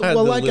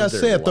 like I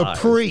said, the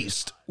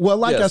priest. Well,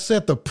 like I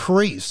said, the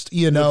priest,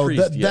 you know,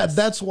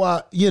 that's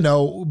why, you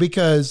know,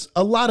 because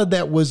a lot of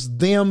that was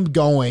him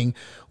going,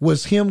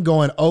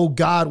 oh,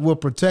 God will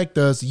protect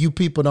us. You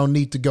people don't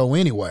need to go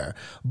anywhere.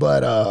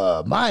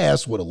 But my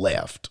ass would have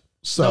left.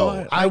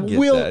 So no, I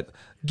will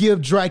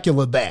give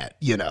Dracula that,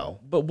 you know.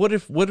 But what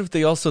if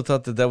they also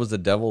thought that was a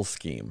devil's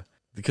scheme?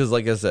 Because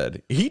like I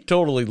said, he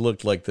totally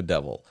looked like the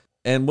devil.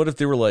 And what if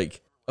they were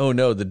like, oh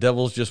no, the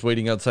devil's just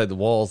waiting outside the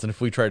walls, and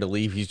if we try to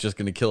leave, he's just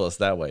going to kill us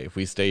that way. If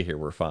we stay here,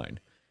 we're fine.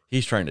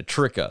 He's trying to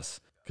trick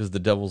us because the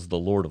devil's the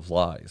Lord of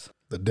lies.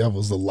 The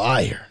devil's a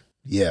liar.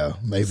 Yeah,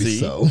 maybe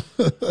so.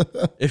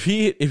 If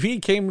he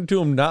came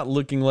to him not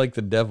looking like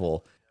the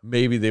devil,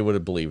 maybe they would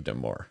have believed him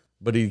more.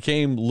 But he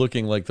came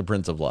looking like the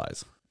Prince of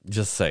Lies.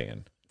 Just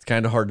saying. It's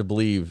kind of hard to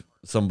believe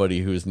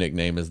somebody whose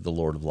nickname is the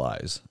Lord of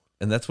Lies.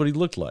 And that's what he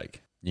looked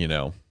like, you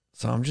know.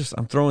 So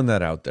I'm throwing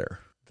that out there.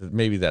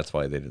 Maybe that's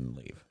why they didn't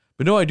leave.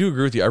 But no, I do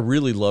agree with you. I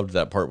really loved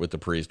that part with the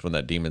priest when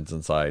that demon's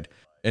inside.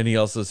 And he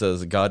also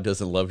says, God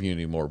doesn't love you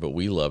anymore, but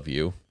we love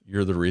you.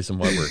 You're the reason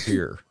why we're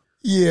here.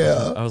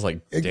 Yeah. I was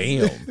like,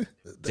 damn.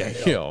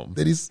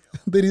 Then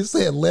he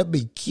said, let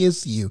me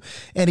kiss you.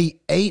 And he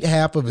ate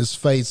half of his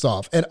face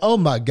off. And oh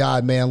my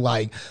God, man,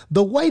 like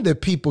the way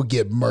that people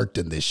get murked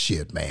in this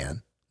shit,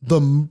 man. The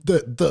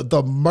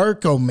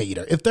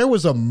Mercometer. If there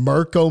was a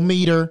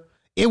Mercometer,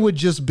 it would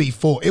just be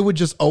full. It would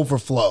just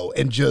overflow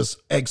and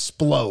just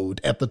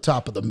explode at the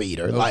top of the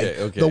meter.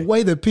 The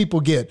way that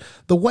people get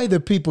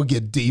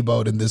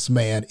deboed in this,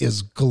 man,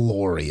 is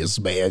glorious,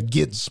 man.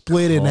 Getting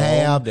split in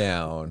half.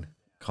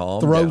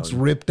 Calm throats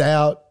down. Ripped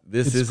out.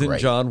 This isn't great.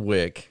 John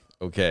Wick.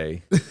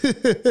 Okay.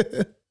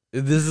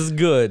 This is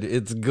good.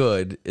 It's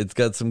good. It's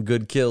got some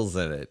good kills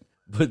in it.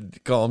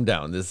 But calm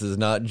down. This is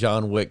not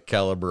John Wick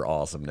caliber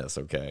awesomeness.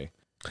 Okay.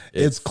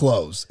 It's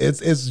close.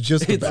 It's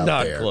just about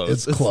not there.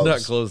 Close. It's close. Not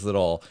close at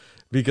all.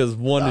 Because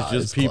one is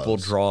just people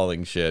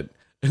drawing shit,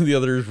 and the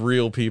other is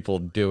real people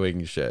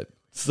doing shit.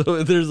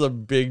 So there's a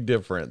big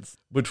difference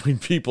between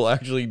people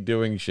actually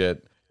doing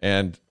shit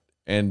and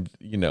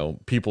you know,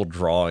 people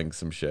drawing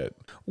some shit.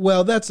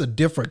 Well, that's a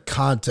different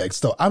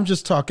context, though. I'm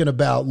just talking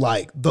about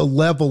like the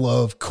level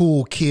of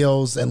cool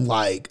kills and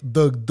like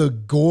the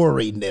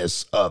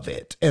goriness of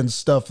it and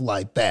stuff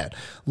like that.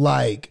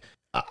 Like,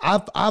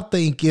 I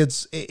think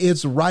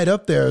it's right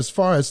up there as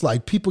far as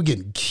like people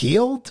getting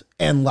killed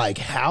and like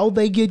how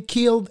they get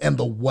killed and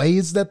the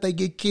ways that they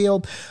get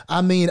killed.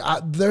 I mean,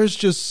 there's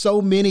just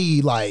so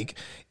many like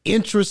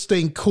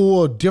interesting,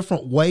 cool,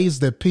 different ways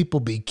that people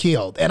be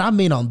killed. And I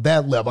mean on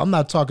that level. I'm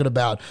not talking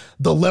about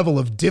the level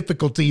of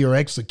difficulty or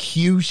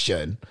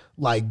execution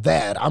like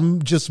that.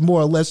 I'm just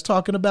more or less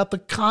talking about the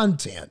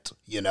content,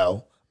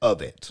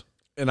 of it.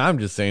 And I'm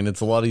just saying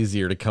it's a lot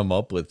easier to come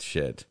up with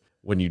shit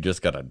when you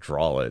just got to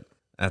draw it.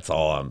 That's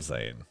all I'm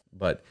saying.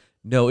 But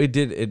no,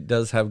 it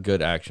does have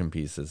good action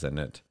pieces in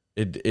it.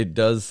 It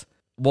does.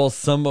 While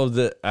some of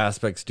the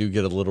aspects do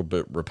get a little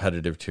bit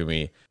repetitive to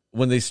me,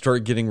 when they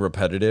start getting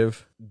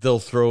repetitive, they'll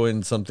throw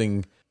in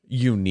something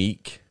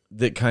unique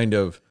that kind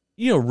of,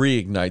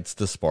 reignites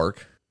the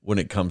spark when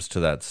it comes to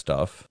that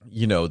stuff.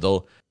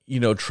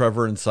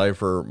 Trevor and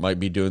Cypher might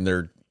be doing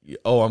their,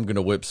 I'm going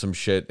to whip some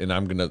shit and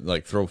I'm going to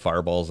like throw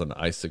fireballs and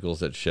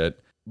icicles at shit.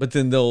 But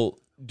then they'll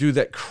do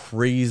that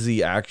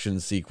crazy action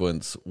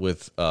sequence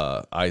with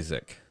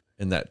Isaac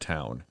in that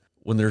town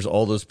when there's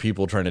all those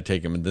people trying to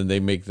take him, and then they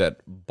make that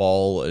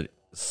ball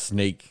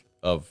snake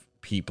of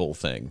people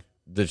thing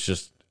that's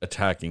just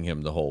attacking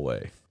him the whole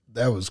way.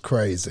 That was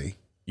crazy.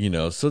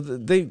 So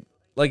they,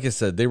 like I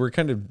said, they were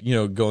kind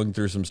of, going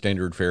through some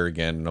standard fare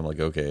again, and I'm like,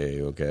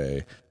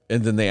 okay.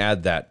 And then they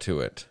add that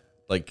to it,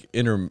 like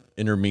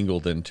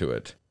intermingled into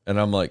it. And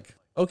I'm like,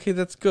 okay,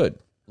 that's good.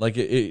 Like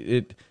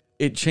it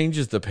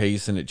changes the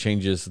pace and it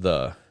changes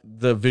the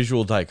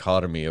visual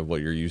dichotomy of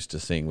what you're used to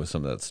seeing with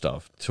some of that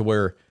stuff to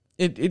where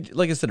it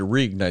like I said, it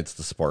reignites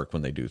the spark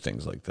when they do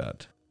things like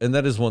that. And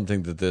that is one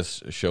thing that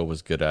this show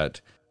was good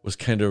at, was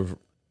kind of,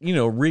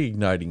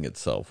 reigniting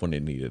itself when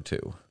it needed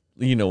to.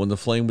 When the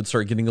flame would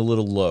start getting a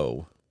little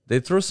low,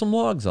 they'd throw some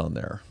logs on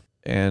there.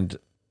 And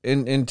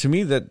to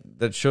me,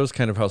 that shows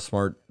kind of how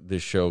smart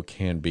this show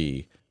can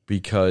be,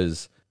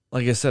 because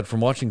like I said, from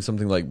watching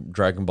something like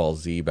Dragon Ball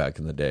Z back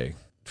in the day,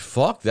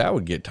 fuck, that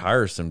would get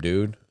tiresome,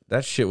 dude.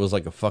 That shit was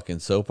like a fucking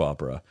soap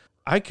opera.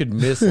 I could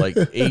miss like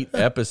 8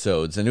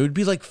 episodes and it would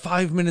be like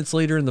 5 minutes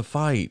later in the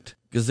fight,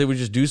 because they would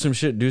just do some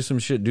shit.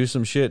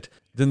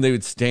 Then they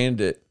would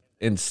stand it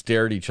and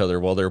stare at each other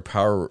while their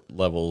power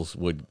levels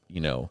would,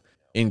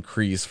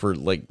 increase for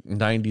like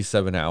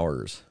 97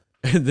 hours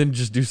and then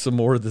just do some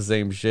more of the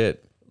same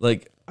shit.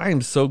 Like, I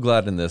am so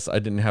glad in this I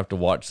didn't have to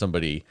watch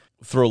somebody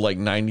throw like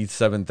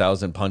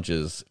 97,000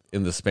 punches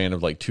in the span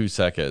of like 2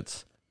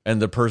 seconds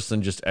and the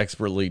person just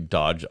expertly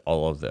dodge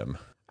all of them.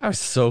 I was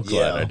so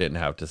glad I didn't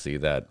have to see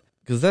that,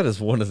 because that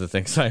is one of the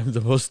things I am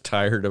the most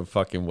tired of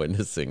fucking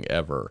witnessing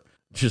ever.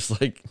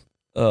 Just like,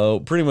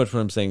 pretty much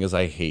what I'm saying is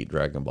I hate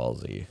Dragon Ball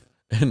Z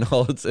and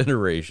all its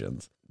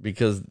iterations,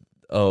 because,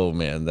 oh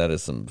man, that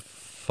is some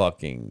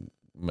fucking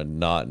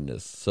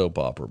monotonous soap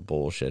opera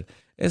bullshit.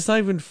 It's not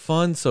even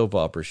fun soap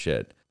opera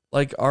shit.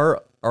 Like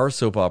our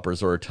soap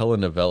operas or a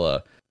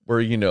telenovela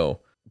where,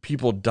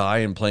 people die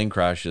in plane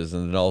crashes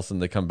and then all of a sudden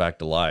they come back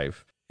to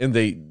life and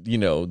they,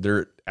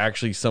 they're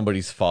actually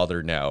somebody's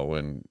father now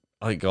and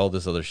like all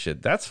this other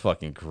shit. That's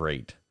fucking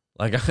great.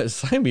 Like,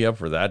 sign me up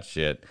for that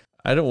shit.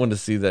 I don't want to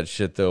see that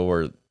shit though,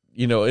 where,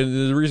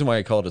 and the reason why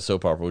I call it a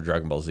soap opera with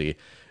Dragon Ball Z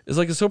is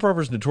like a soap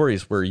opera is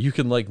notorious where you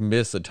can like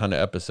miss a ton of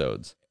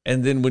episodes.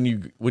 And then when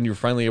you're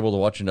finally able to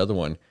watch another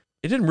one,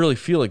 it didn't really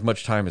feel like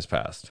much time has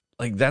passed.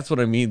 Like, that's what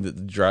I mean,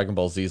 that Dragon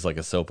Ball Z is like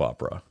a soap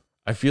opera.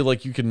 I feel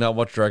like you could not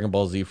watch Dragon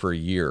Ball Z for a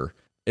year,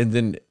 and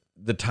then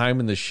the time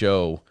in the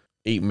show,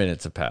 8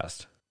 minutes have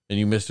passed, and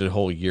you missed a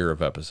whole year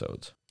of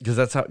episodes. Because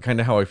that's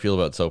how I feel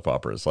about soap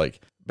operas. Like,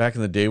 back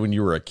in the day when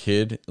you were a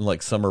kid, in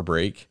like summer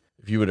break,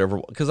 if you would ever,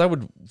 because I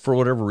would, for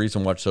whatever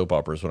reason, watch soap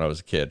operas when I was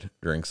a kid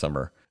during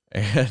summer.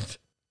 And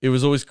it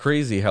was always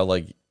crazy how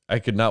like I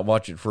could not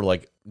watch it for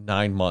like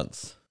 9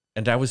 months.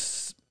 And it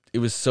was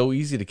so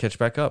easy to catch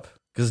back up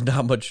because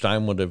not much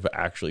time would have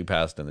actually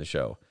passed in the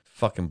show.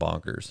 Fucking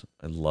bonkers.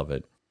 I love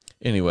it.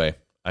 Anyway,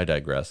 I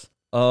digress.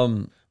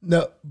 No,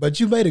 but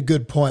you made a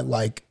good point,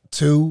 like,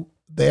 too,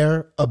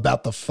 there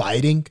about the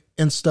fighting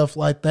and stuff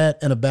like that,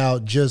 and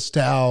about just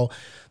how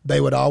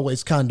they would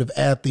always kind of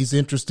add these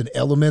interesting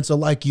elements. Or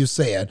like you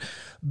said,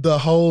 the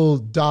whole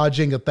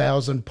dodging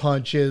 1,000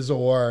 punches,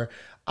 or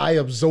I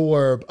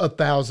absorb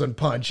 1,000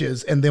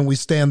 punches, and then we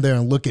stand there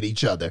and look at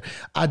each other.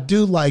 I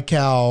do like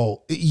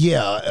how,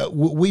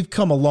 we've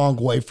come a long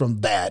way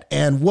from that.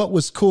 And what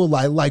was cool,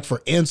 like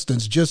for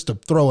instance, just to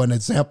throw an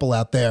example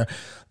out there,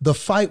 the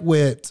fight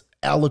with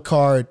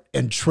Alucard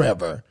and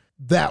Trevor,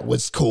 that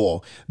was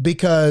cool,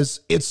 because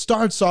it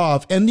starts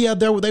off, and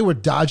they were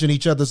dodging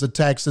each other's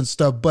attacks and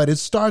stuff, but it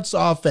starts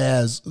off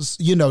as,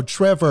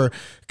 Trevor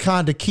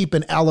kind of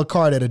keeping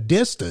Alucard at a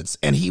distance,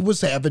 and he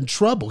was having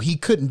trouble. He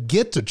couldn't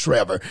get to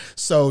Trevor.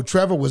 So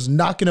Trevor was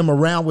knocking him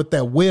around with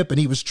that whip, and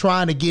he was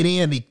trying to get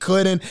in, he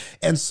couldn't.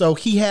 And so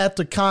he had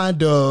to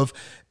kind of,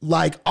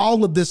 like,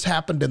 all of this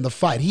happened in the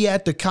fight. He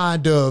had to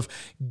kind of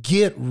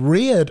get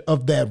rid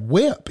of that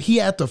whip. He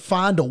had to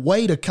find a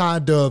way to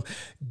kind of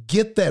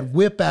get that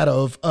whip out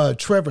of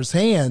Trevor's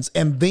hands.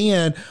 And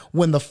then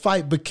when the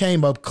fight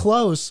became up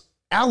close,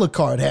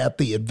 Alucard had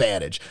the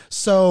advantage.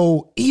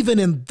 So even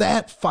in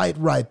that fight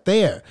right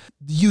there,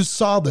 you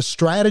saw the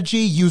strategy,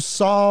 you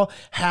saw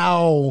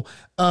how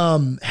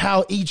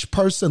each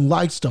person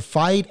likes to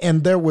fight,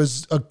 and there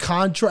was a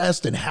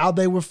contrast in how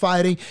they were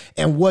fighting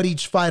and what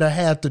each fighter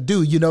had to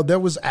do. You know, there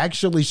was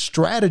actually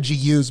strategy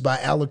used by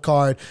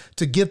Alucard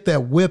to get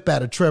that whip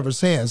out of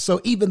Trevor's hands. So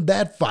even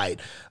that fight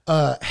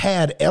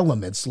had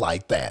elements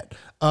like that.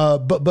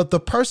 But the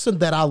person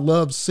that I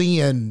loved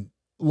seeing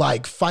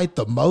like fight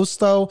the most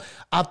though,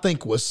 I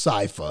think was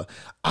Cypher.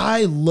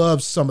 I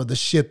love some of the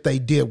shit they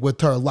did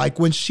with her. Like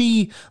when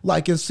she,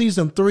 like in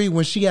season 3,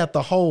 when she had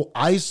the whole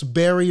ice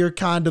barrier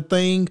kind of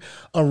thing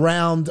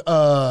around,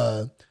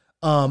 I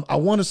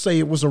want to say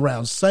it was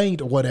around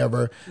Saint or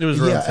whatever. It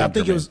was around Saint I think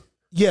Germain. it was.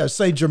 Yeah,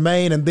 Saint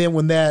Germain, and then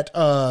when that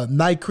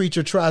night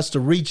creature tries to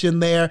reach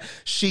in there,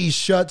 she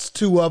shuts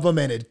 2 of them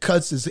and it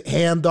cuts his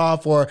hand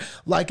off. Or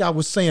like I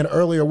was saying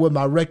earlier with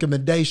my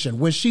recommendation,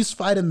 when she's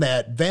fighting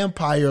that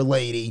vampire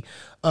lady,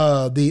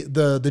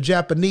 the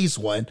Japanese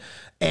one,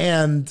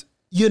 and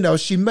you know,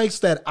 she makes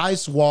that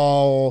ice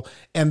wall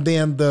and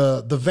then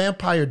the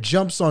vampire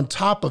jumps on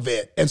top of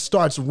it and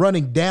starts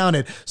running down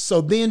it.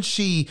 So then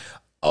she,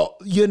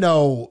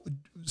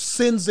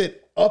 sends it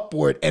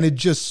upward and it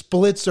just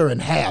splits her in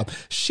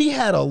half. She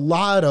had a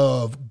lot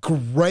of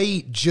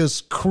great,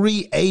 just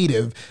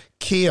creative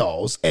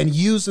kills and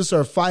uses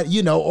her fight,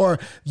 or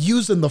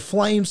using the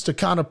flames to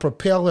kind of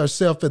propel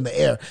herself in the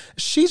air.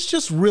 She's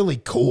just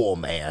really cool,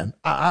 man.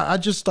 I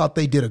just thought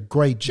they did a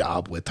great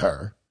job with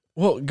her.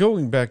 Well,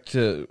 going back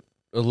to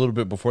a little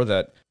bit before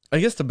that, I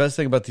guess the best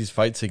thing about these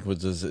fight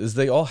sequences is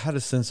they all had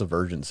a sense of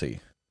urgency.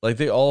 Like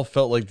they all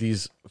felt like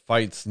these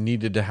fights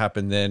needed to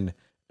happen then,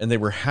 and they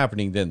were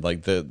happening then.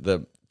 Like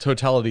the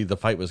totality of the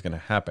fight was going to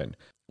happen.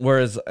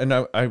 Whereas, and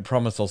I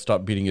promise I'll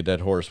stop beating a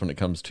dead horse when it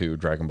comes to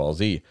Dragon Ball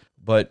Z,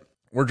 but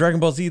where Dragon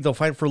Ball Z, they'll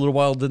fight for a little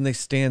while, then they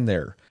stand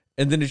there.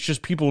 And then it's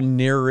just people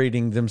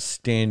narrating them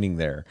standing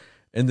there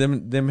and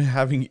them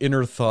having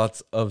inner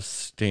thoughts of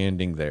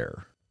standing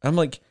there. I'm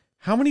like,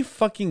 how many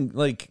fucking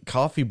like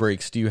coffee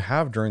breaks do you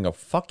have during a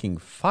fucking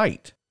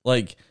fight?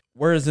 Like,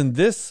 whereas in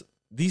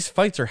these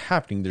fights are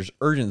happening. There's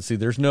urgency.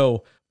 There's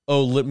no,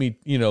 oh,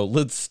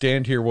 let's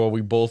stand here while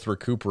we both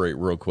recuperate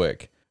real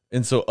quick.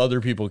 And so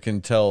other people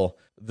can tell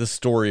the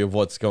story of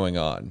what's going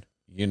on,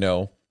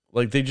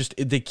 like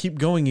they keep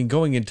going and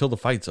going until the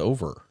fight's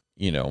over.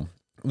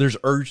 There's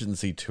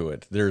urgency to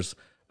it. There's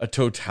a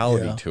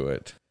totality to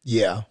it.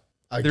 Yeah.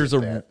 There's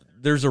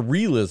a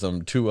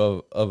realism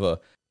of a,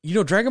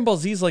 Dragon Ball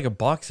Z is like a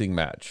boxing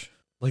match.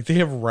 Like they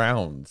have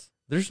rounds.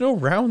 There's no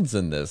rounds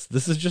in this.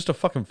 This is just a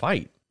fucking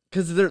fight.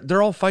 Because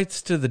they're all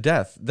fights to the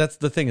death. That's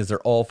the thing, is they're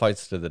all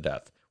fights to the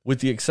death. With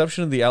the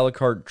exception of the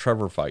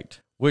Alucard-Trevor fight,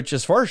 which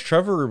as far as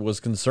Trevor was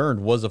concerned,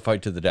 was a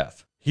fight to the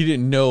death. He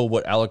didn't know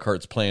what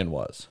Alucard's plan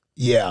was.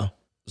 Yeah.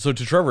 So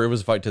to Trevor, it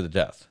was a fight to the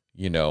death,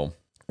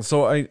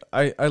 So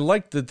I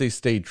like that they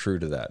stayed true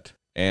to that.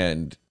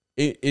 And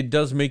it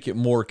does make it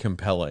more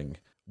compelling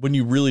when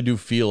you really do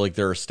feel like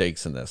there are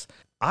stakes in this.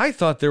 I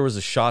thought there was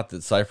a shot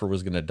that Cypher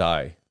was going to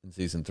die in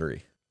season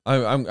 3.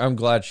 I'm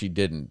glad she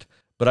didn't.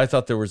 But I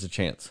thought there was a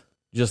chance,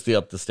 just to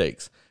up the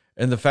stakes.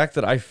 And the fact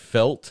that I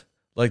felt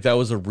like that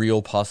was a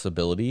real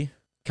possibility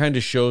kind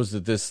of shows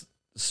that this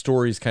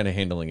story's kind of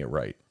handling it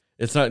right.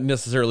 It's not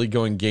necessarily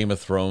going Game of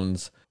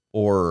Thrones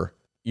or,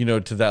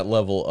 to that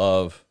level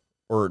of,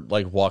 or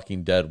like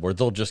Walking Dead where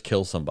they'll just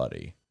kill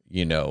somebody,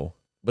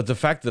 But the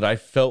fact that I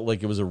felt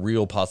like it was a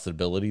real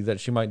possibility that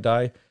she might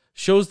die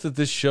shows that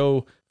this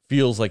show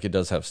feels like it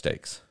does have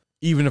stakes.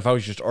 Even if I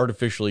was just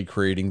artificially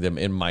creating them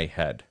in my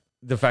head.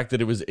 The fact that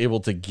it was able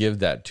to give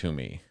that to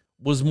me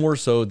was more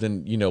so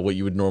than, what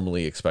you would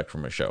normally expect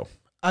from a show.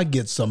 I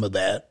get some of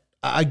that.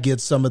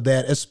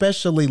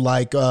 Especially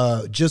like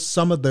just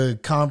some of the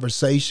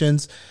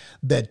conversations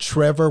that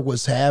Trevor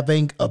was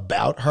having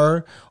about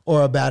her,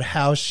 or about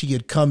how she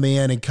had come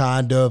in and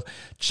kind of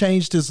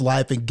changed his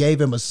life and gave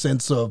him a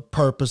sense of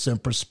purpose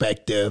and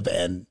perspective,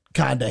 and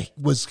kind of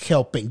was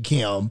helping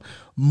him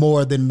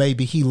more than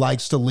maybe he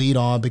likes to lead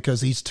on because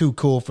he's too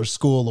cool for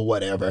school or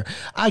whatever.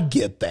 I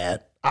get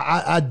that.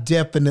 I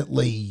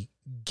definitely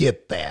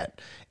get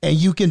that. And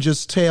you can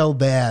just tell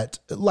that,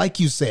 like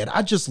you said,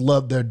 I just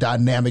love their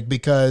dynamic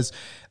because,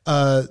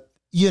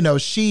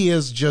 she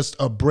is just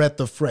a breath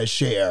of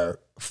fresh air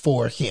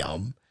for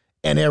him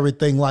and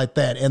everything like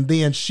that. And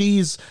then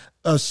she's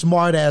a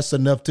smart ass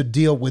enough to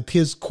deal with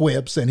his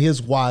quips and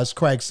his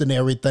wisecracks and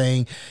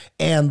everything.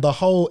 And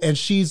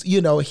she's,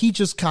 he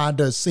just kind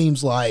of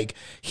seems like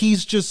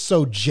he's just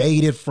so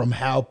jaded from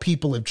how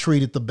people have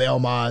treated the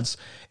Belmonts.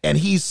 And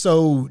he's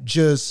so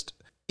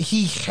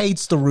he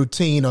hates the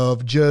routine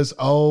of just,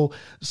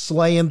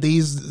 slaying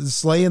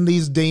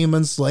these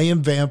demons,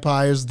 slaying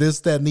vampires,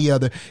 this, that, and the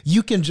other.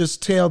 You can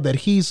just tell that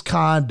he's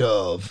kind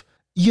of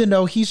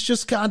he's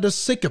just kind of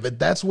sick of it.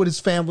 That's what his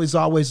family's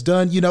always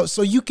done,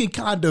 so you can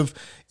kind of,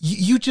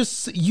 you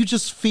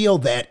just feel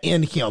that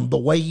in him, the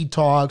way he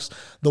talks,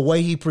 the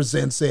way he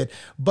presents it.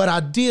 But I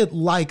did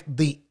like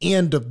the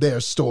end of their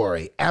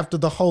story after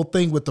the whole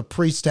thing with the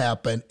priest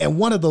happened. And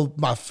one of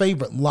my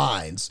favorite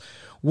lines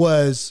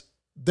was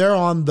they're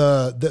on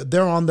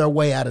their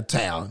way out of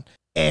town,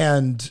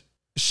 and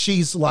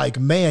she's like,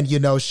 man,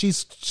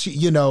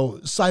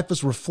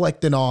 Cypher's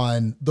reflecting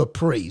on the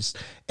priest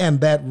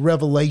and that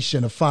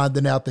revelation of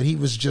finding out that he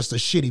was just a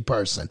shitty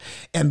person.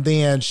 And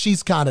then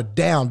she's kind of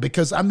down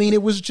because,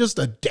 it was just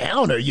a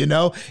downer,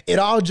 it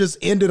all just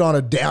ended on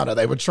a downer.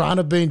 They were trying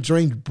to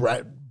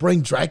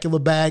bring Dracula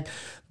back.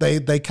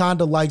 They kind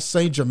of like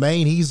Saint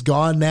Germain. He's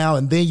gone now.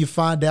 And then you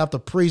find out the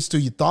priest who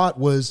you thought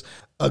was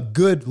a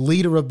good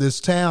leader of this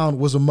town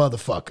was a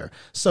motherfucker.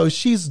 So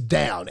she's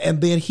down.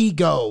 And then he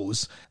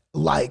goes,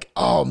 like,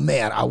 oh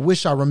man, I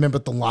wish I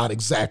remembered the line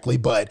exactly,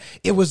 but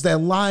it was that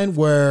line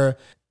where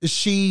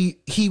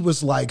he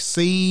was like,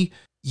 see,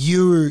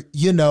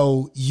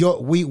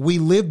 we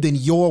lived in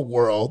your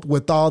world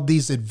with all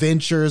these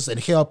adventures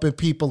and helping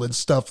people and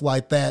stuff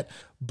like that.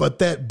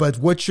 But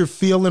what you're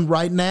feeling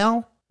right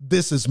now,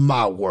 this is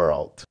my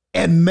world.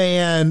 And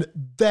man,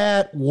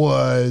 that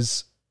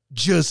was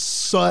just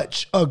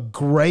such a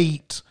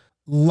great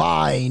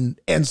line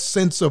and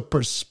sense of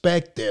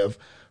perspective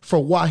for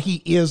why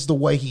he is the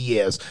way he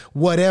is.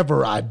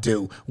 Whatever I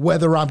do,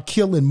 whether I'm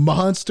killing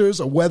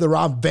monsters or whether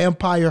I'm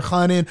vampire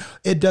hunting,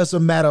 it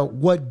doesn't matter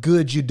what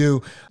good you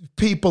do.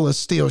 People are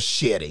still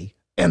shitty,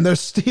 and they're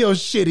still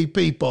shitty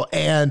people.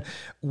 And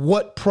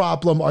what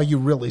problem are you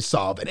really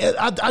solving? And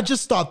I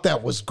just thought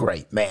that was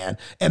great, man.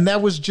 And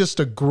that was just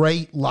a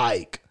great,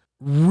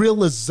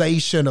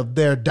 realization of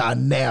their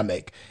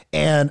dynamic.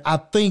 And I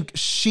think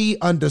she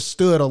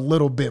understood a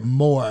little bit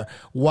more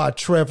why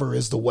Trevor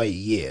is the way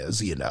he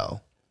is,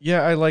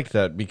 Yeah, I like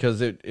that because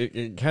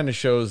it kind of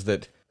shows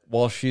that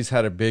while she's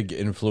had a big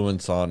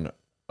influence on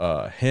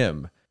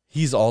him,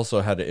 he's also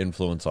had an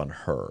influence on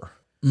her,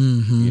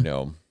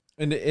 and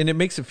it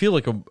makes it feel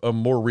like a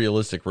more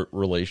realistic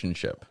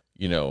relationship,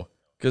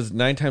 because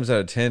 9 times out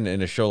of 10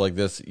 in a show like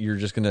this, you're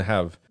just going to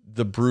have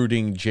the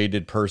brooding,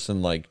 jaded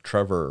person like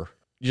Trevor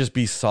just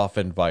be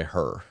softened by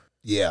her.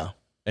 Yeah.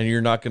 And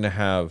you're not going to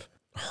have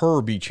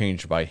her be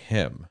changed by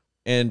him.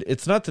 And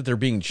it's not that they're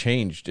being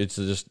changed. It's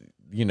just,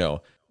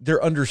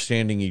 they're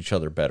understanding each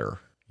other better,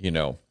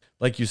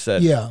 like you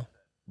said, yeah,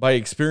 by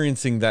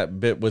experiencing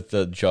that bit with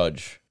the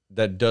judge,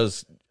 that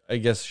does, I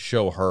guess,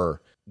 show her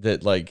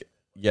that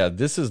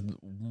this is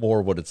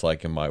more what it's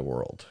like in my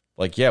world.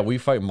 We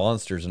fight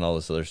monsters and all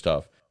this other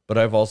stuff, but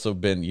I've also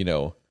been,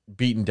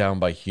 beaten down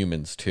by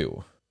humans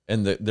too,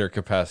 and their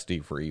capacity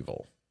for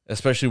evil,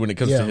 especially when it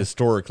comes to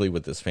historically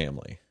with this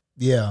family.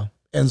 Yeah.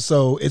 And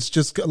so it's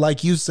just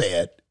like you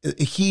said,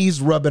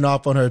 he's rubbing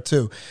off on her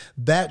too.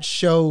 That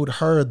showed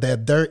her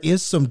that there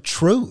is some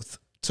truth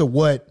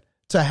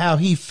to how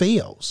he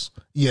feels,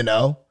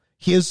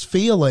 his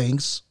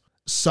feelings.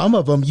 Some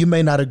of them you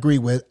may not agree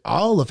with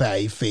all of how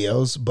he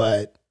feels,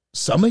 but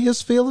some of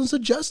his feelings are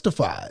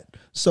justified.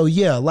 So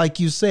yeah, like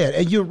you said,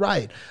 and you're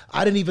right.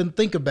 I didn't even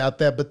think about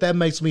that, but that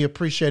makes me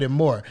appreciate it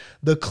more.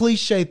 The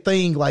cliche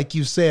thing, like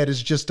you said,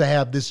 is just to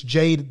have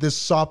this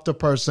softer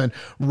person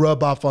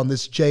rub off on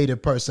this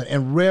jaded person.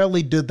 And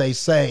rarely do they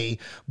say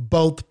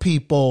both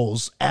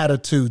people's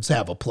attitudes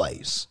have a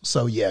place.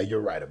 So yeah, you're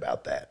right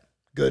about that.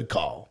 Good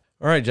call.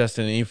 All right,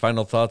 Justin, any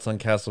final thoughts on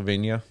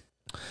Castlevania?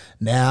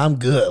 Nah, I'm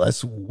good.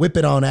 Let's whip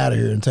it on out of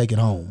here and take it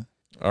home.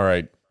 All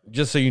right.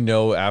 Just so you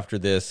know, after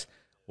this,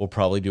 we'll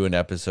probably do an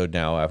episode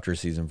now after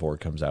season 4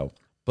 comes out.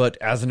 But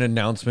as an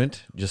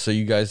announcement, just so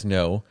you guys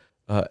know,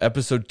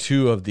 episode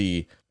 2 of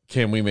the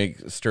Can We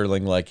Make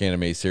Sterling Like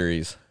Anime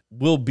series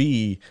will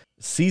be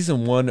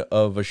season 1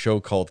 of a show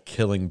called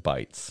Killing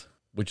Bites,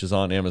 which is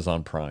on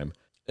Amazon Prime.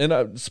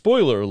 And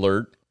spoiler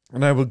alert,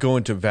 and I will go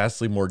into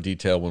vastly more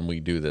detail when we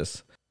do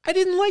this. I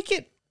didn't like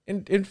it,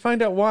 and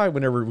find out why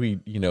whenever we,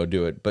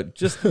 do it. But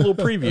just a little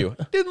preview.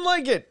 I didn't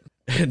like it.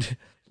 And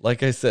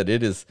like I said,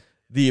 it is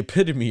the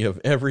epitome of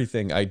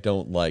everything I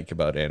don't like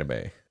about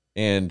anime.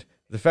 And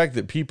the fact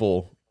that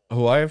people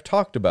who I have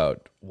talked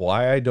about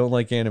why I don't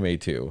like anime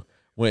to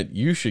went,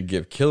 you should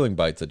give Killing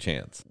Bites a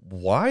chance.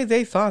 Why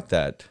they thought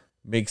that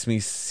makes me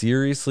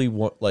seriously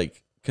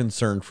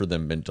concerned for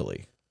them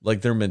mentally,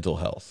 like their mental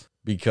health,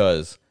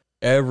 because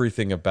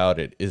everything about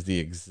it is the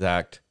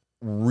exact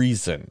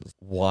reason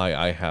why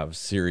I have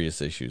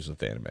serious issues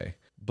with anime.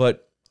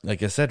 But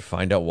like I said,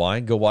 find out why,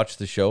 go watch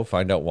the show,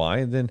 find out why,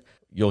 and then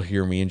you'll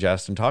hear me and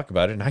Justin talk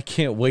about it. And I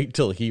can't wait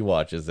till he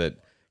watches it,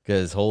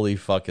 because holy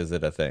fuck is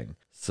it a thing.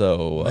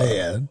 So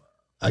man,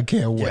 I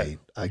can't wait.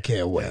 I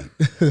can't wait.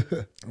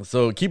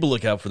 So keep a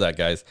lookout for that,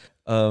 guys.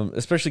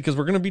 Especially because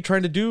we're going to be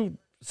trying to do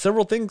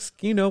several things,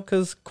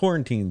 because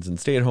quarantines and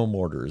stay-at-home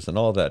orders and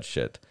all that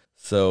shit.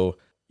 So,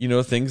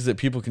 things that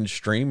people can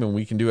stream and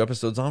we can do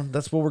episodes on,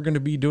 that's what we're going to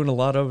be doing a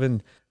lot of.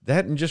 And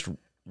that and just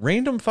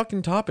random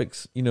fucking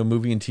topics,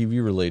 movie and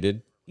TV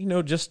related,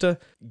 just to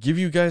give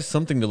you guys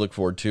something to look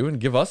forward to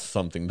and give us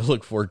something to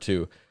look forward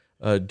to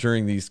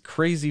during these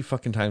crazy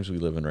fucking times we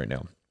live in right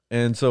now.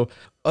 And so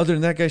other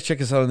than that, guys,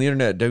 check us out on the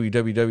internet,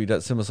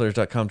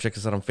 www.cinemaslayers.com. Check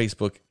us out on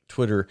Facebook,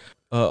 Twitter.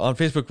 On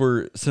Facebook,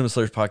 we're Cinema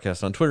Slayers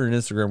Podcast. On Twitter and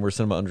Instagram, we're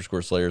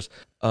cinema_slayers.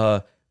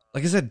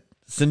 Like I said,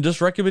 send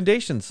us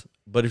recommendations.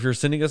 But if you're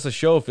sending us a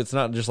show, if it's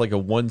not just like a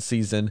one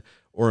season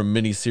or a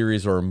mini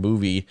series or a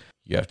movie,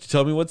 you have to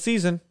tell me what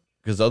season,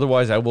 because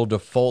otherwise I will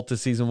default to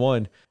season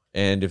 1.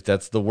 And if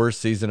that's the worst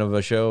season of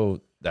a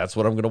show, that's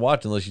what I'm going to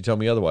watch unless you tell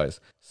me otherwise.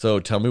 So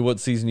tell me what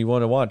season you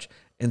want to watch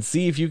and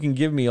see if you can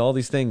give me all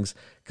these things,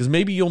 because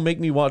maybe you'll make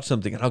me watch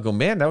something and I'll go,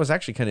 man, that was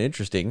actually kind of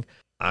interesting.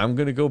 I'm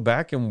going to go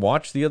back and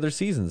watch the other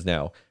seasons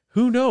now.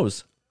 Who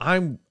knows?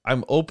 I'm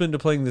open to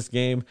playing this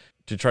game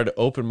to try to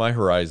open my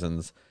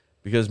horizons,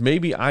 because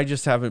maybe I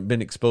just haven't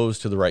been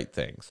exposed to the right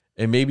things.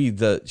 And maybe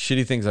the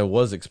shitty things I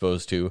was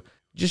exposed to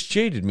just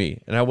jaded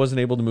me and I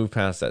wasn't able to move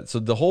past that. So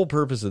the whole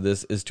purpose of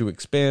this is to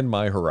expand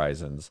my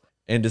horizons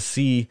and to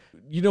see,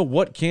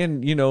 what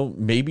can,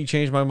 maybe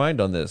change my mind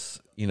on this.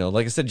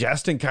 Like I said,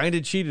 Justin kind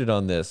of cheated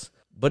on this,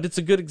 but it's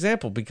a good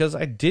example because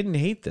I didn't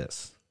hate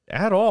this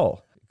at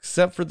all,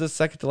 except for the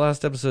second to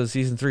last episode of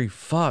season 3.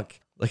 Fuck.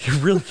 Like, I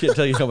really can't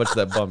tell you how much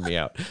that bummed me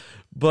out.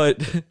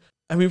 But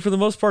I mean, for the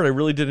most part, I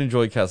really did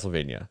enjoy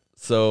Castlevania.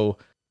 So,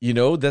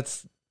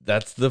 that's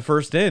the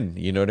first in,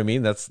 you know what I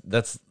mean?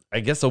 That's I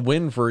guess a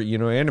win for,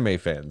 anime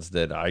fans,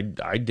 that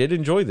I did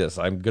enjoy this.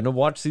 I'm going to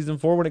watch season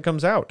 4 when it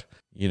comes out,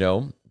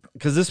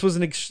 because this was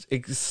an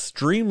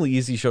extremely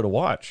easy show to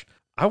watch.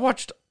 I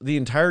watched the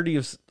entirety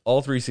of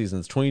all 3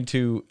 seasons,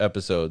 22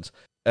 episodes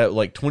at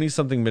like 20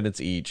 something minutes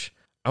each.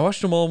 I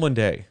watched them all in one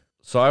day.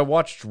 So I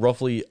watched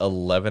roughly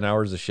 11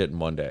 hours of shit in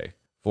one day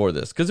for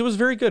this, because it was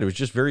very good. It was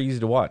just very easy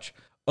to watch.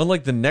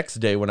 Unlike the next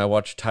day when I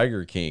watched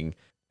Tiger King,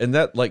 and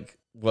that, like,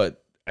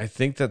 I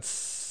think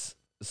that's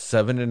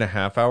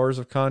 7.5 hours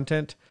of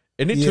content.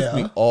 And it took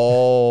me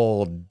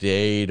all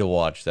day to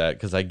watch that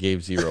because I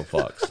gave 0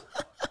 fucks.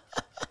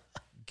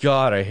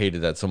 God, I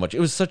hated that so much. It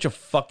was such a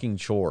fucking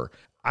chore.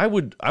 I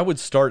would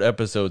start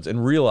episodes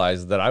and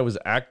realize that I was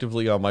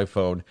actively on my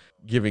phone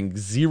giving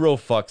 0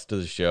 fucks to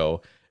the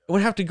show. I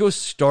would have to go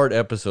start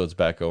episodes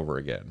back over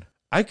again.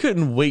 I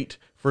couldn't wait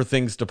for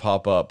things to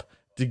pop up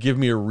to give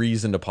me a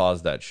reason to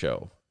pause that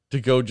show, to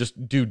go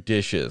just do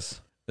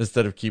dishes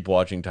instead of keep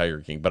watching Tiger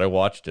King. But I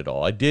watched it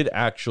all. I did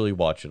actually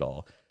watch it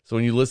all. So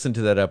when you listen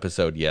to that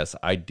episode, yes,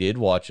 I did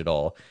watch it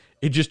all.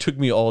 It just took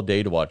me all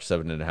day to watch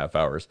 7.5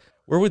 hours.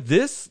 Where with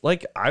this,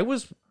 like, I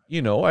was,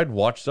 I'd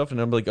watch stuff and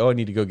I'm like, oh, I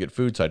need to go get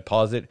food. So I'd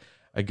pause it.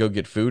 I'd go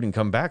get food and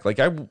come back. Like,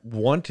 I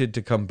wanted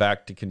to come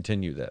back to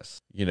continue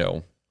this,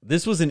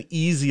 This was an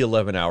easy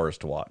 11 hours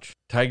to watch.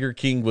 Tiger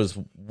King was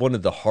one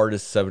of the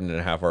hardest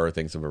 7.5 hour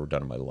things I've ever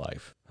done in my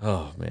life.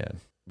 Oh,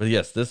 man. But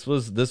yes, this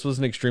was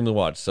an extremely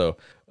watch. So,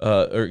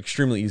 or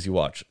extremely easy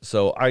watch.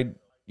 So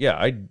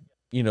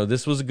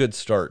this was a good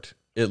start,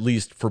 at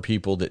least for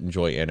people that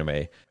enjoy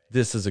anime.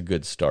 This is a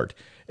good start.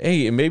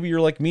 Hey, and maybe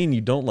you're like me and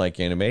you don't like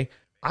anime.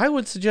 I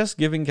would suggest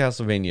giving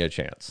Castlevania a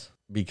chance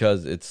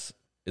because it's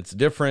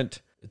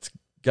different. It's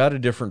got a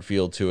different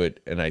feel to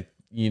it. And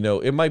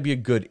it might be a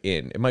good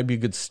It might be a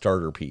good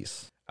starter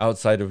piece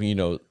outside of,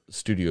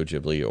 Studio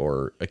Ghibli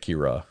or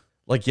Akira.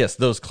 Like, yes,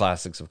 those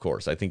classics, of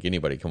course. I think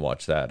anybody can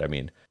watch that. I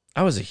mean,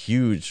 I was a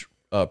huge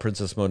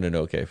Princess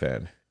Mononoke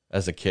fan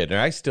as a kid, and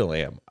I still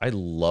am. I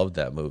loved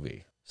that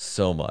movie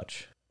so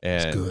much.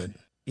 And it's good.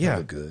 Yeah.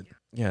 Really good.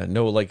 Yeah,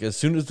 no, like, as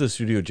soon as the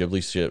Studio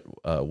Ghibli shit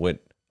went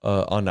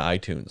onto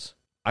iTunes,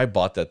 I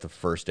bought that the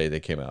first day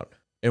they came out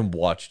and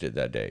watched it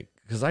that day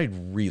because I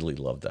really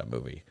loved that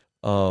movie.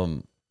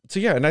 So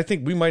yeah, and I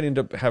think we might end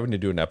up having to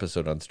do an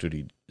episode on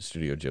Studio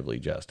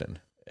Ghibli, Justin.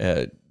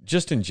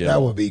 Just in general.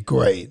 That would be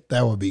great.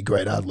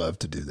 I'd love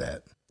to do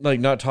that. Like,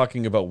 not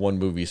talking about one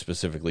movie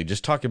specifically,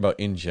 just talking about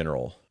in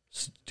general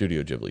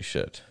Studio Ghibli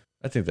shit.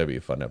 I think that'd be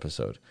a fun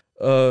episode.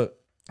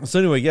 So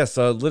anyway, yes,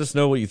 let us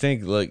know what you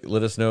think. Like,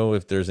 let us know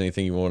if there's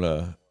anything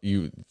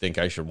you think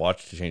I should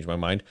watch to change my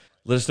mind.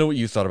 Let us know what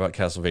you thought about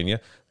Castlevania.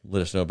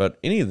 Let us know about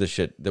any of the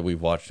shit that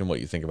we've watched and what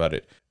you think about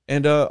it.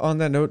 And on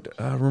that note,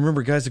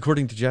 remember, guys,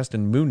 according to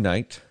Justin, Moon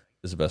Knight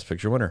is the Best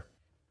Picture winner.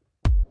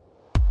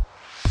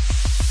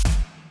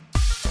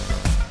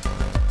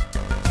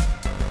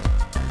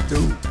 Du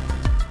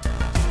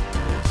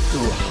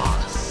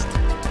hast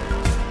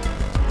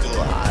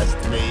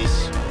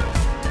mich.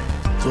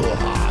 Du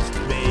hast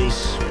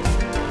mich.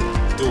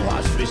 Du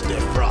hast mich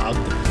defragt.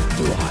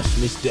 Du hast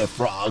mich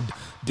defragt.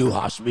 Du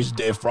hast mich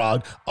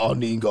defragt.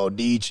 Oningo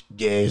nicht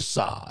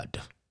gesagt.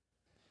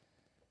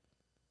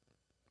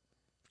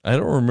 I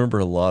don't remember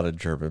a lot of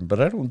German,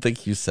 but I don't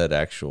think you said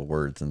actual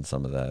words in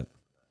some of that.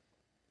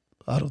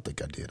 I don't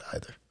think I did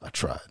either. I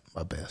tried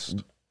my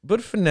best.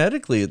 But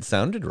phonetically, it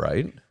sounded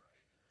right.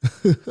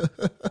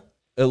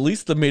 At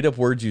least the made-up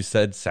words you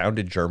said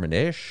sounded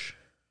Germanish.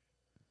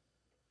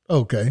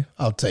 Okay,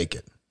 I'll take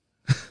it.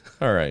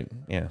 All right.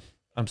 Yeah,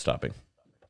 I'm stopping.